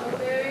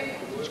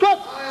 Schot!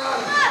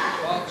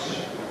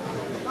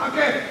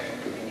 Oké.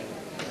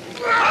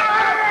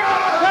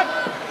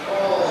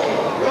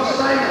 Rosse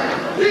zijn er.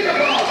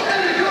 Linkerbal.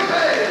 En de groep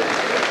mee.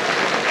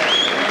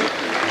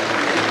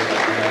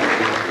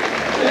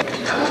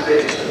 Ja, dat is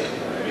beter.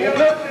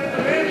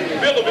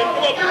 Willem,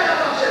 kom op.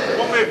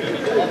 Kom mee.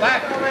 Kom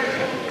weg.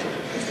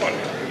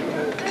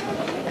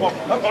 Kom,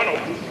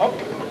 op.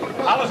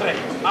 Alles recht.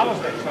 Alles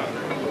recht.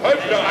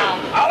 Hup daar.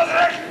 Alles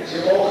recht. Als je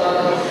omhoog gaat,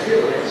 dan wordt het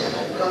veel rechts.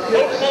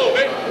 Op, omhoog,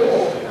 hè.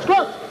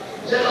 Schot!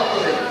 Zet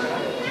achterin.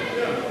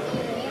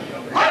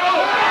 Hallo.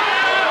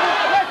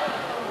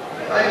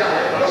 Bijna,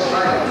 dat is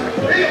bijna.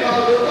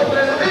 Linkerbal, de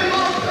opbrengen.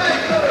 Linkerbal, vijf.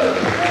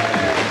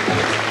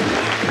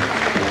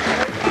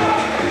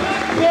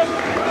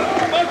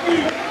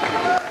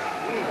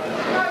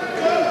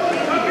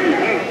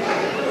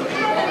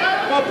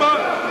 Papa.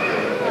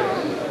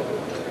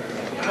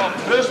 Kom,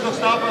 rustig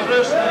stappen,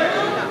 rustig.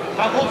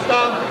 Ga goed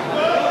staan.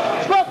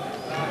 Schot!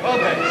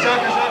 Oké,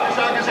 zakken, zakken,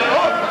 zakken, zakken.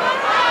 Op!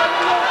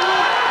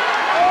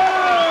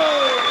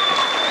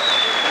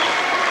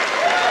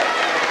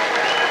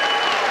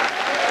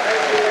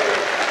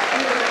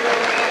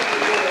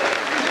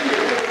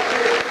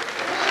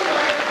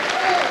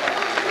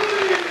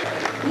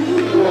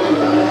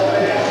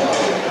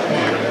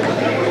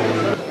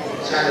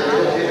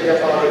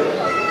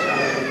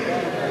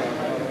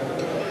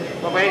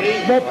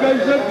 Bob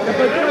Keizer, en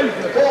bij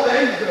Keizer.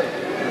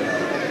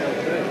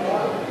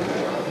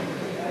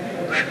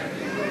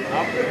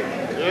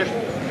 Eerst.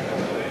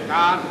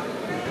 Gaan.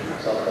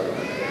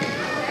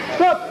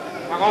 Stop!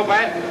 Mag op,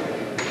 hè.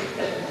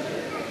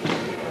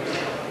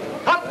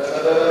 Hop.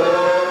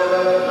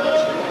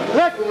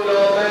 Rek!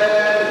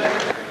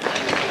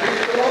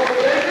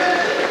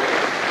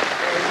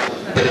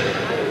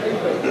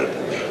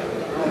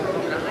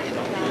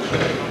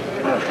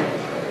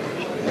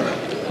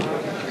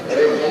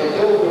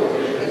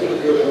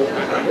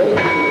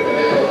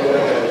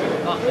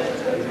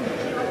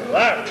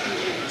 Waar?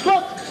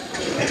 Schot!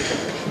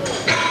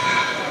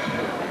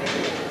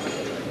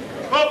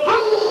 Op.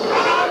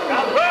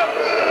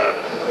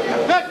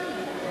 Rek!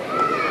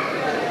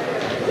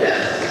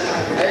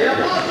 En je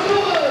mag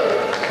vroeger.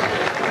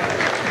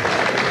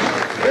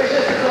 Wees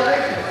even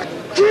gelijk.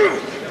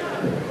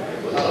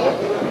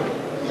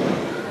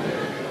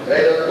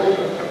 Nee, dat komt.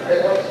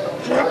 Kijk wat.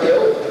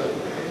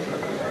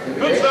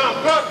 Goed staan,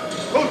 pak.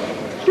 Goed.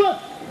 Schot!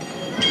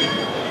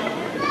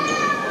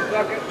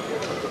 Zakken.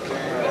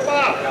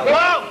 Hoppa. Kom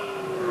aan.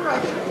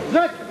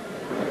 Rek!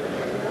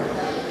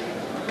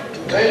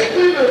 Bij de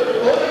puber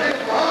wordt het in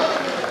gehad.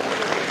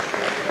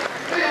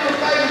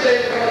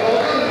 275 euro.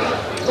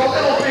 Zal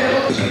 11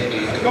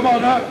 binnen. Come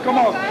on, come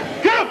on.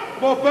 Kom!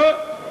 Boppen!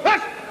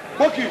 Weg!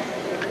 Bokkie!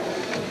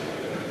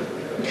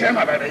 Ga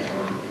maar bij die.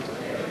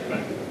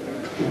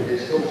 Dit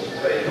is ons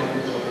tweede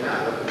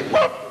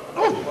finale.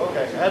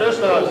 Oké, en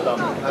rustig uitstaan.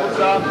 Goed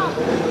staan.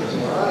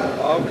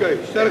 Oké,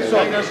 sterk zo.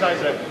 Kijk naar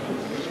scheidsrechter.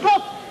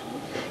 Stop!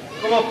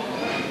 Kom op.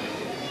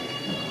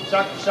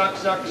 Zak, zak,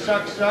 zak,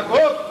 zak, zak.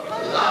 Op!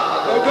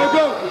 Go, go,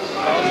 go!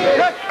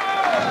 Rek!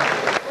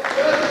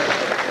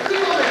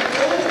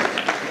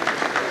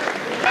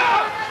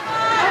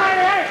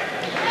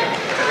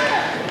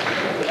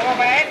 Kom op,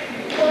 hè.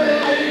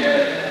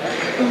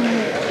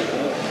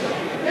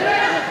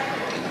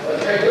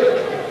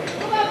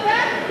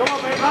 Kom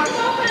op, hè, Max.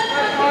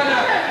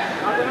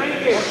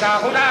 Goed staan,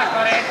 goed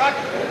aan, hè. Wat?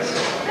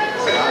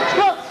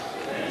 Schot!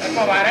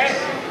 Kom maar, hè.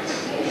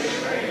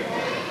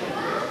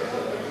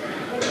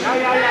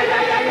 Ja.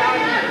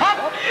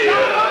 Hop.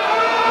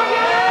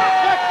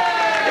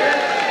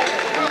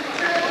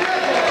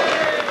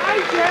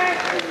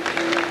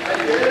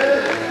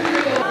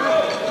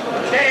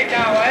 Sterk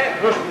nou, hè.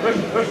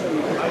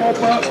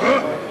 Hoppa!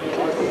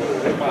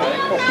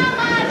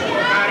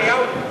 Mario.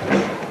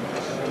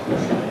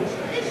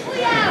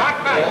 Pak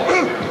maar.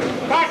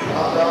 Pak.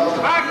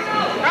 Pak.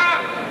 Ga.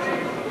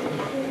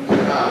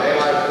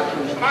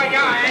 Maar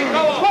ja, hè.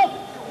 Kom op. Schot!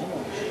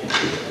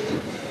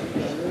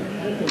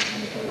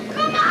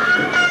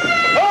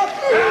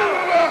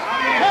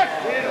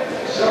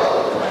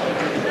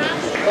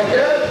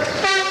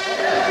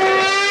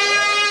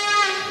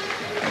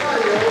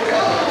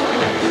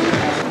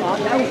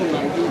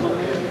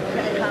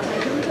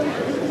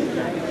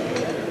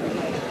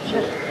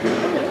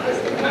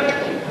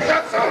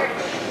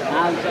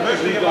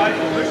 Rust in je lijf,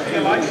 rust in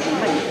je lijf.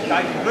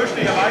 Kijk, rust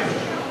in je lijf.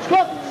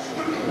 Stop!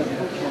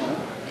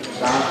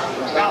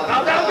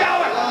 Nou,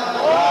 jouwen!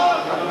 Oh,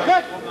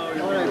 goed!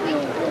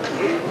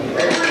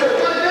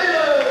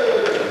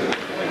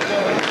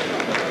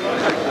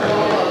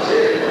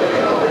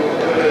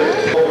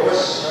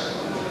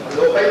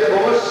 Loop bij de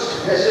jongens,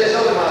 en ze is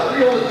allemaal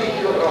 310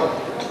 kilogram.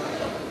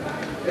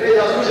 Nee,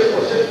 dat is niet zo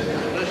kosten.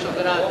 Rustig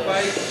eruit.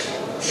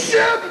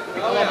 Stop!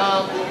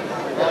 Allemaal.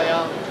 Oh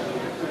ja.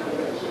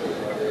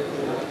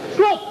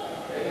 Stop!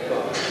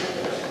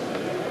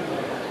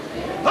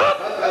 Hop!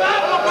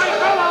 Op bij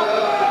Kumar!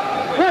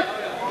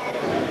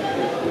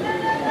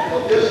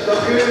 Dus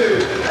dank u.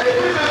 Hey,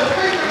 goed met de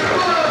vinger.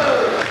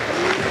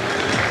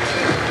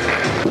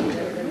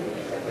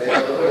 Nee,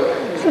 dat is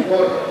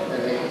goed.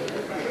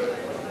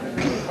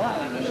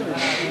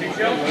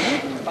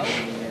 Stop!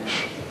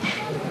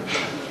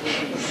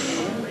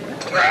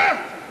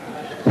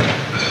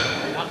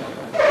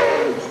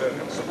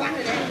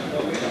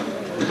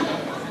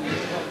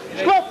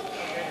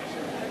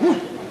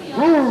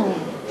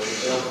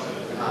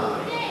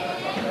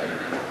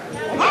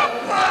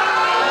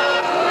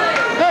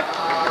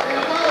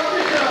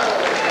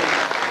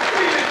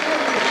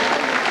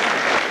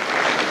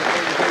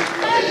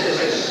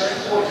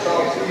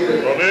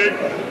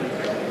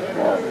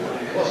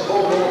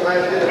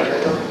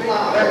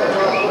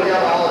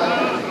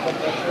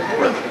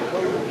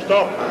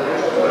 Stop.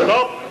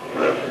 Stop.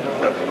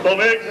 Kom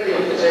ik.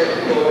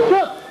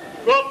 Stop!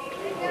 Kom.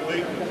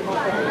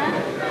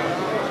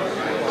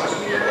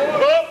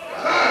 Kom.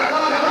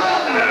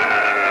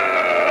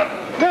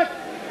 Net!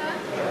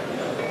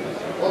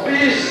 Op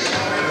is.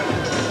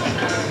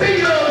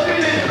 Bingo,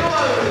 binnen, kom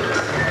maar.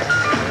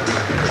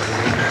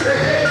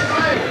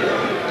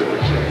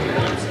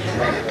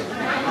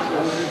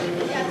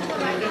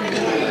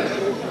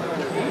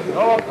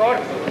 Kom op, Kort.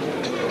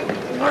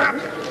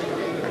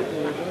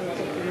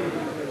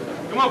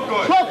 Kom op,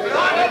 Kort. Stop!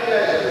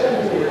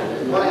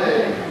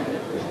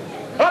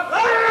 Hop!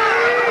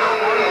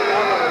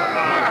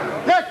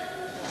 Net!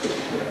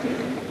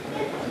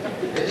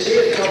 Het is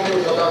eerst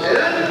kampioenschap, dames en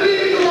heren. En de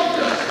drie klopt.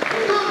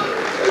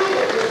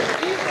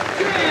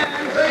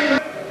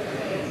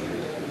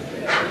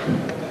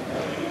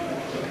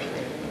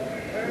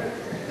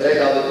 Trek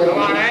aan de kom. Kom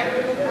maar, hè.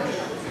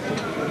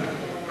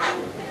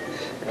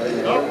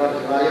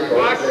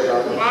 Pas,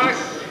 pas,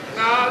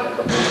 staan.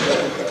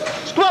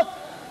 Stop!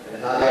 En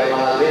dan ga je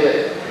maar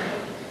weer.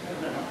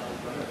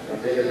 Dan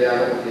tegen de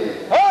nog een keer.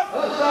 Hop!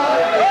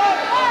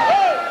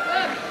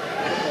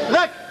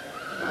 Lek!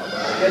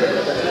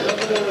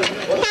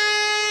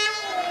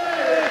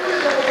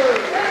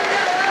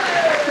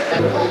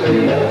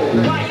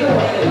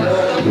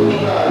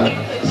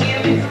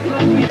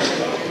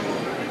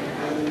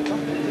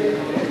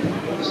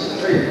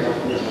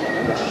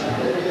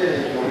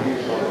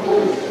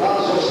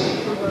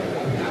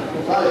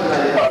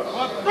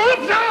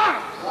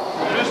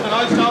 Rustig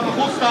uitstaan, maar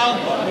goed staan.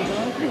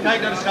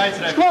 Kijk naar de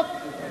scheidsrechter. Stop!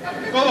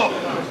 Kom op.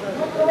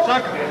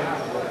 Zakken.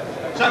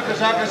 Zakken,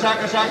 zakken,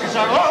 zakken, zakken,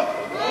 zakken. Op!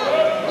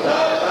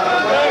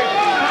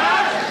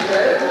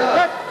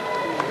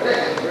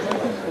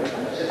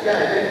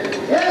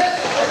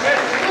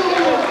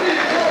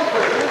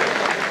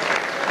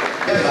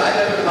 En wij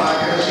hebben het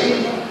maken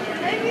gezien.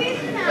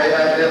 Wij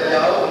hebben het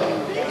jou.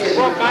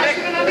 Kom maar, ik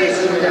ben er niet.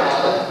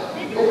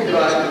 Kom je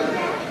eruit.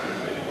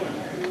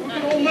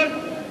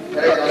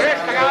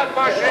 Rustig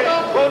uitpassen.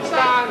 Goed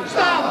staan.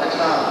 Staan.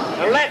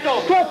 Let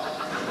op. Stop!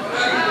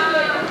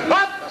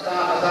 Wat?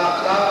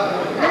 Staan.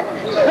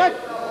 Net!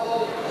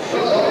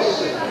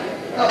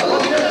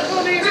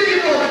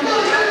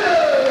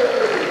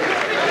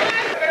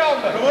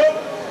 Kom op!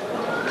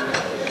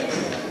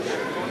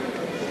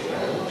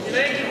 In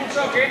één keer goed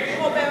zakken.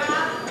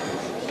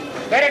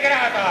 Werk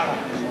eruit halen.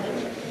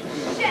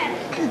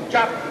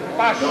 Tjap,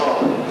 pas,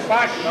 pas.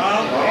 En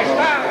staan.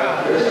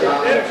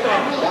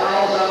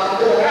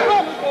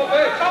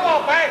 Kom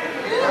op, hè.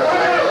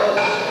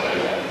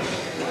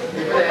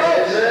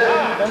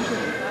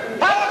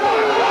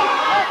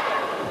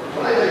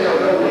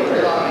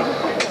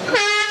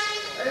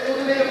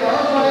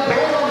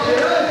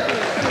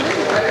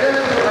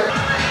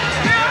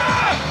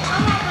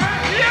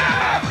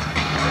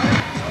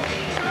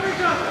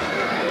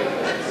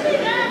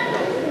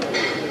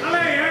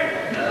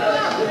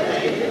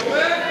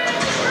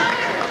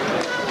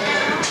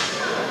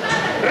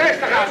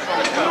 Rustig aan.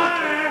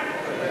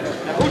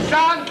 Goed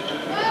staan.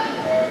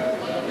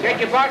 Zet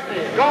je vast nu.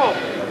 Go.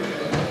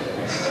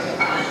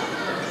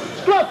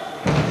 Stop.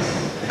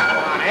 Kom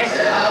maar, hè.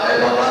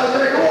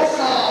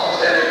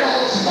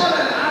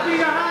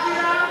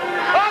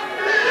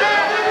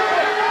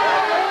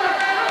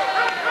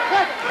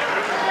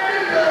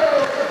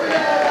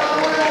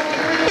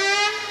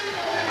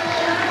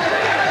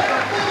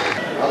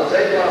 Alle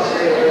twee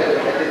plaatsen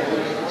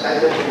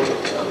zijn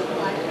opgevoerd.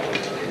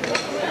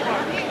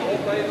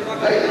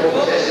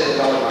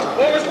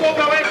 Volgens kom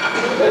nou weg.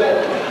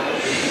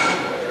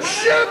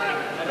 Shit.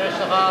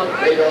 Rustig aan.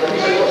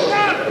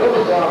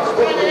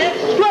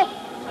 Stop.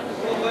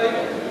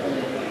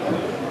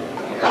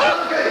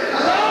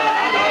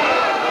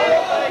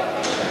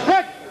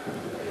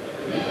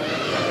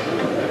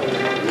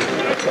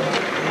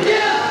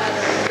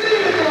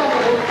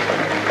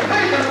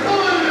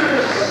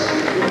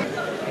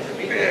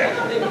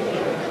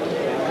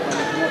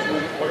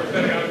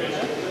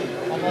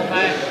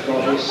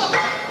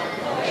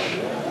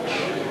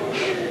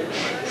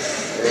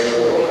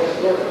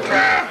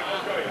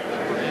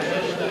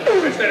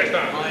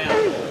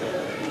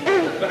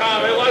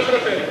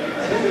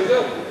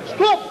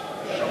 Stop!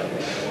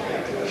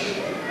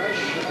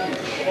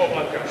 Kom op,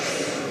 Marka.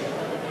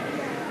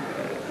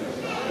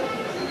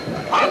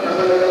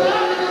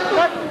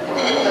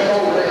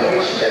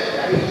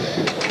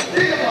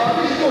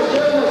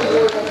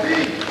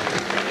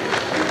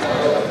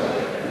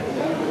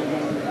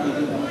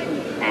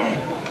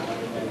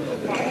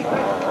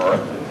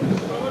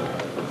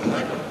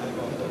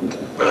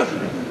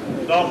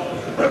 Stop.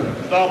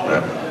 Stop.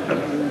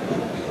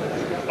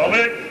 Stop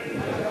ik.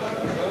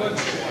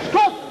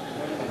 Stop!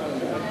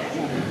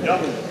 Ja.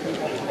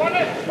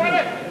 Spannen,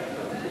 spannen!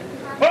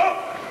 Hop!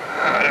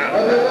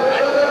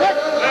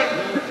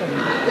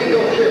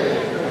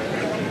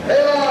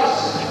 Helaas,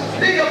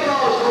 dik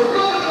applaus voor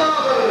Robert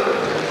Laver.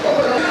 Op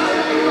een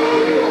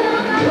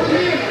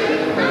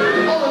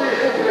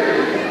allereerst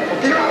opgegeven.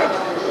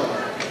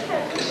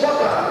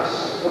 Zwarthaars,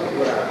 op je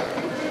vooruit.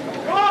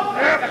 Kom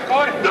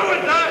op! Doe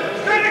het nou!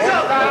 Stel ik zo!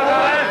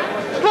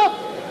 Stop!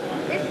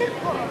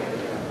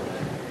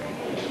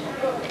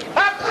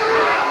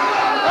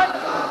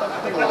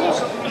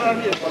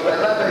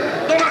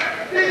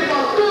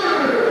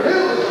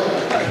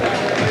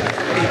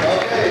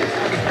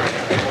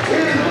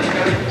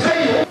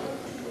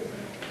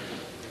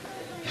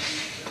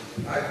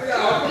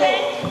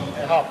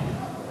 Hop.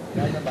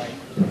 Kijk erbij.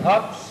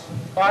 Hops.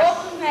 Pas.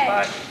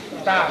 Pas.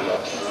 Staan.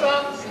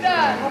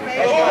 Staan.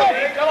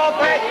 Kom op,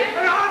 hè!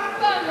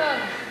 Spannen.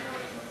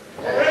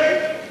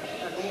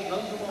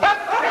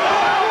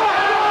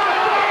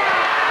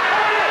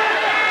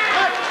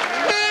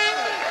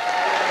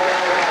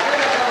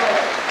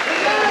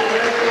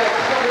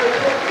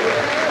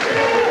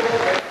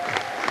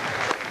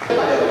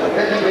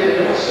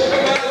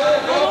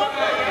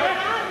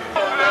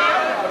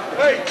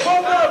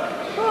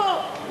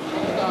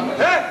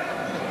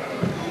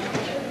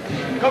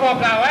 Kom op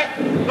nou, hè!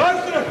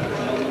 Luisteren!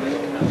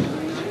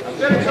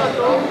 Zet ik zo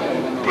toch?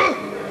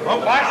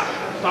 Op, pas!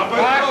 Stappen!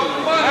 Zwaar op,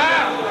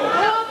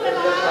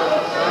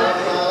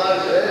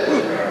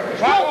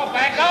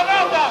 hè! Kom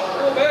op dan!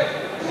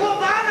 Kom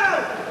aan nou.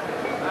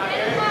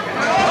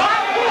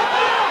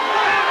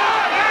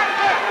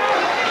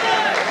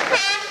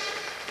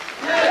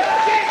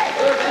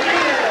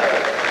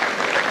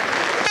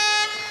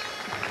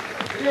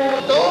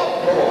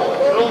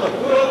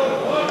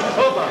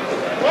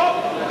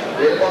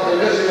 Dit was de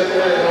rust in de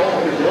tweede half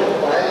minuut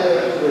op, maar hij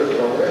rust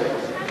ook, hè.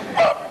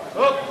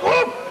 Hop,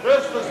 hop.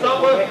 Rustig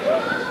stappen.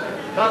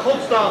 Ga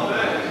goed staan.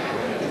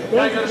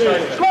 Kijk naar de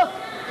schijf.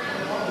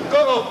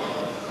 Kom op.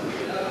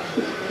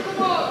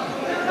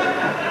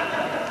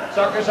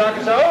 Zakken,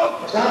 zakken, zo.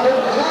 Staat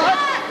op, staat.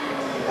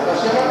 Ja, dat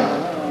is jammer.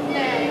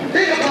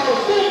 Dik applaus,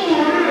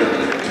 voltoer.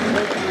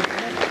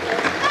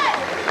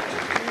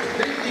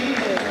 13,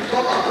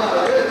 tot applaus, hè.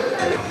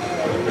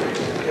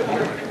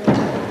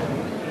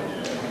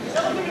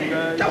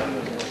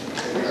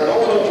 Ik ga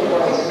ook over de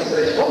plaats. Het is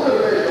reeds spannend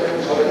geweest,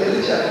 jongens. Maar we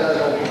niet zijn daar zo.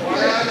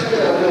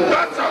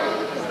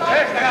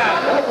 Rechteraan!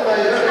 Welkom bij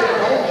je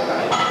rechterhand.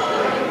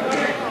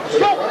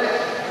 Stop!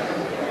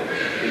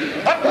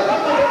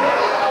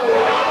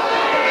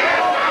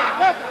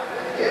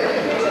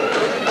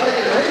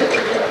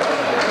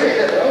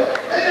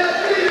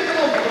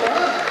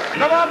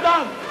 Kom op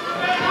dan!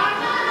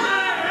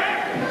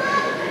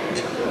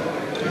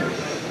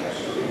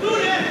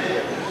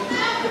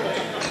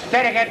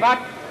 Sterk, Edward.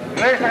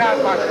 Rustig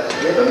aanpakken.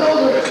 Je hebt hem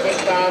nodig.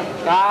 Staan.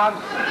 Staan.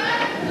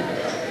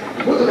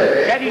 Moeten we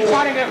weer. Zet die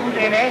spanning er goed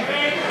in, hè?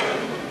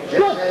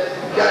 Stop.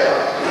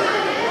 Keihard.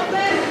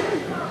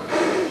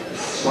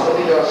 Smalle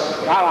video's.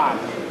 Ga aan.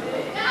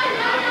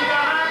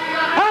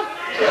 Hop!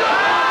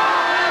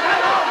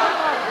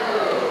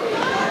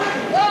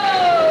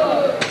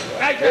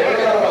 Kijk,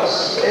 Dat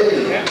was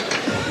Eddie.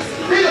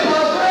 Dik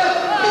applaus voor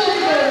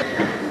Eddie.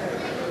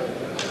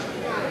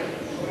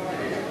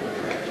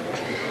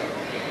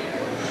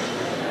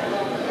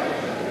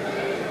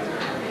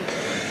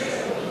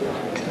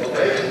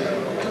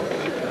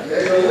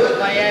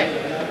 Kan jij?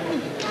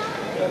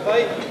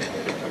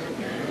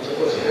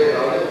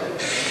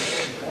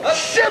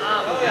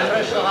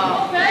 Rustig aan.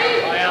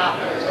 Oh ja.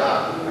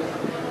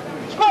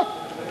 Schot!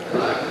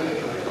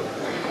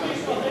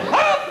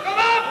 Hop, kom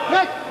op!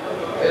 Net!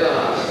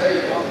 Helaas.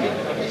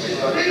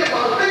 Dik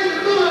applaus.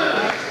 Dik doen.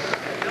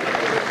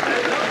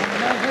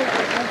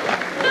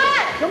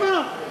 Kom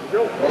op!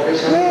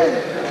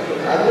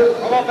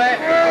 Kom op, hè!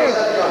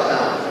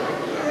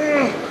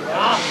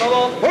 Ja, kom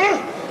op.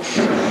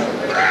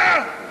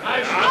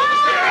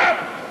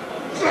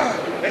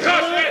 Ik ga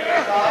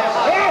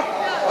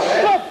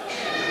stop!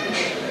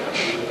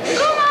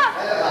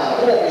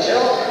 Kom op,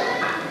 Michel.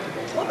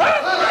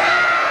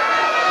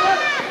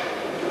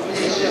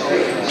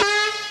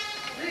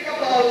 Dik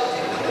applaus.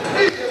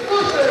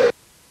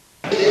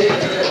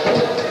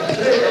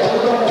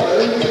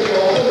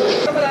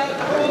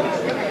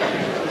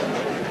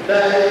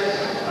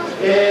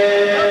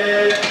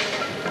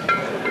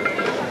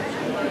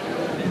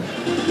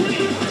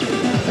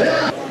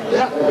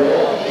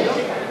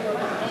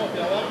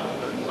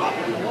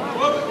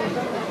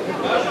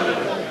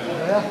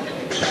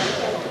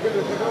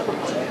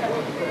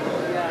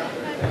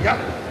 Ja.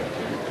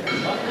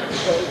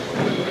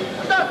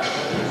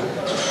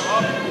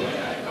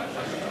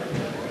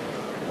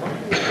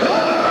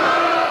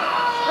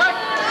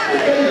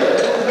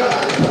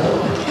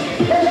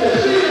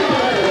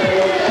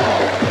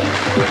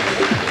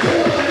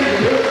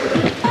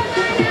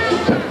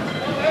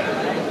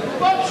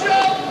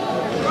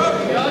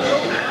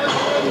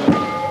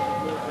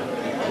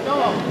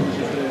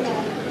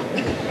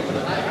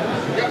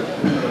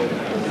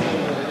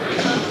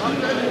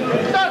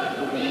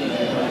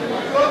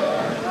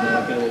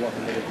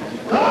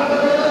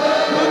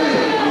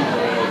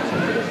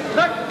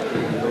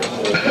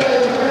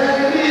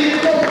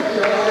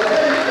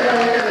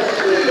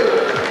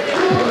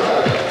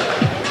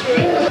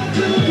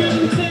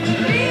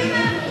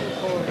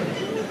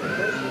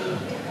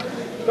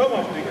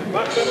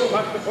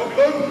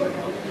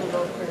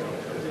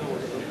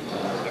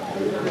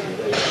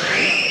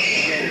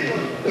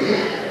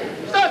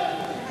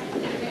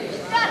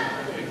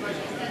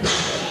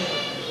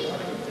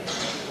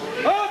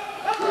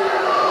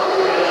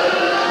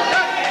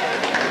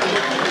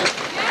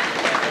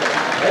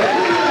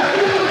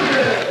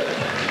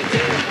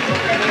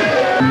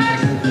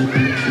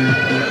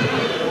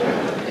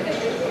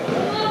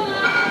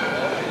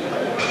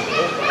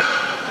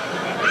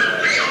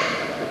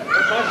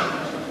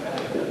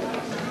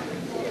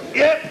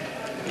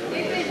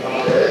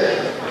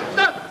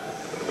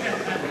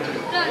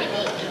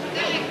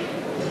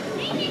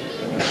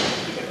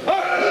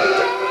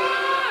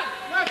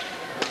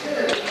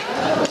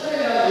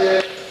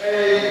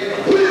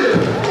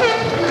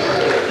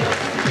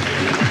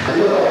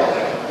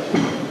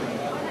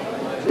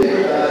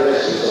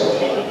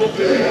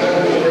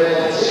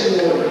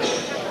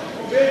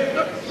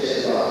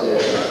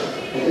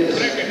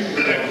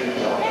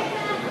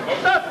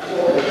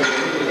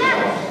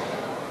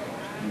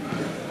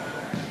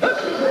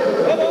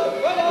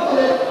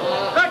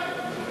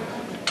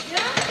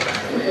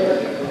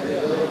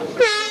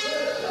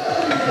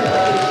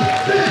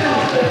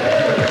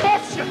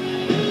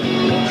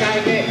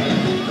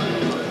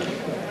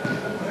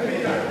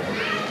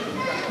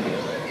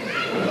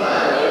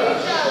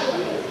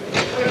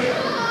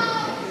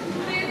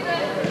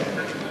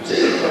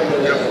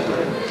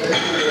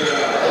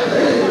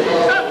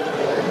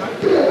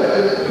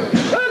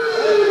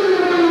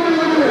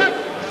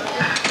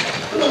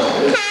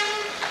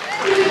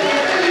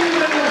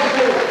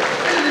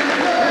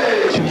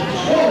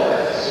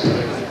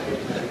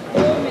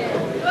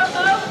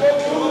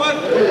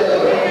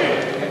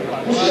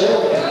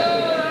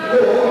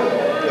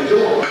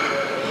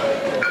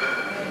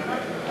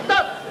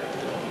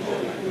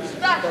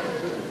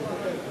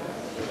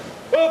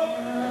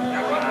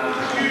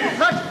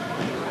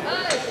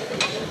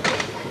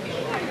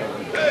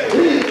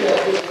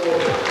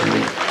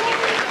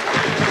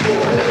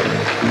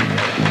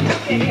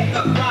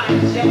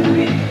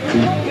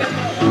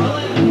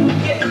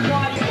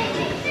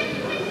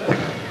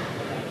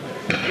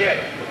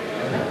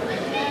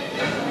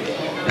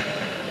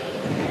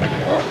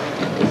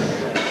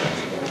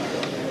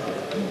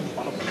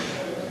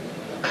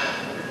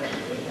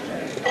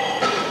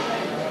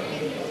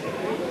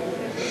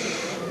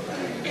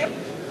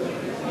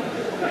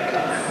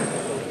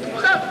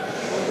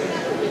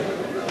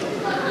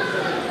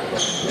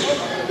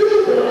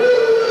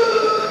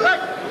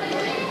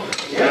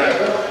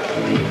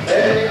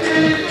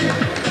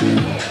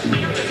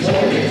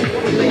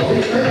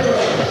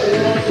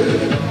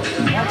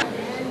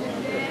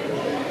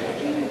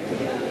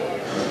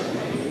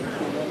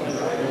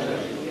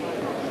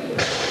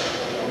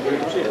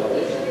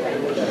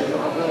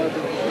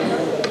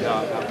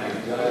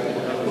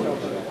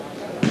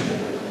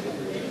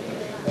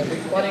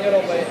 Spanning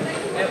erop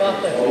en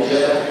wachten.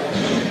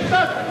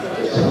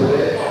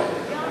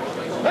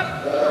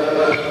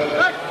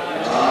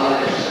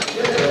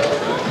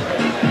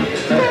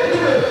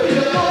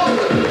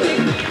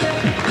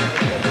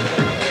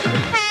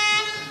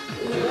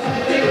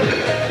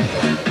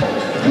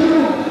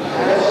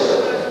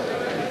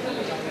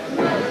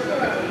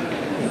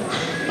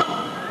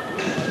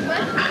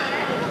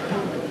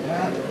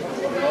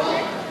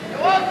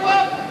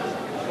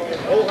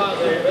 Hoog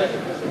aangeven.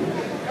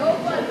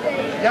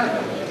 Ja.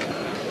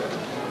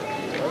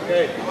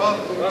 Oké.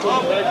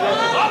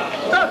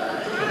 Stop.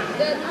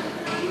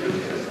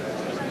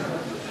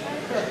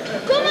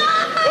 Kom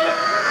maar!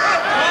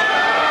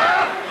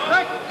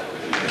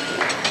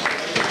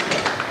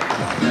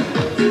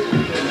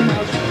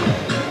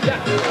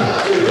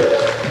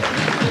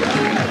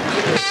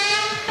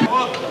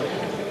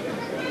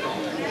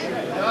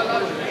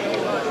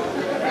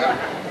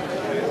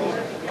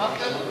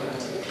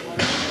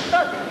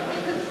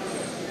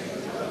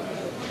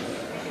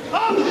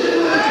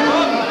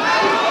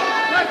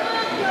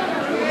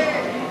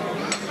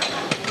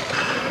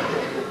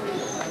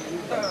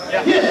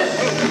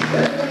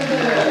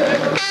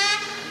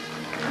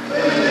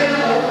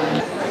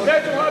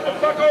 Zet hem hard op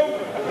pak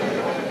open.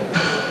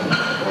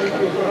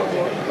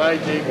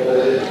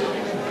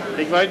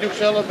 Ik weet hoe ik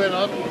zelf ben,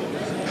 hoor.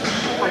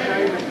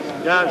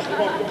 Juist.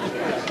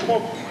 Kom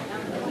op.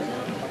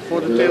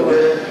 voor de tillen.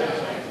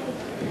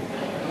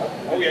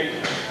 Oh jee.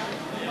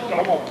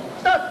 Kom op.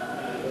 Stop.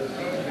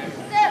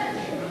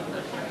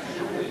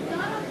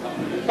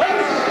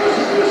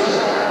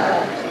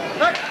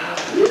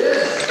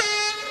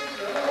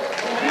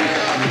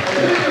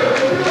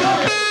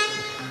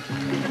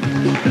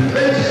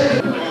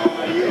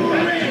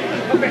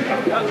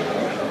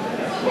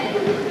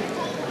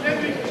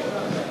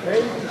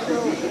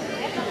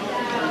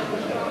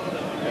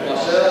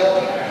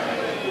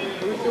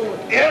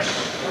 Eerst.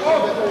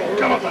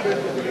 Kom op.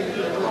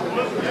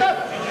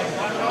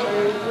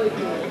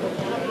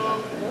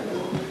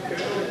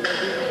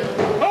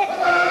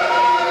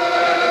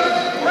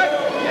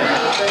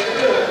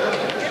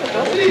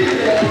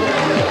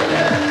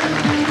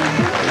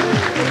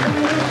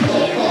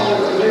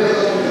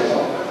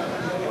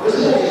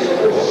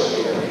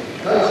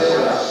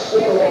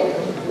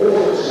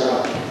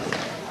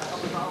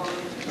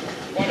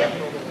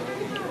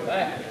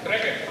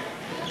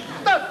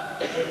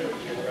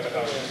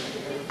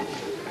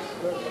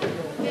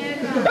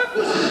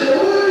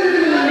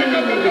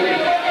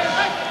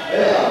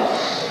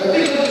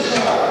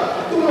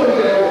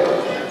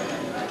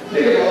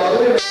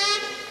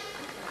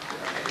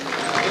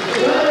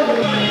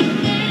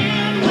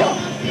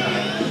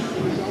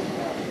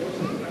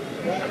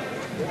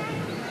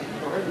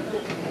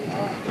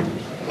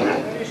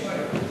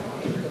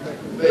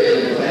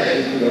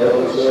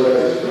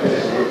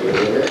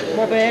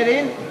 Wat ben je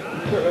erin?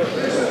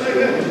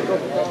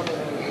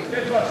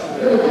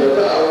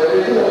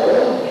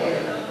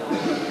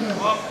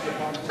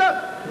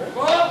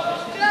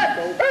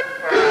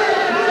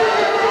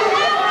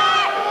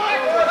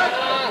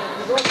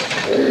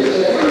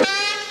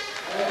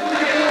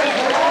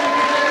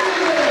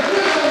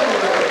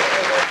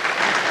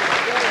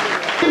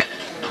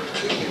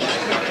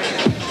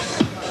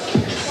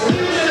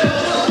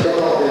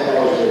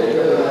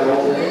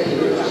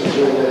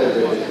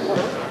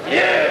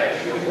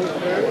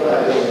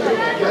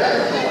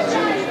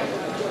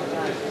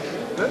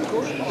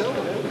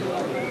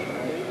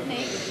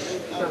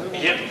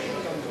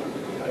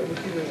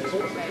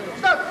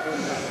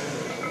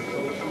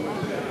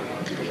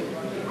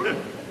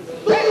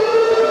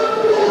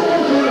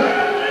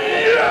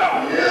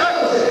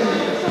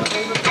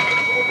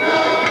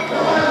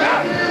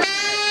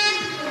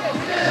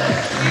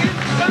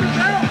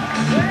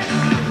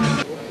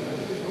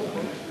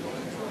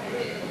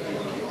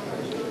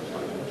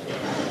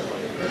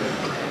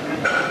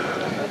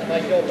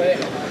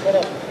 Kom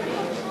op.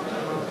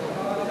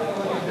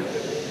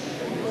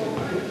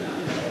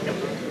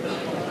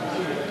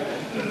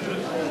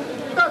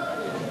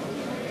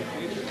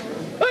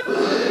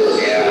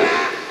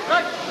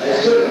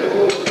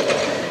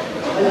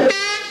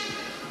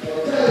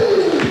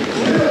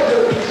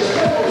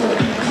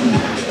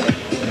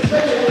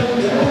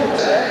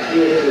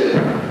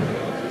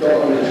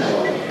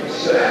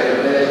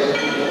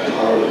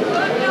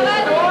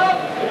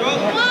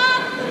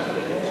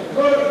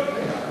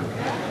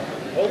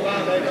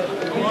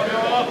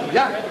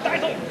 Ja,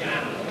 tijd op!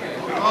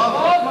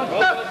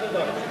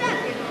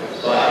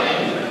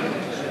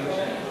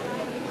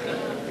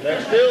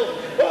 Leg stil.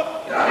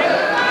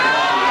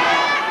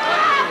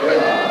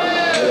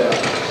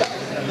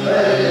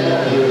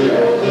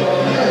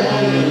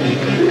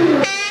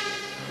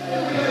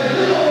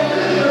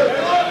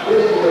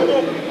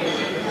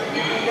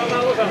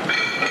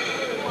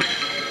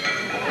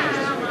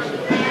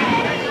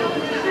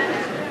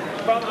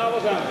 Span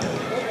alles aan.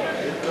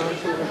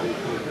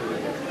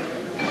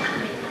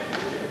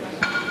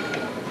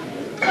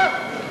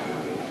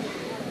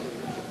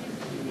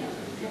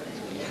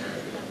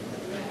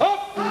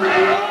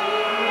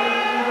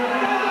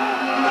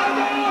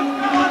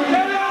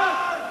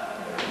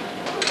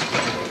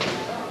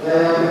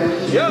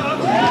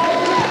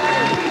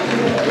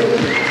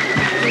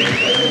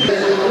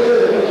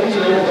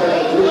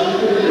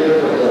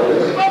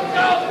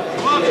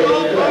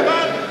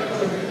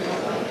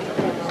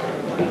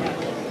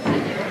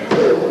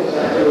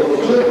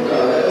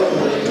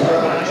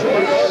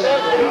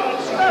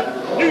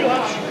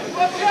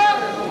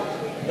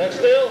 Leg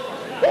stil.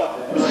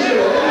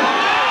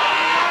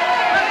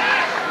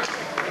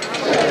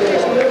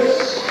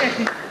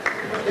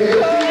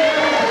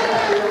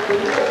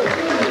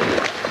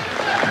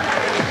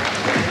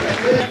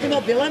 Kom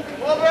op, Willem.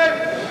 Wat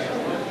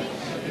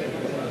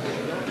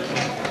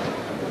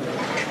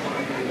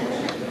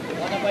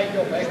een beetje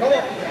op, hè. Kom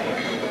op.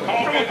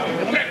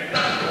 Trek.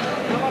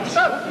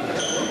 Stop.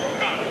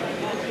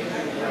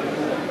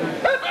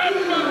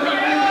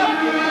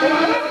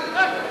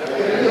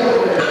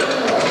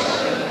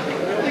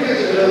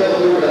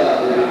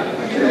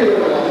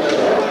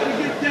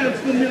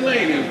 Dance the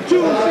millennium.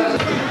 Stop.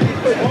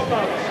 Kom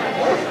op.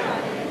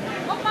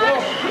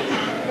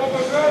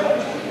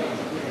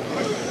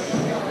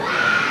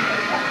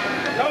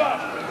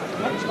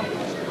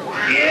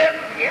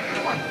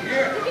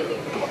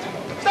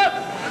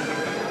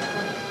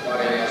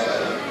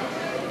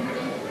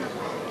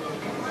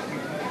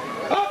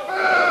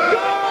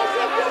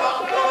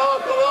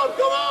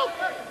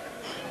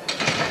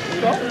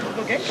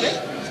 Oké,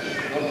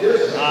 Oké.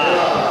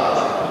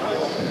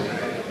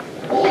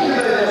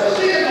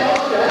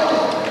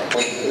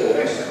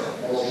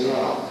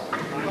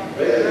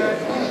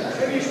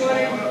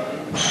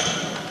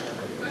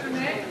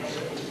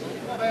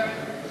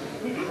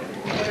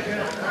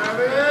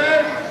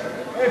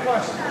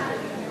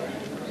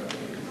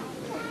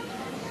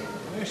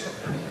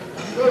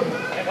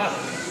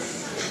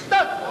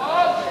 Stop!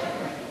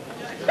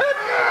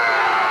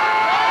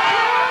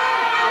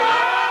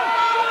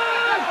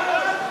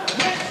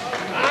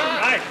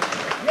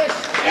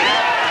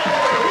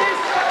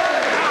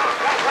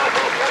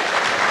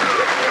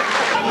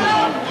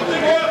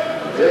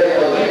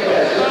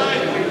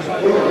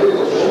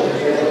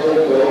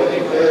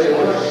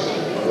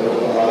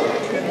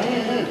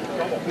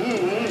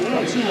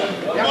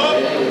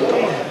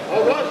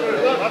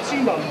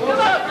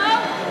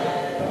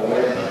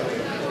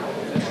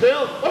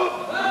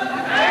 Hup!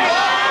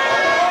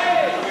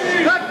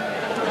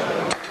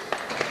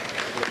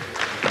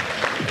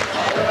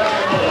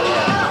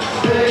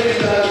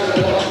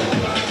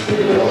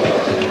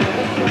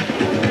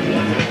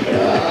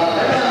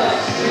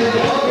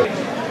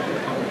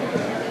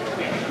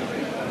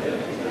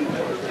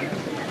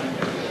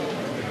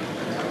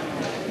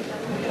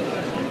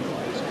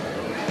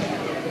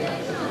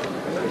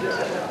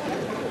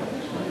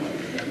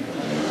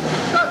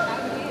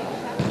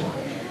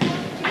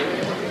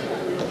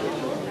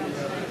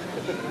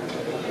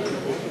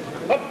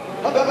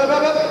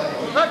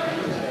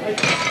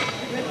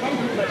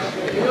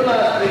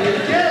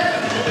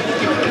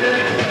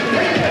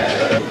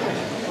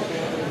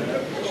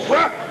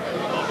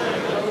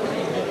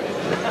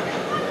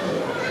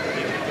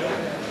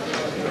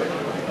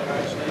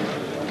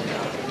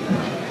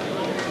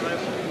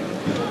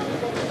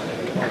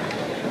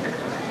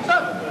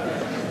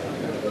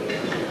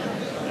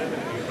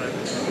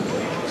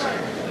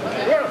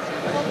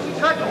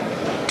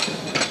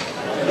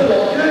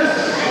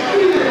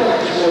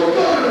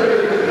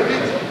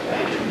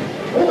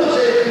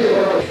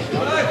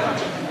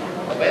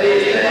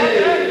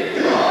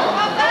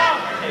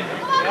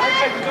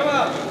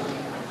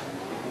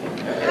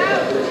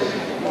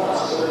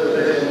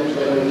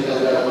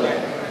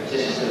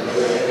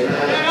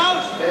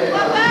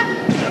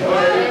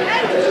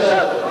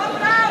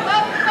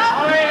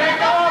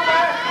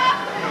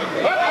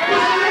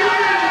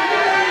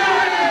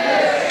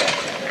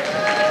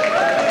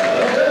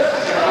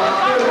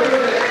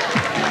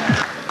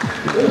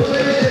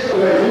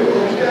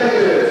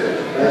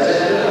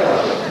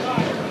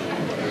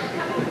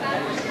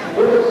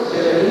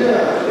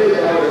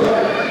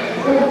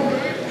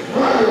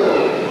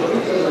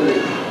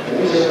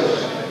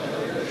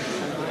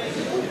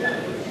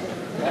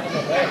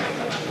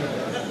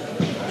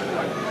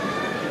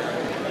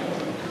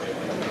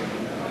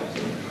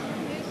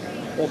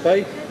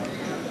 Rek!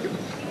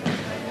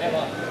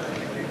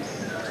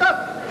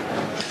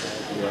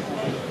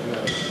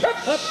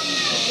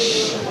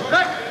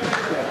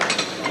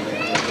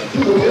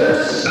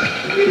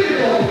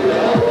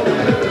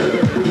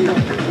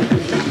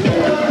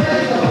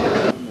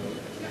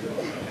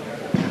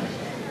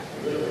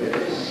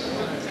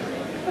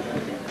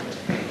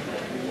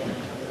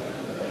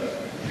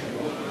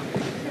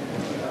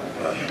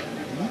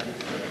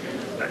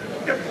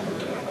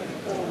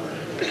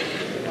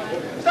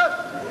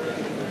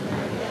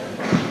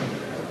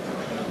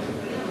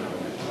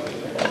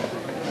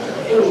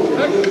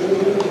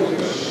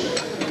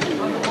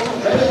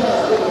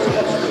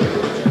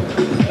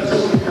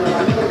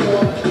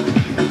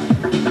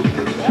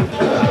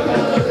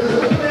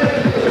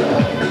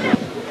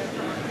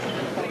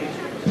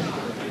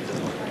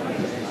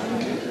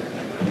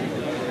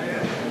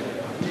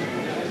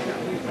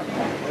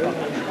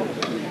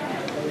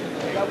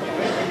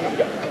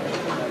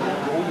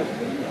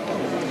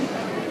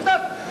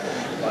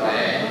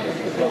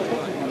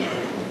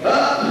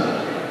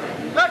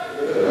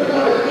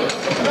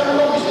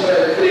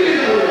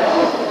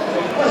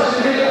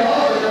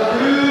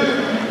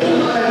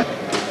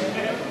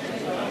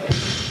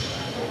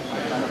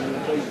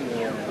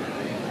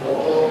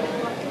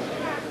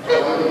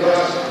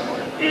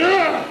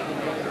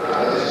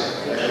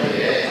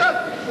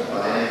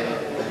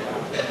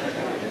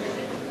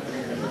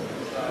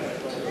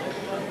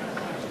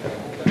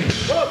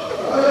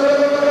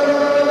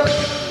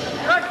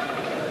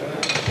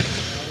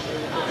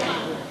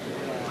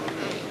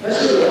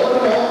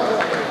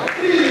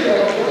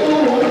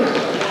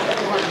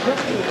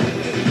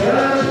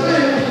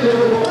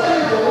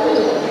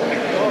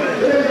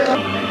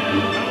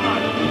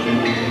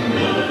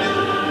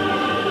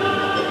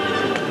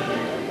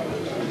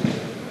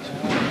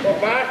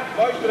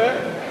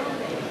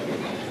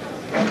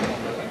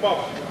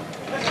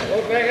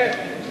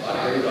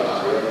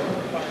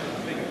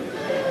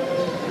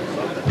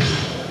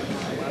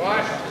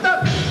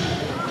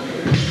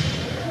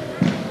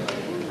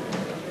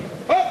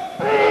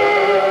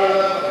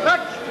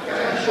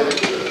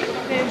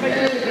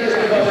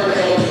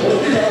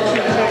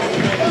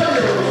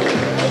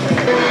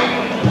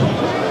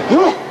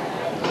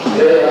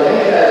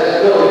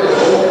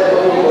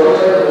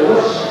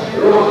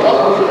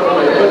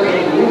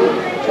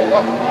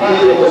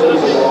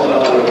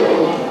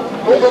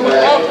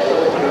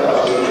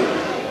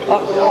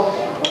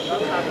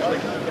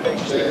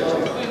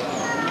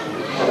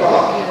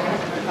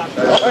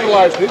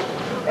 Luister.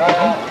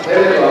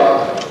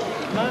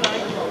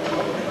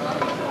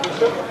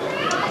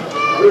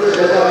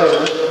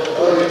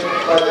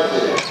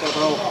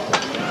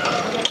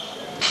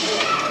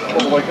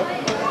 Oplekken.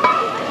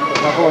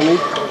 Maar gewoon niet.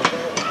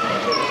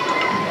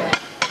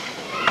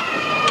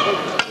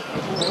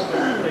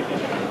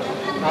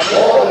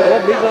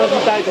 Niet, dan is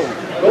de tijd om.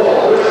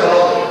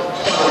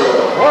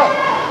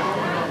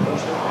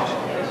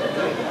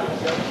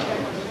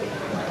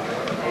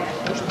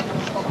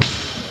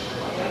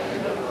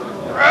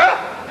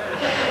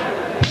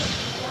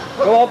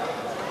 Kom op. Stop!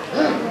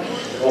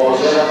 Kom op.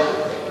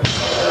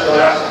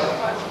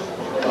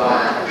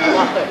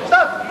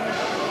 Stop!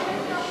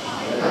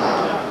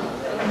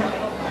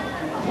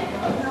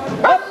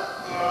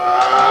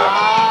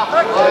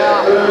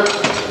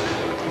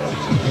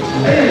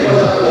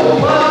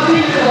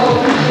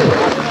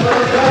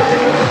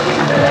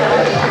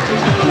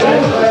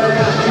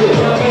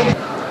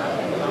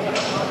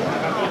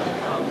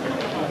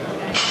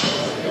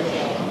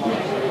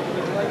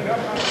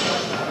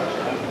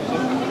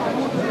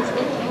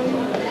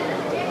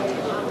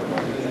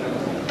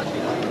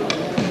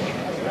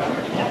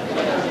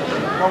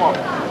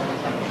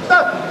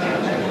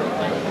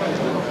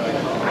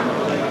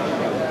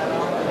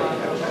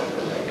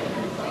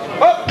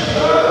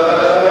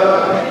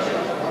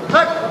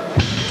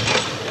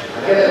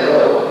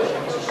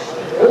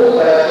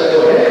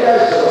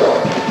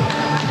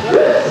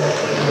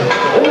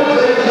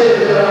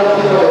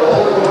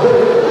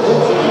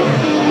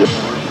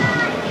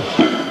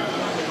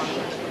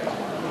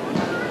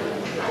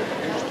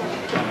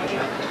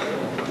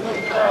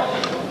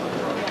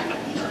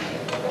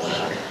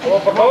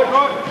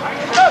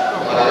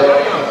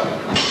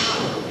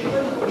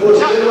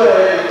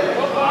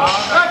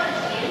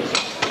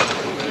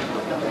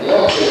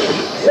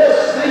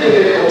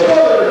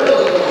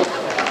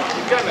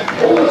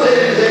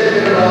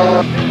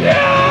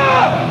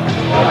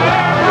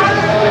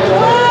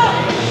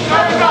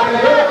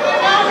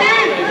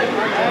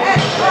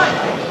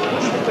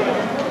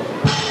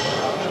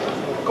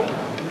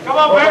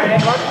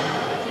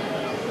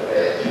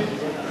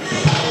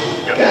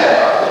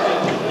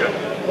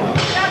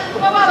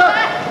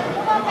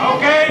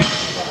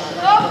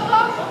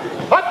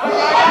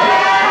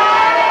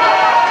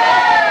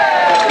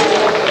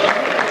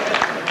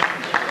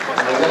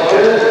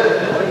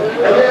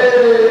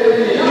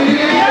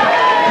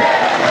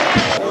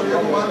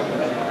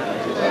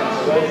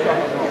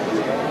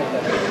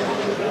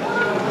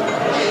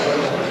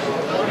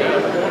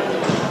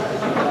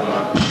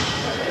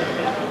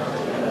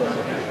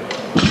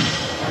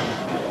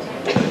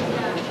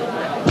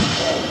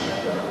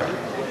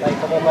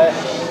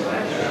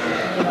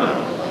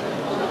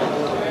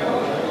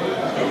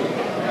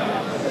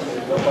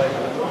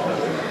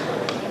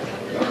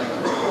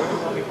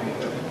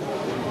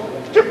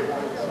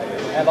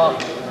 En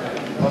wacht.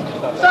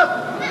 Stop!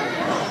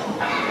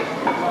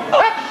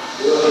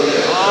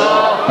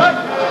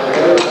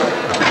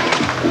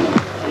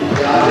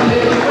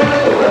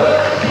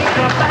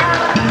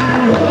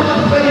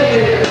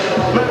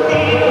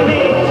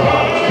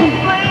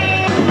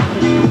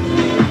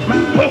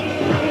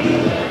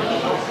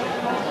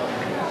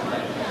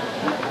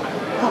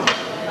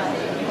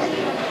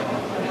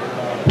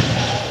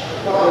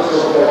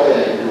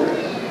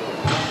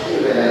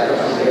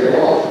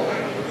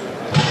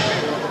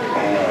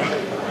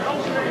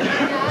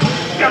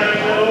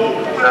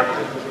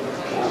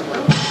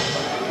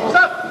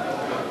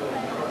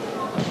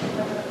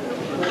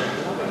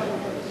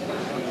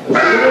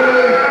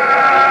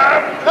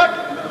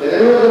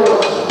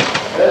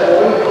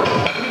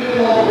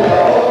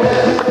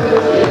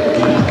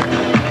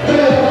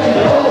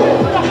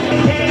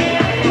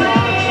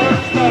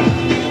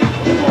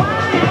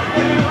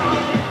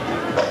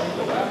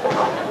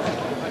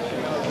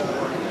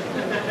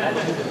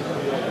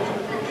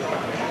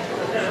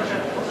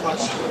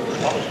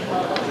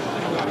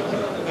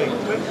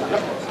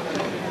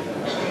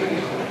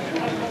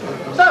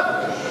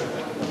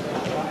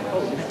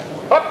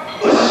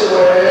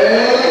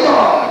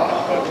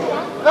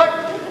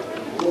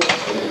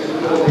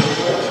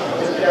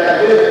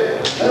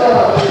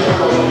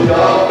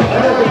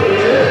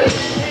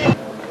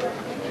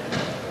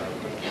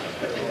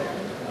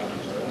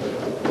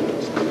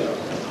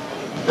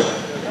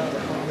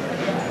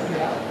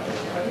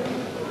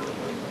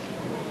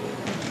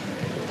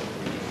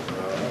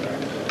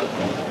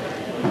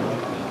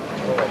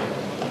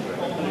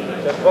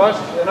 Vast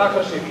en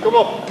agressief. Kom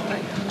op.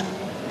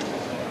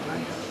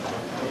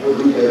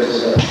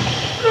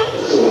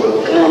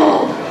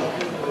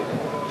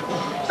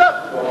 Stop!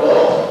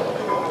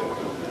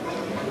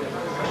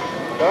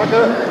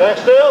 Starten. Leg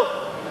stil.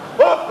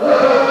 Op.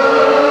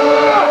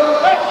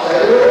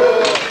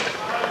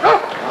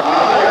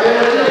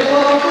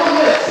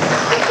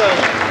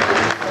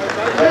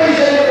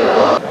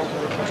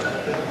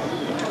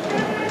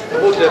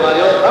 Goed,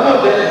 Mario.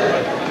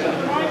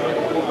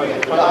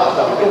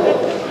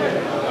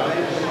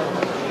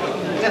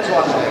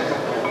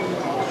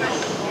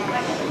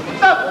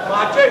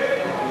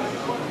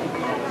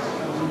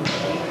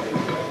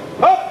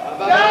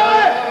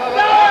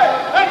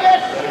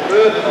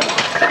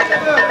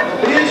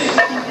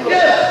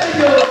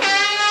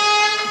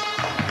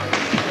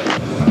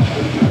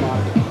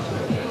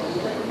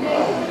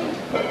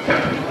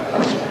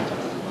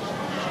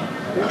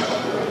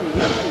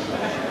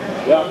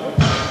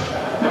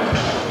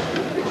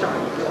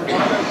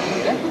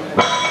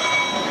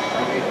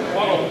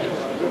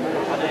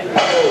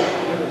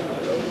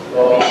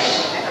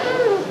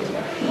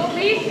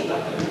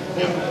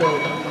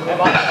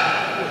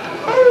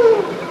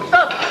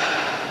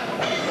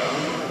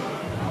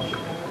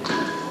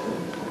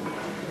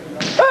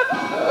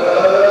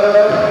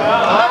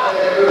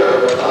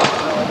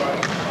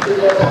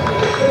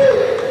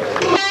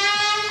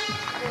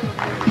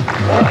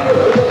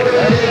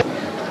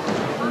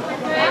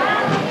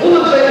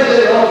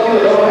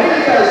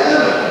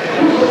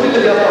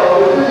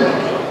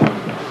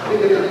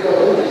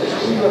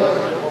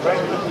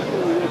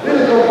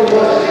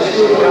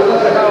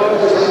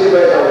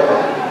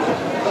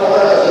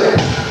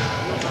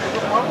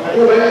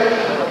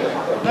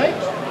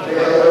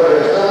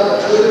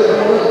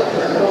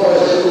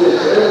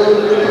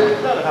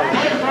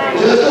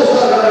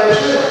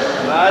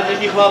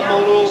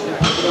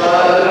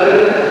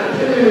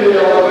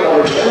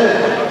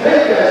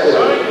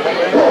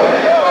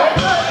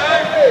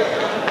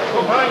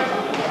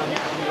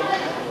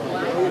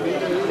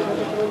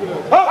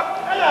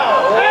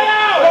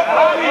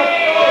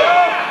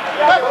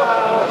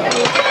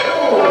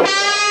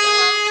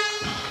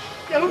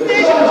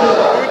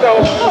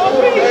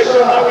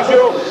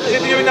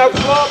 Zitten jullie nou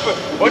te slapen?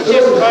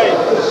 Hotjes, hey.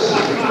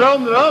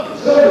 Stroom eraf.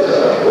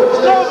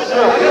 Stroom is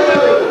eraf.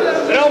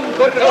 Stroom,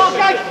 kort eraf.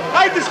 Oh, kijk,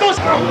 hij is vast.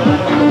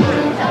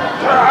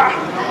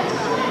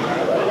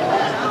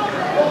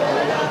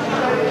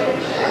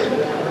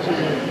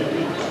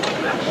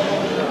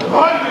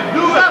 Hoi,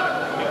 doe dat.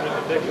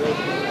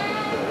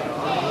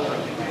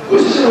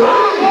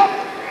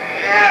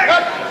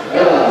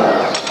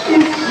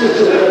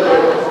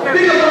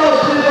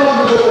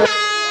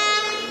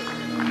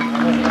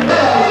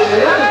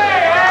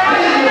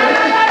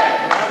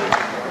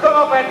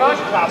 Kom op, het was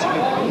plaats.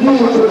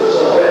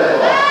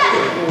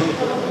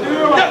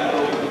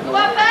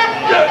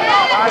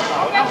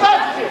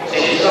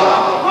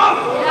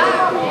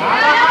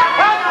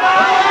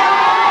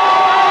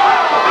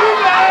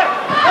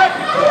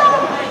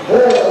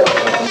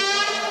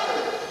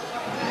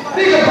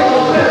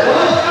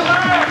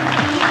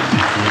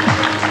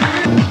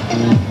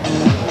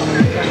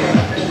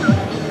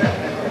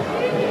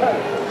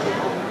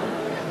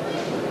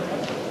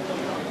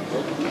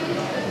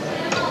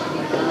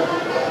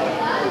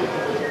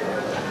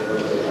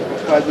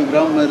 Het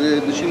programma, maar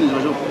de machine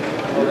was op.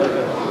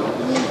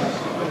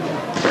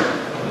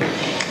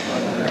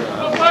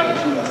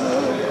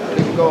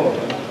 Go.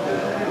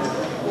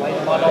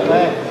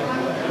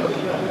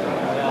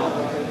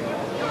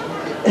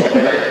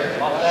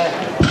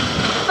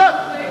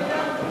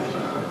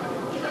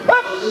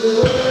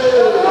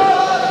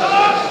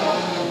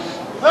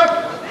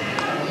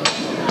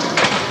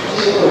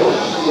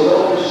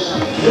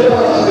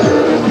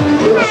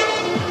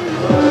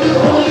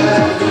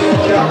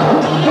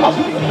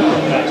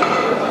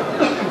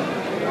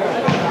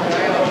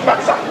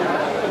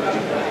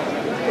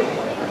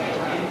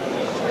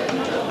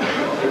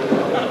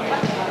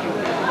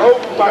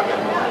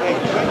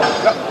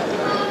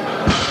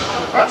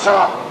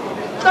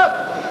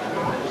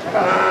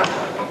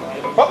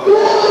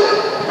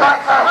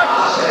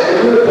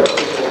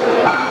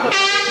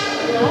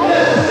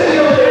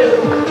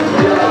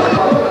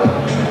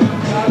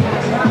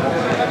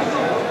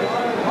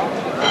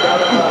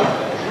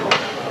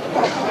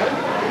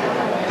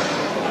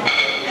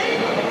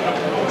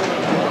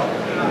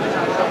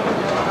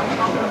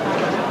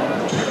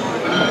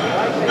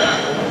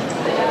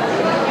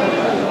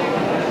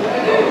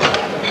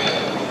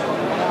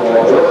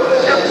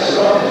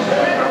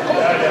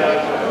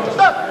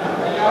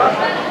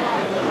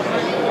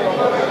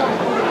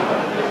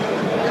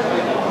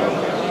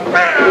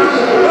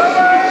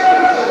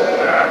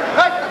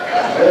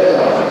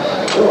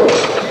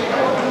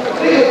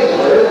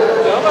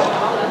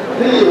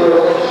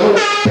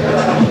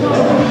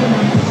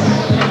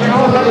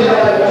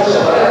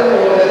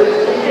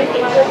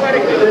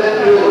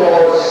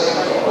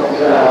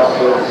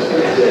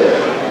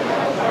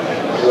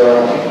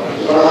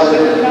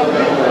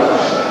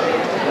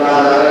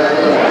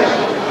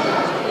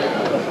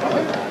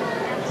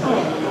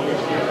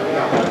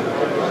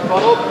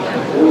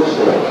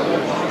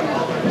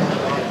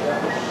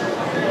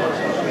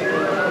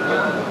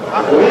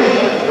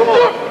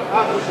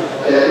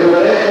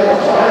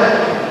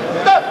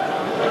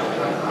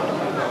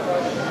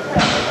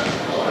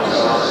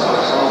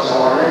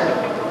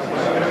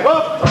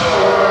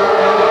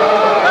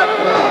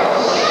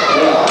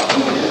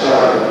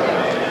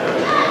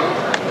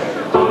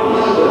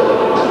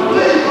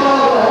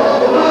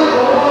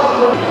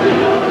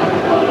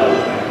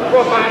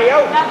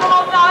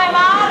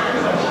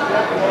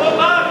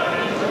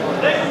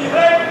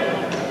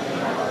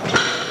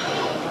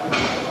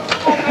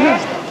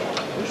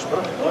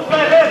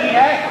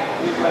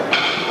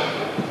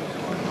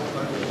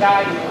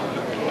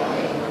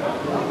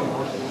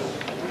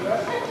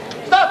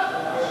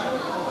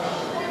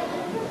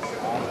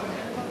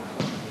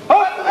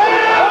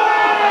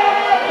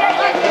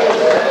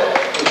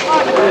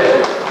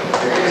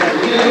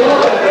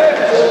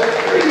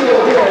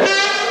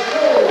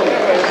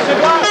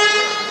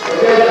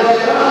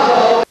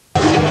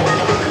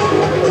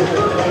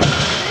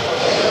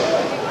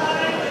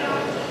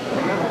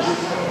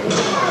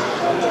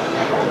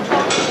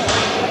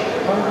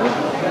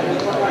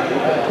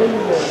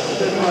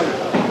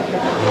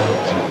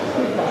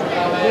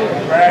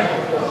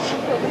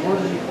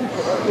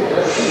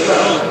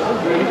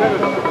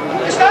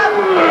 Staan!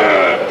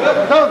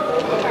 Dan!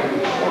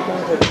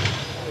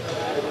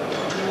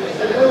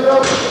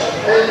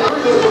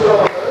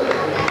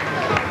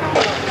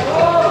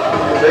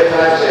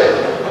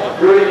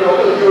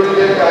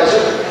 Jarek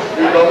Keizer,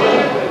 Yvonne.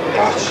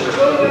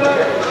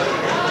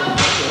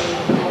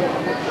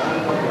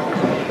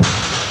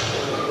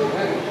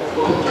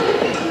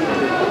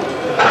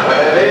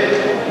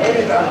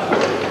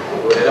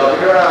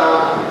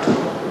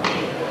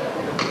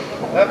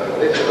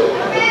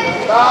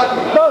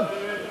 Dan!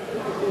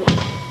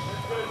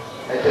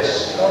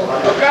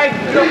 Oké.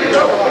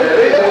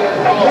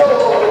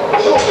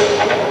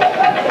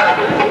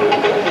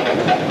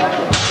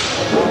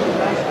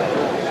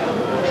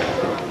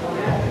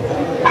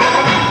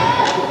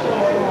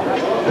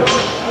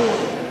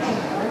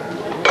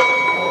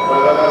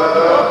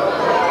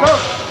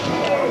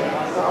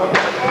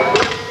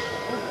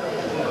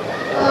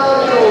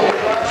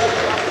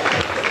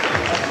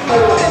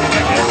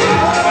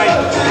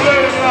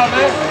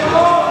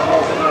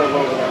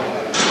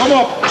 Kom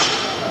op.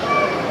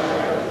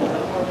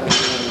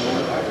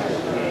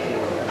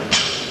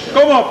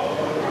 Kom op.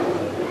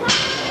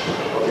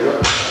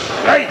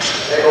 Hey.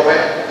 Kijk op,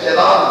 hè. Zet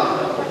aan.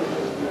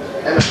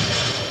 En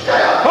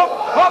ja. Hop,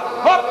 hop,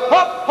 hop,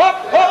 hop, hop,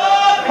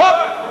 hop,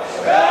 hop.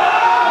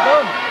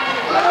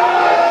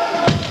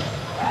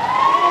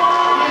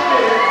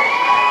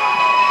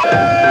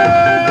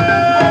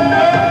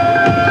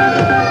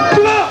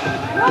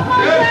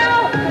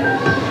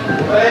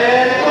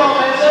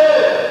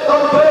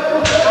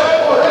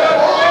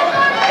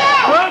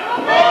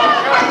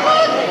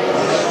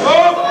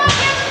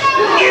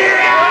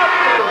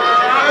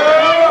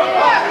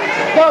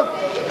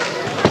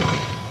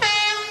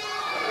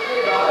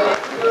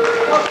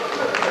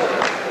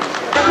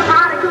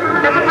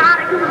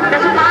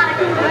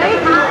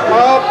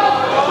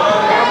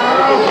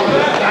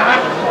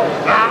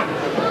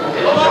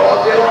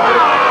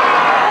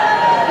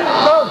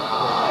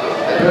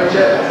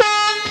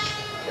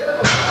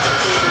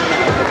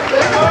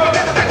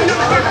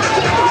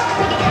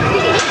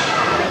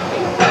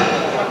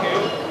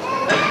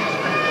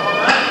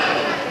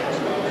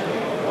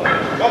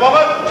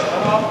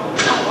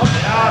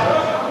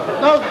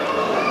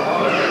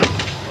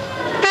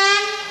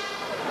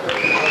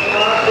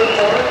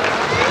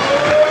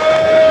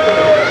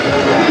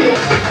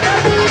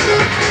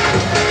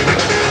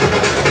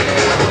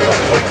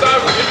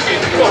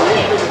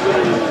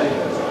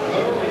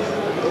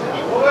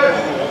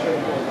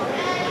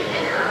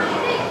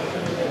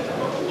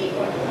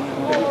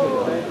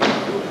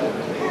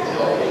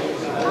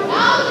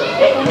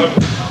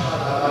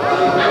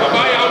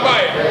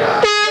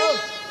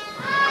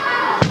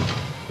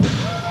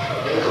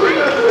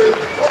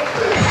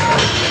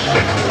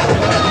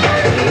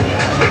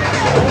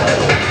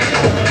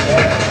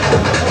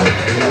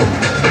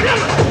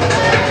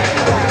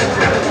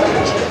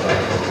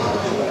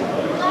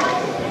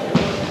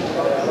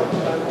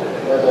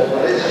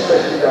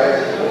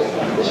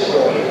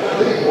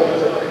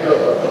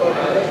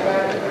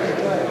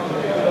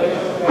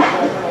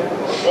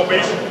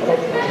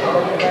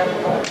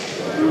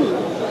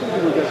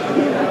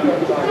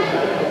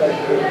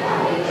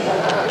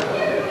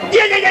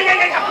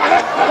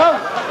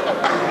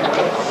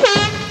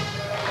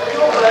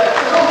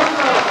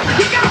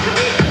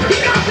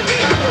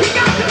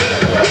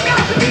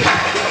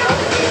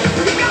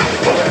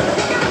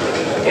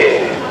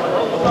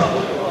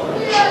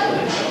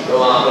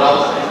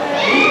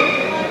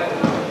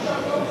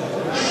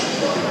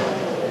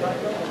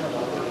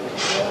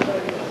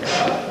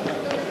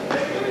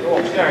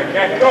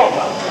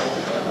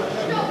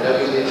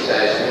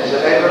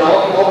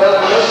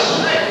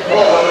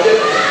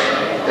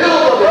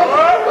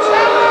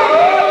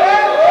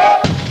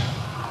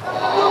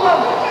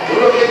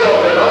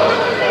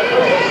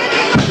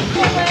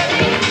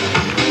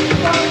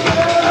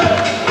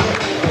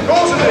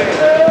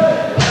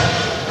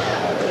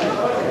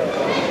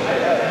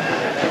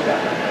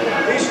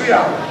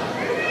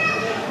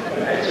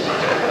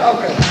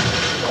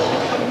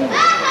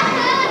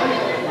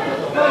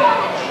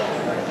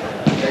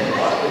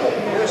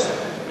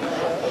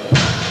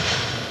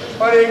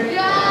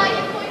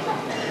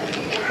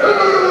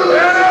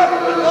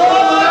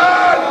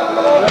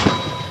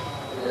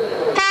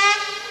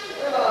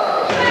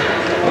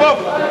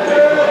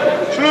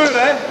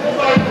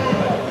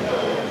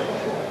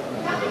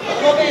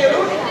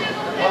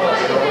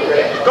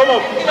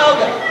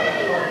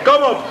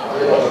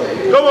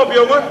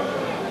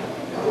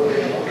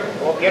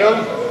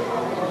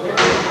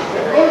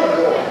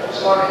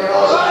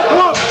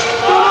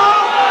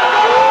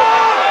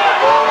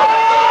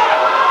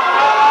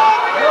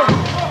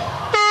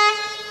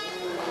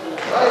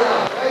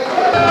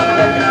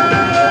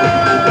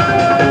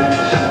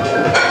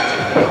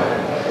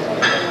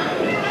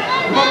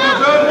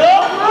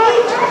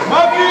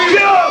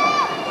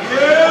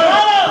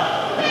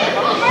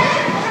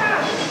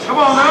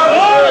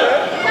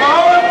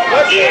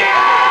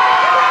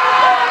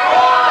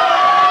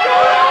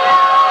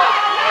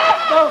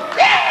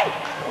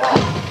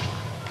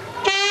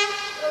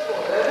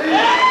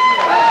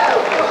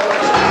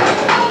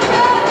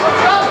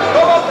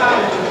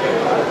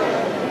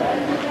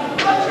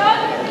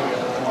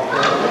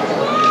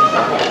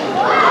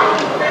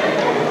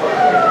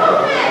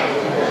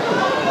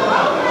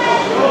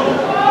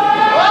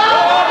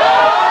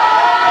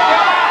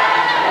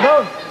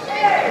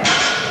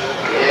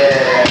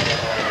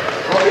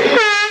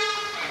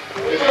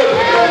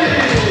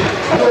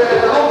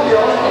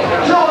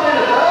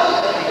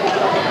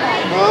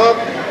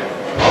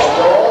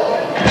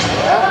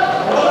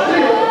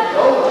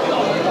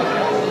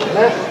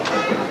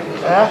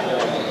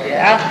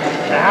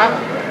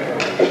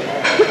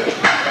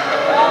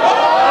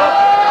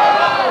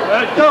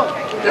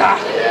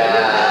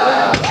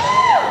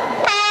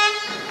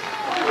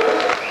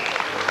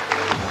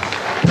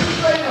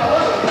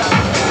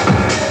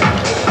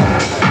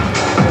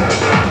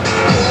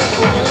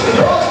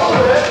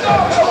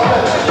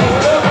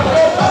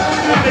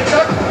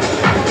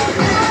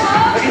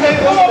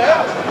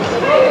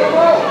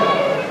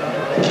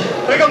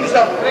 Trek hem niet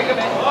staan. Trek hem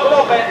in. Kom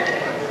op, hè.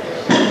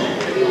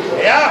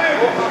 Ja.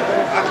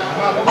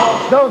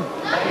 Dan.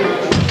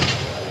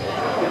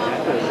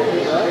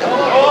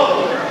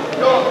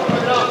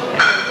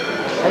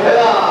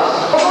 Helaas.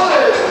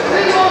 Gewonnen.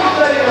 Nederlandse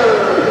trainer.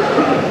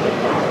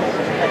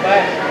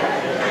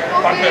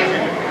 Pak hem.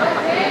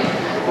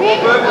 Kom op,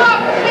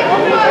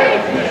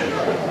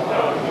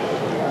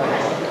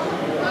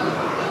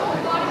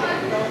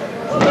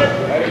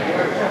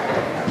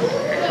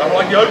 Dan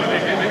laat je heupen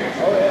liggen.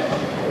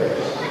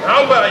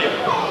 Hou bij je.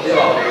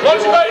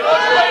 Langs je been,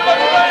 langs je been,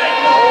 langs je been.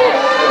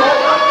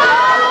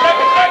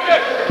 Trekken,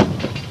 trekken.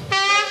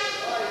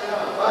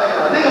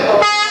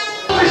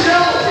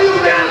 Officieel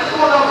 94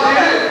 voor, dames en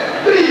heren.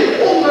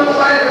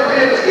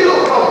 345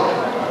 kilogram.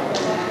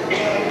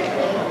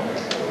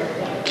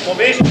 Kom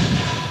eens.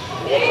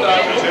 Opstaan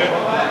dus, hè.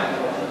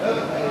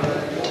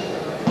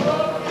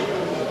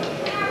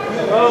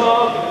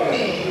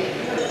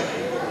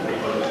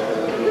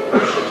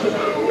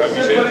 Kijk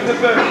eens in.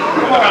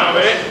 Dan gaan we,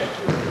 hè.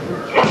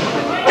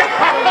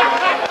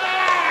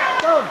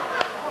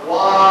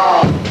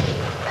 Wauw.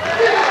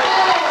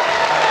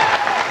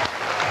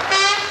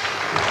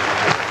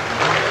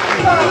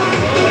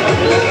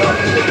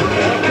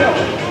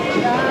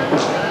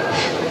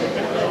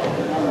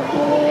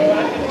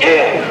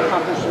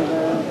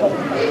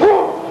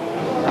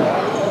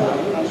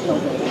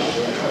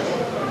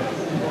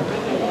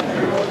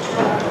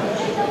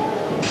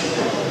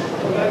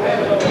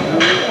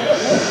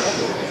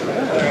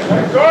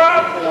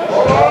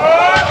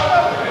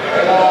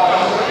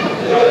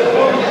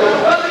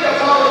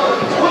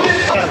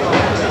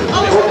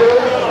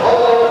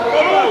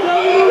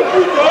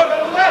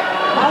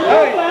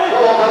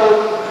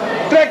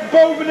 Trek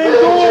bovenin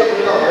door.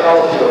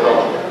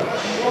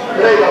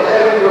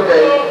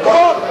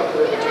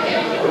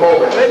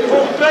 Neem voor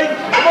de trein.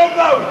 Kom op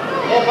nou.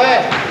 Op hè.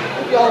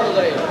 Op je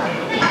handen erin.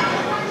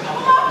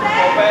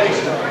 Op hè.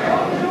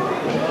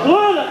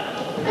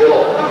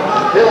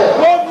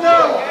 Kom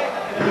nou.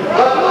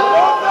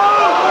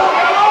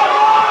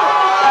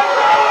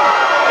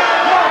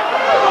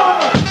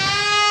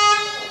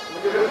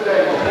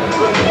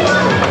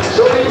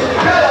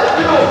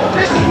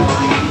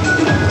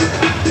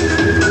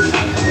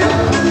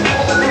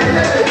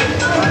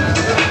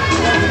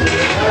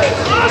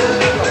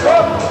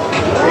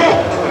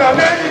 Nou,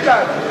 neem niet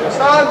uit.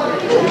 Staan.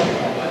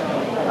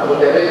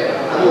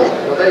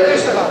 Wat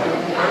is er?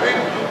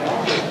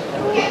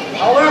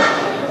 Al lucht.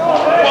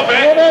 Kom op,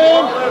 hè.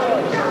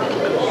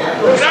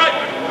 Draai.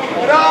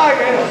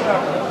 Draaien.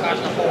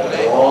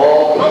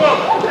 Kom op.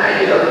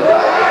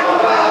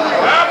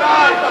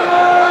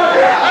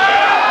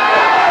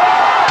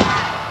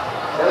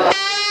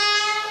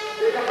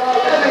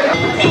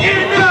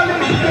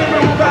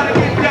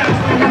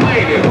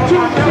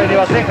 Ik weet niet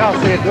wat lichaam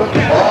zit hoor.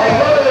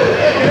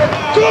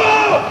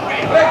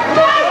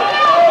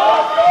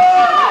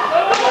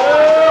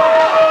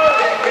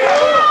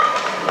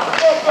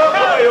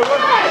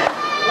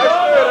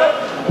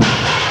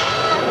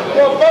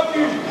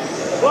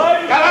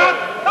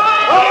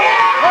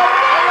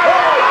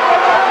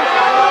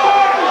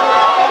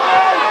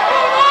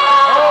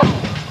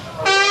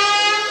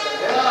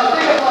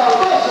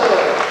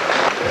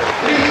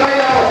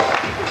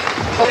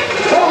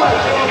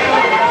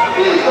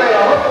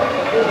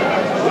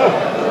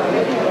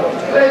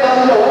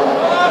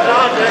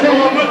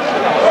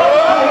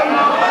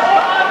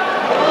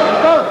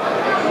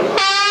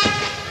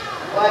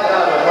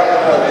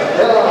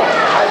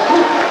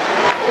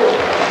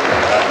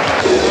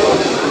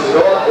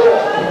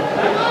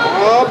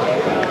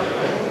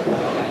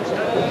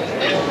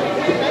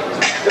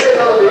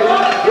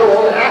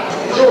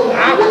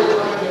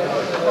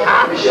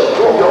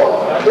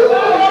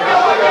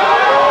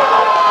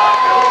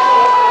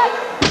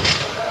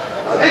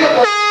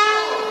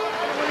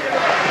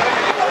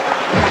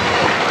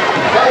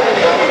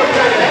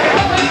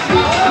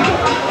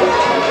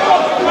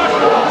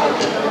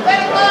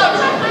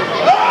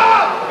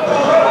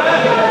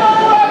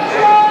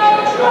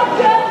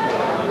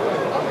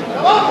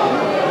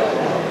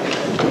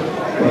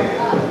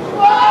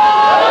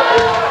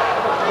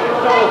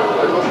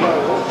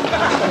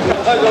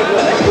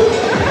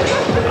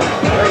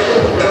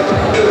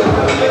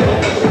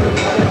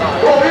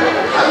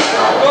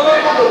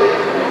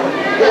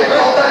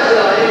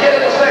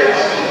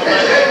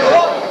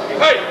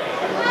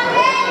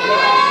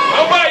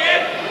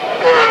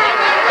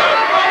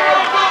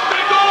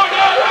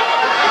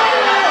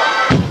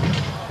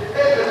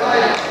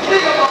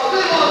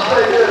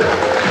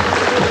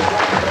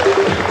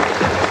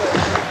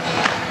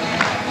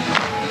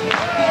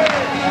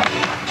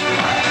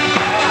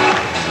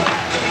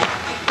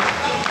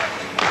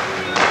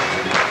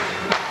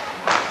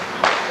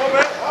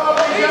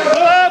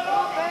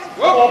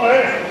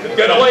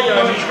 alleen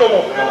juist, kom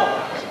op.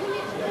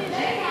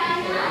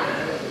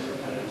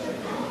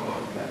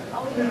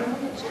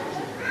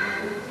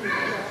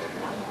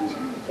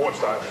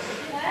 Voorstaan.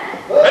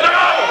 En dan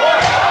gaan we!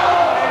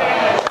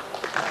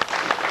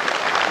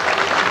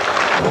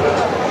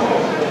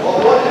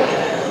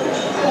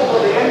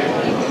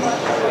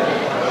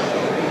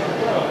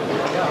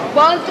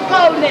 Want de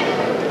koning.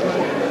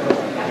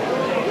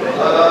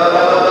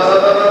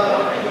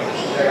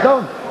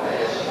 Dan.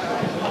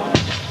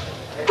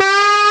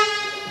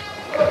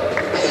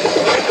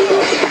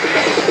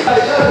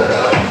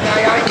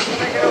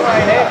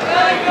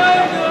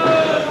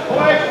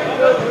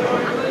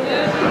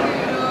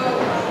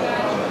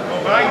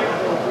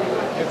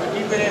 Even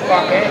dieper in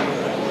pakken, hè.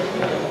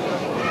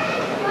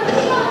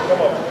 Kom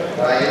op.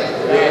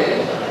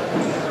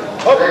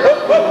 Hop, hop,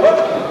 hop, hop.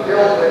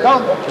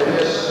 Dan.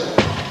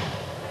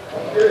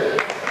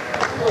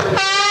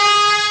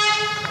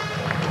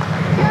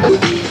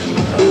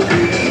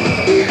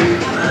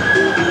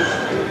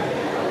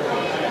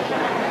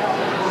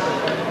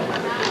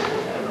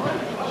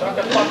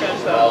 Zakken pakken en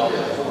staan.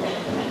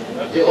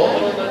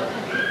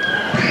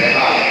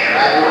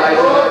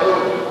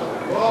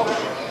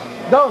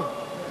 Dan.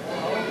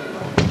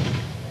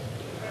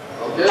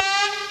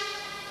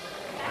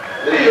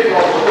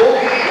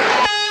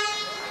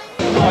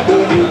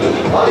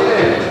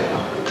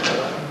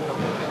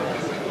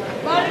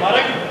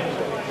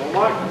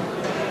 Mark.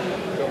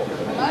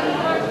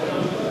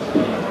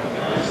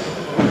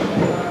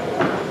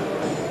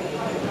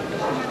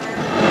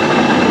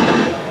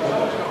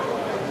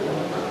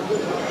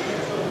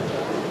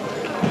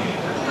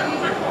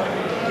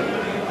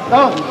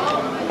 Dan.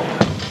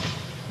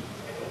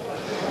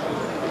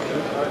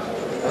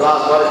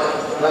 Helaas,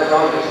 mijn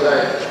kant is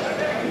strijd.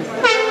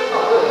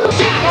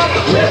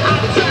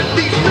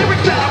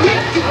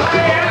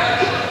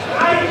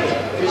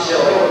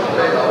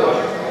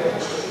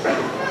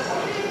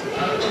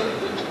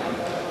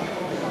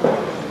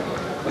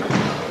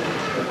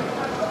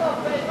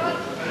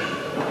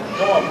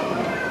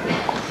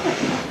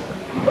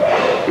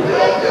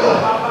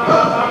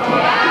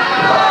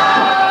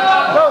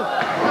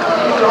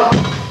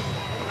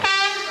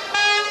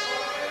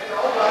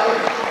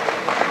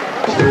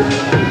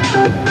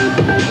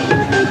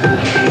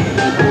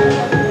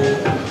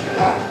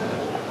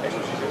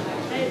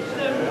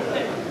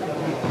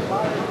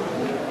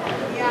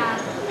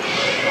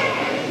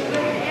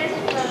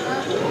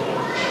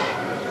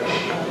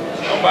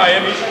 Kom bij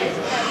hem,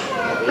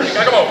 Mies.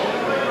 Kijk hem op.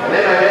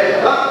 Nee, nee,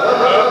 nee.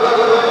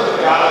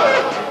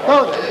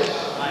 Dan.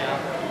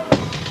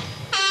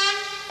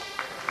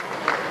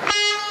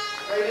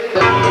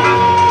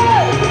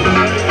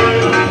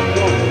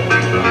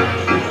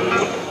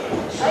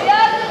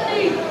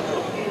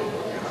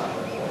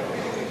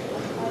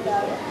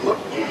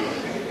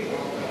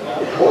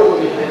 Hoor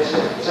niet,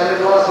 mensen. Zijn we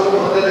de laatste ronde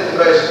van 30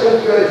 geweest?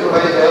 Komt u even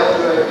bij de helft,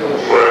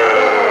 jongens.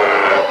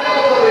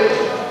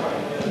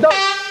 Dan.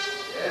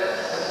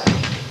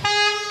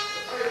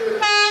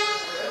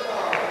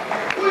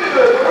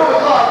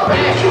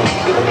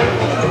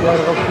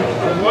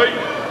 Hoi.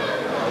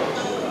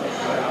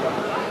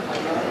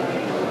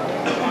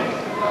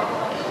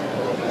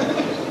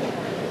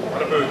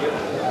 Wat een beurt.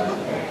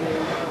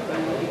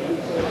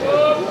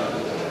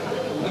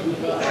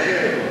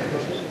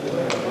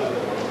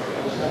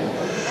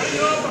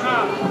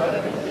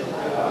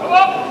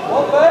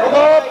 Kom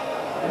op.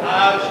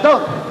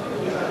 Dan.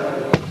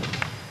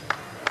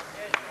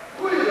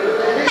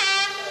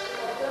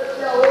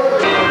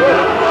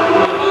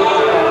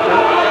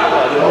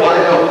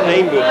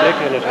 Eén beurt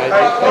trekken en dan ga je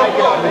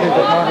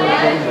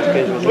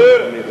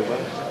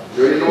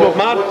nog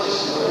maar.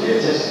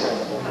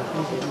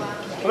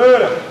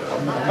 Kleuren.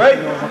 Hey.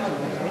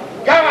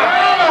 Kamera.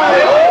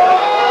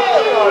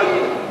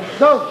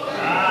 Dan.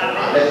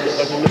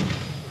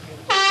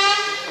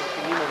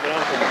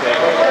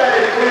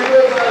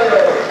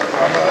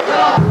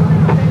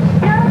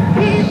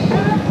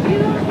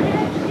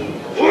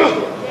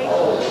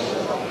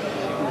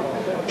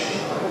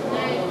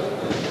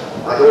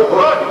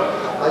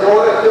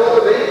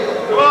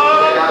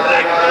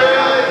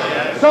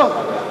 Dan.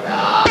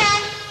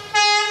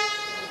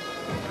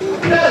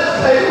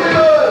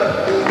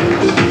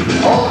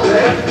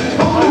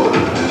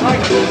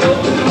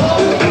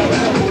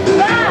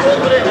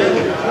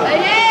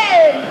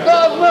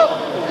 Kom op.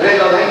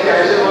 Nederlandse,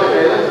 Keizer,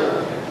 Marleen.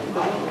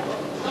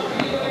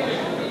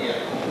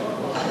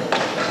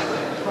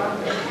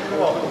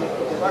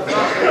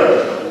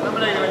 Naar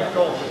beneden met je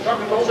kont. Zak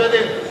het op, zet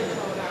in.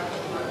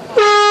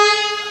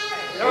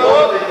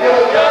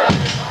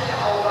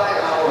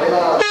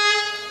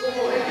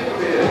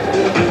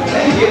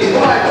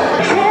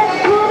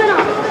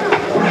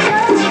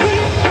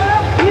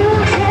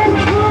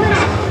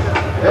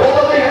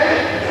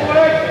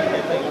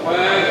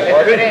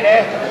 Even in, hè?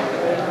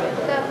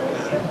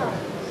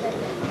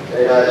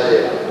 Ja,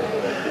 zeker.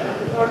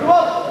 Kom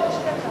op.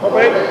 Kom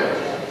even.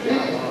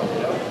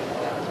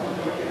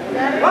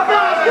 Wat dan?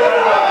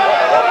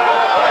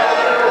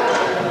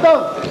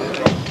 Dan.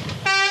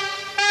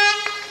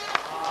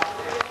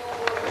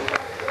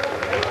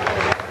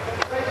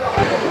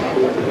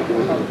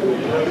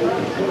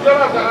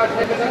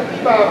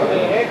 tafel in,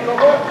 hè?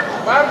 Kom op,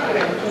 warm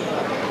erin.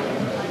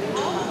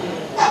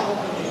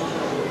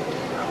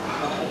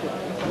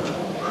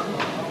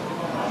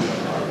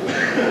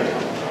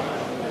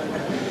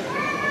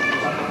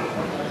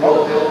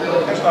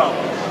 En staan.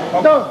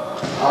 Dan.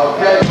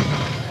 Oké.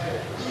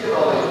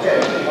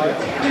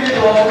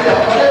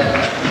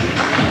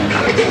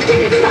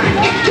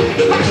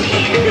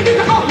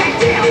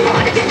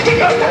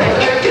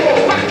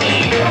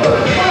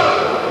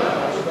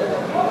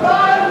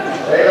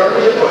 Nee, dat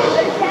is het bos.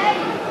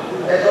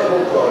 En dat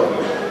moet gewoon.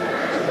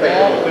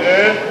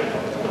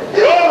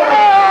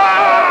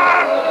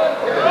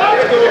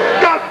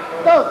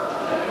 Dan.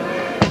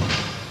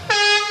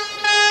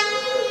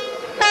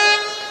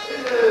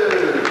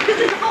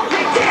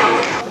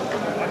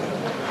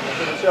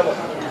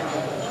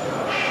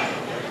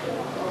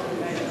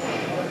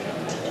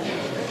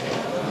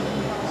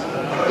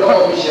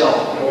 Kom Michel,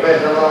 op weg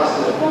naar de laatste.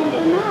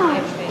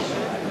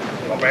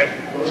 Op een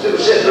stuk of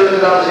 6 minuten,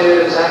 dames en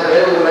heren, zijn er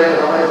heel veel leden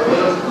van mij voor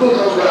een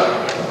bloedhoge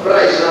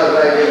prijzen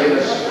uitreiken in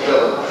het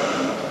vertellen.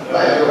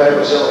 Blijf nog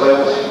even zelf bij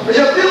ons. We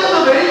zijn deel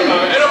van de been.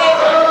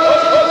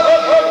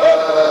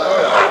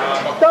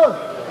 Dan.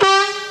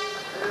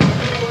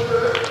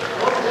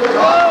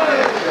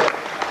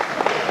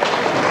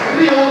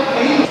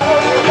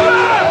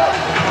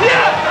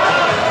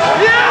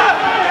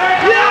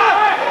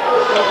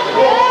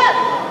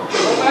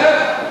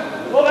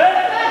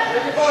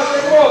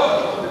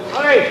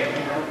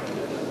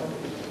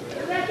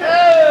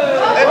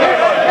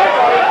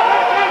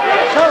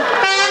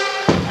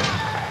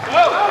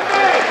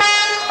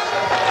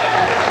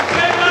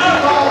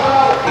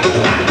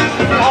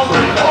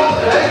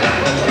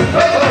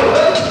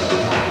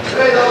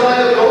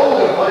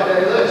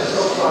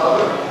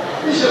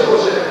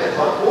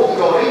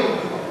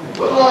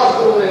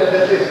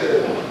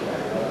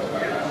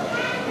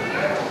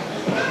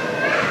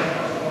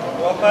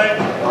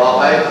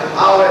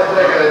 Hou echt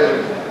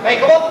trekken. Hey,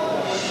 kom op!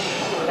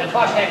 Zet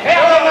vast, hè. Kom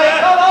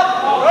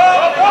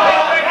op!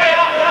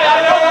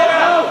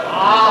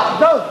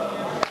 Dan.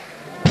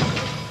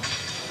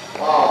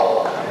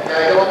 Wauw.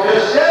 Kijk op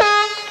je zet.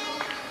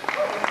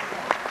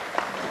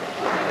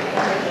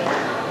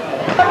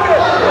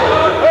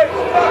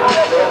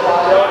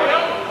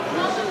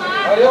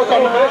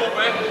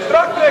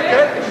 Strak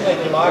trekken.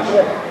 Netje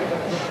maken.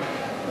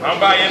 Hou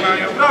bij je,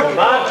 Mario.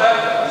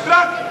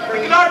 Strak.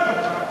 En knuipen.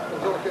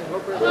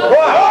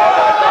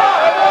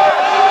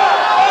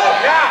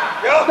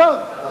 Ja. Dan.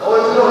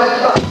 Gooi er nog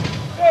eentje aan.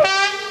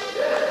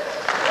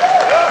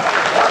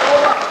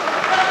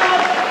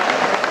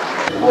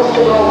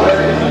 Morstel over.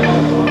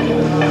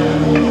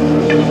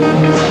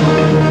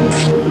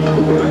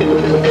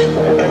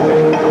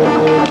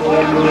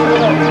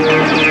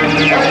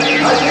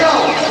 Hij is jou.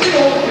 300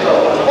 kilo.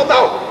 Wat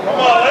nou?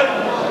 Normaal, hè?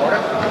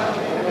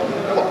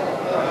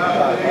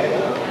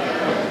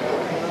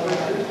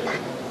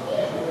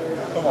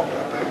 Kom op.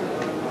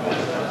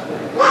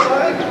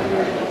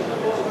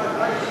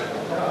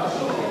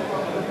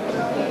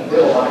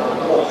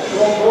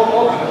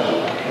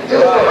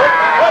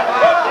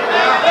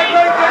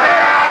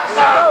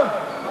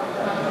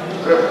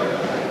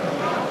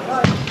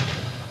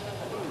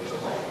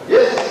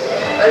 Yes,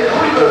 een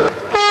goede.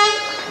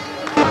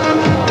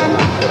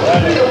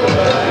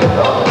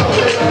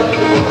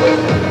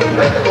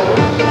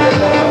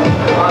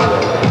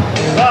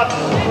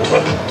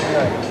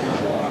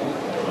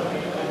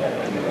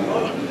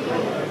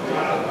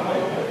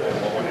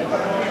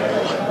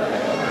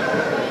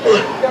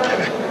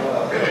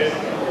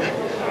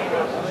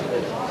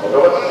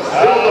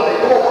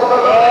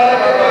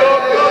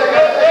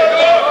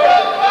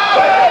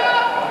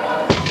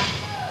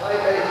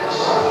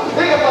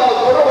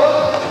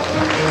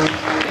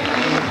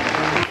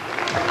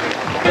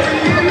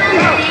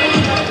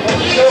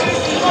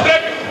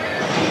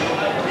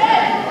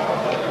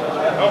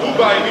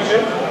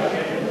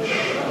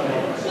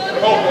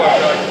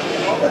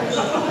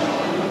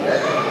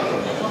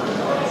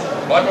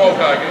 Blijf maar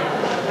kijken.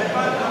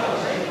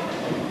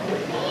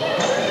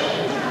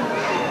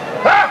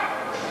 Ha!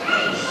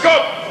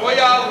 Kom! Voor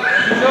jou!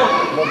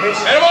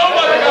 Helemaal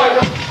blijven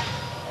kijken!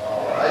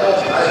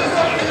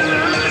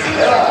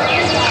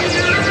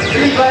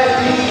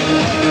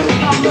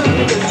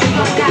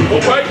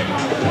 Op bij!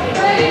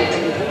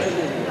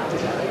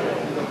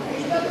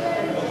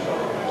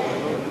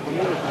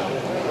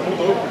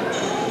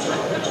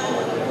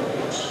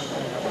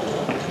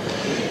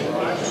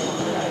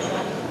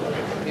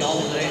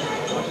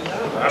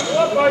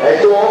 Hey,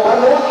 kom op, hij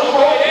moet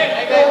gewoon.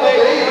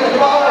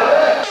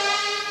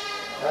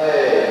 Hey,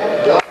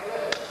 ja.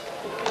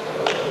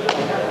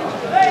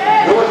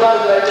 Jongens,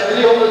 luister,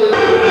 300.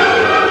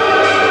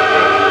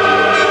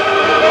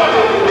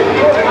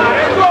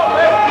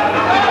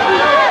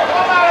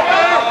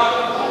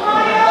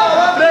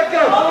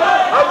 Trekken.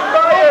 Hou het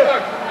bij je.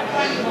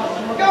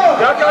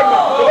 Ja, kijk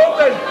maar. Kom op,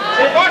 dan.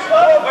 Zit vast!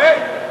 Kom op, hè!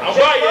 Hou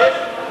bij je!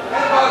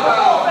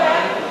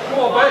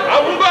 Kom op, hè!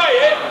 Hou goed bij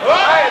je!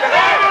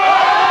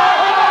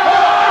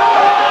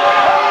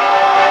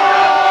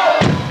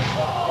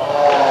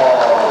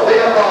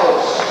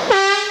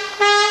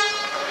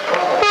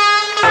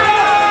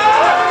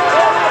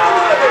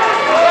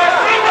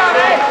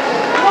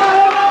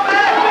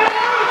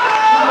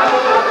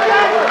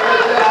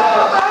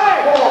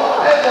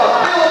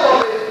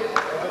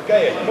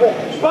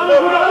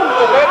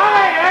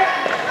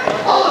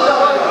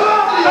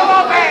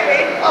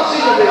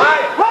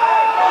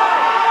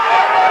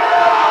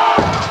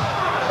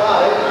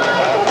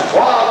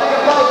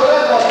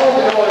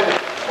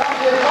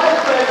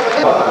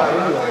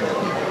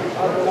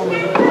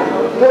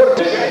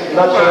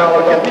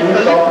 nationale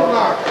kampioenschap.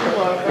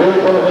 Wil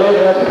je van de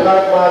gelegenheid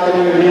gebruik maken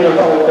die u hier nog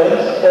allemaal bent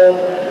om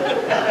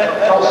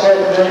afscheid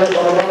te nemen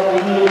van de man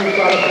die hier niet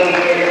aan het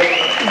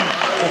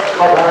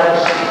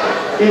Hardus.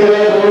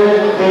 Iedereen voor u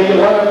die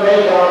langer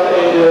meegaat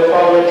in de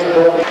powerlifting.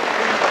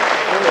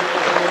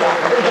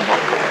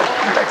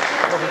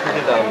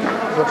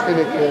 Dat vind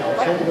ik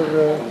zonder...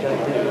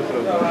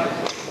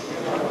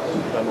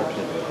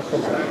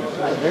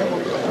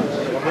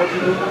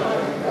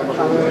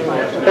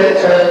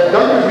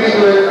 Dank u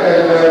vriendelijk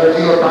en we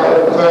zien elkaar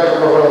ongetwijfeld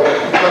nog wel.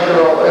 Dank u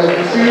wel. En het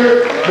vuur,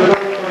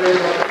 bedankt voor deze.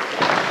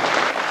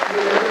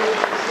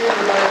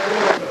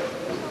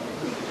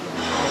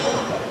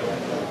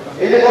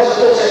 En dit was het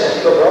tot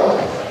 16 programma.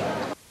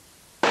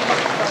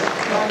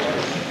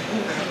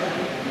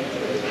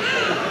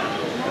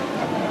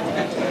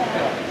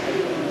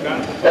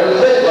 En de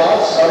tweede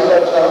plaats, zou u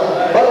daar staan.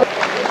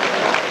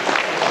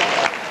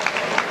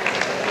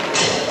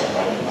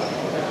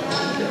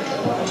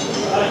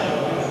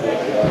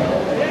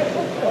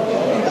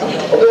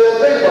 Op de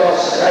tweede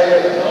plaats ga je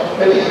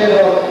met iets minder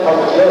dan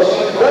Aly Keizer,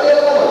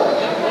 Danielle Mammen.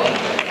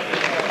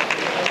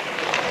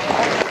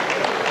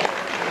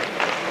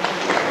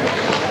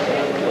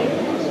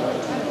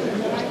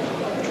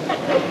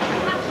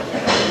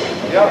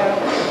 Ja.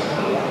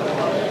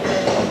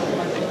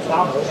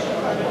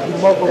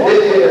 En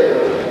dit keer,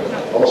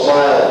 allemaal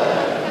smile.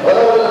 Wat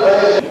hebben we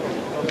erbij?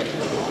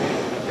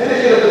 En dit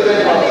keer op de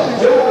tweede plaats,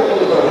 Joanne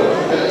Schaeffer.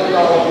 En het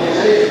totaal van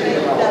 17.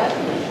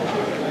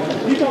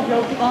 Niet op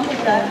jouw kant.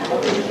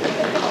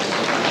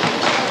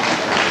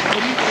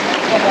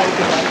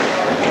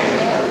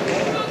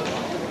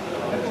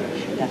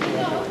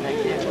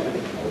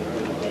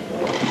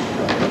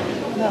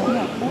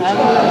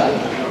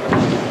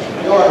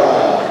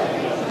 Joanne.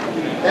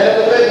 En op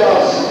de tweede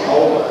plaats,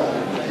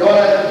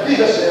 Joanne, die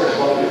beste is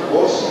van de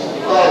koers,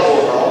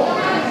 taalvoorhaal.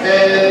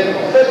 En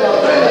op de tweede plaats,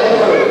 Brenda van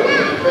Meulen.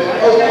 Met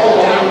ook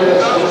allemaal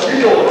mensen van de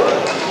studio.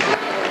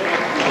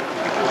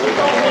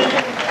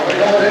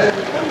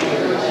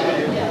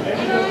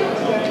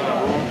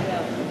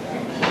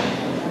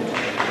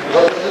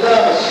 Wat is de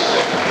dames?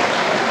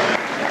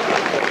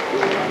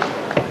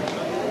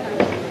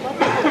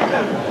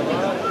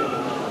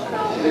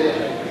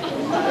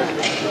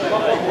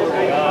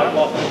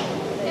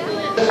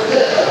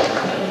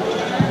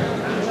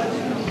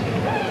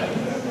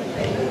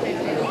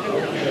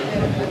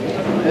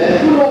 En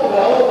toen op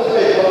de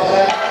tweede plaats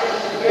zijn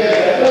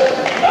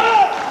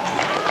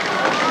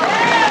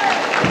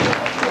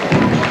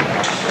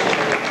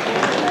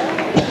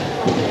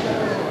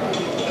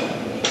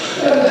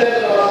en de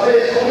derde plaats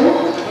is van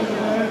Hoek.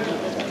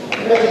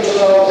 Met een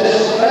totaal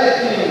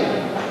 615.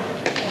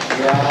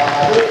 Ja,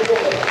 dat is toch.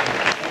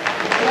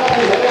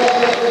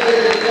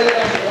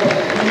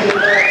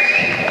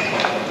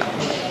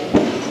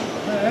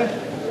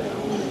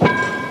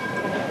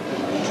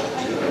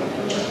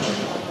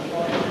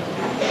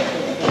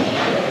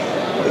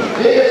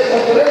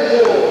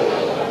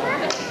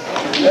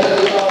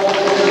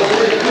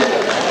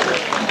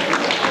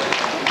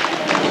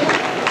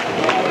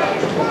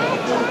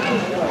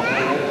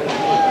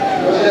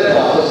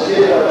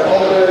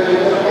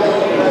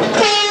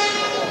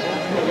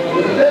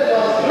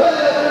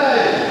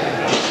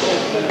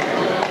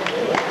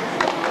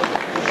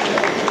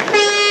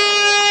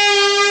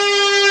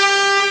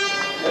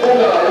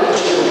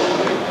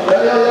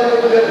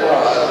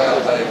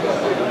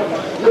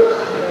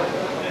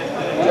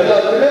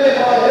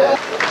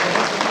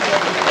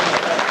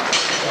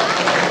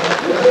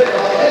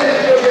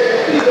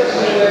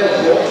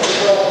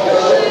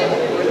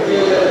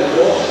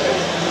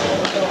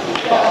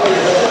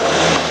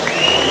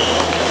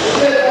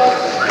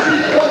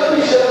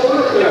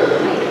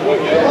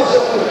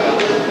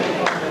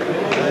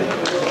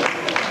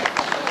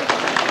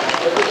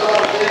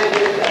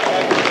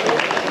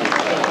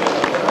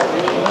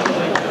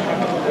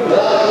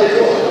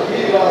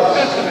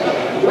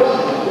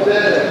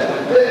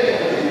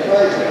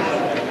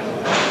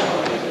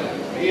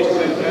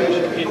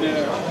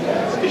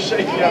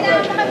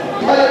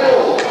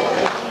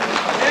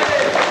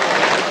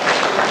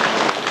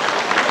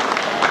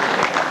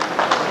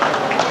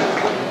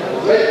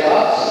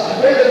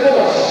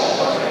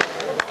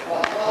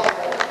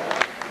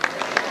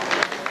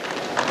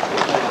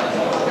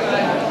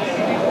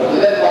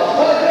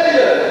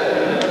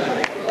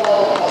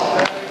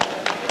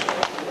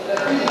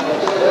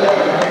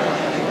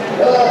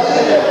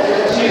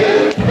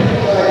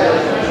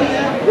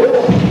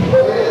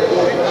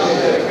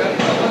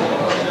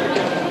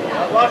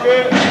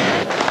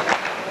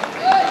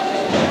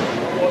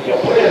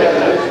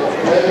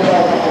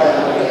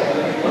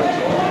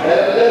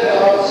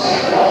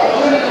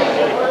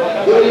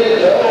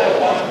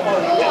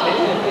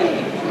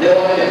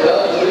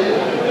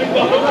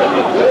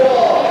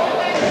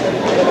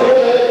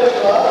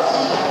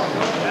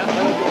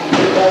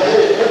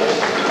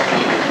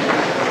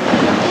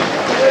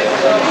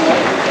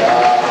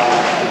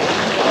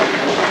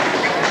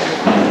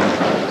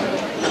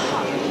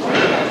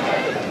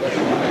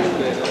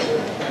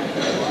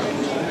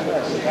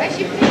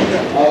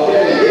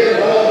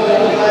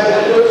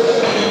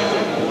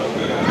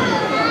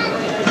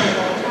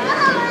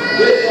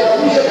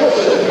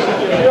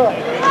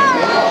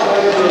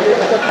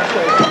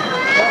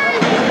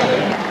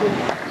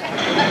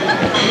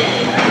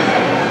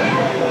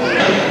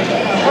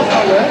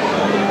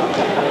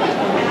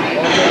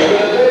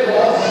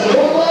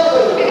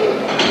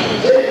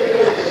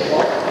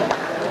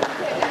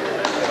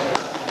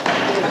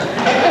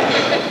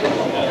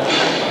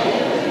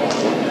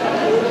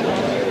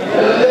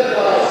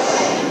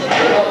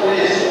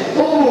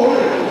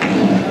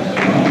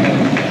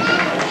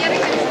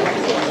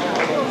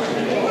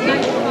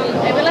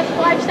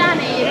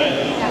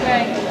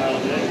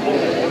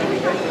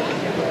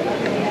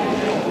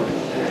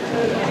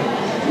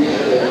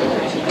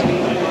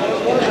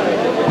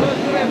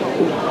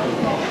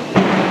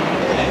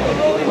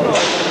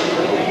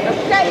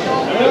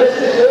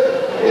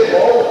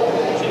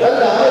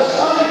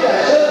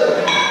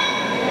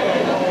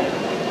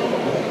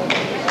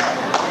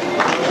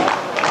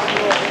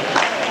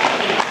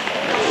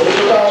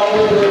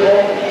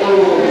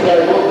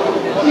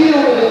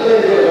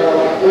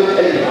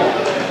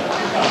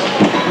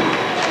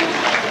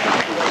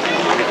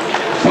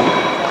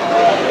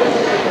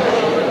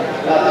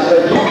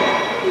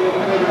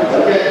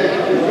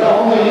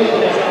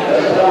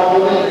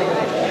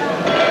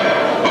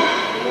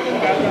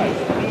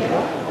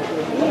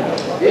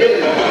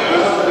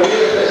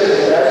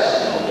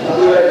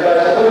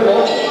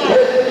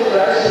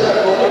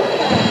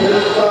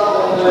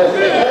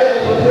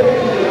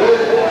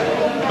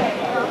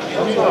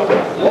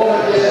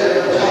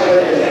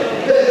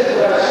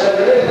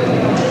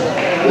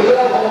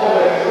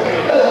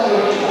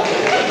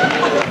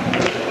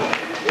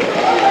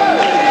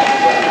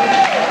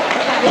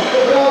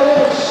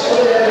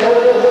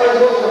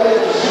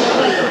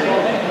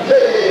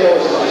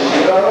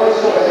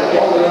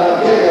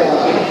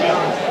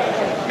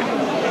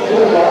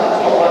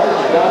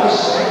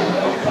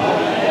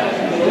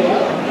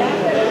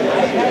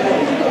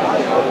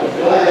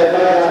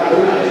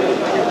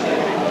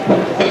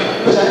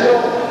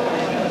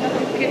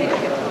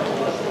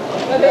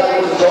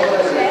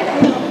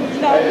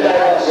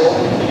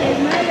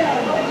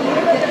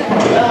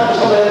 Dames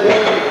van de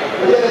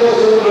we zeggen dat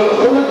ze de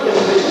groene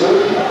is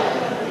terug.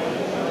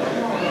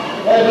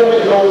 En door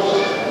met rood.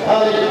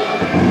 Aly.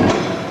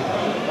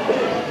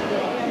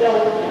 Ja,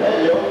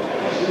 en Jo.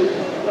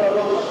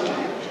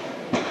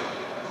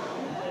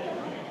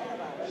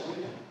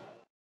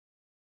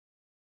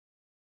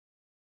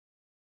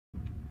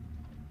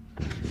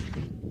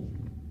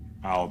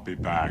 I'll be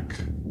back.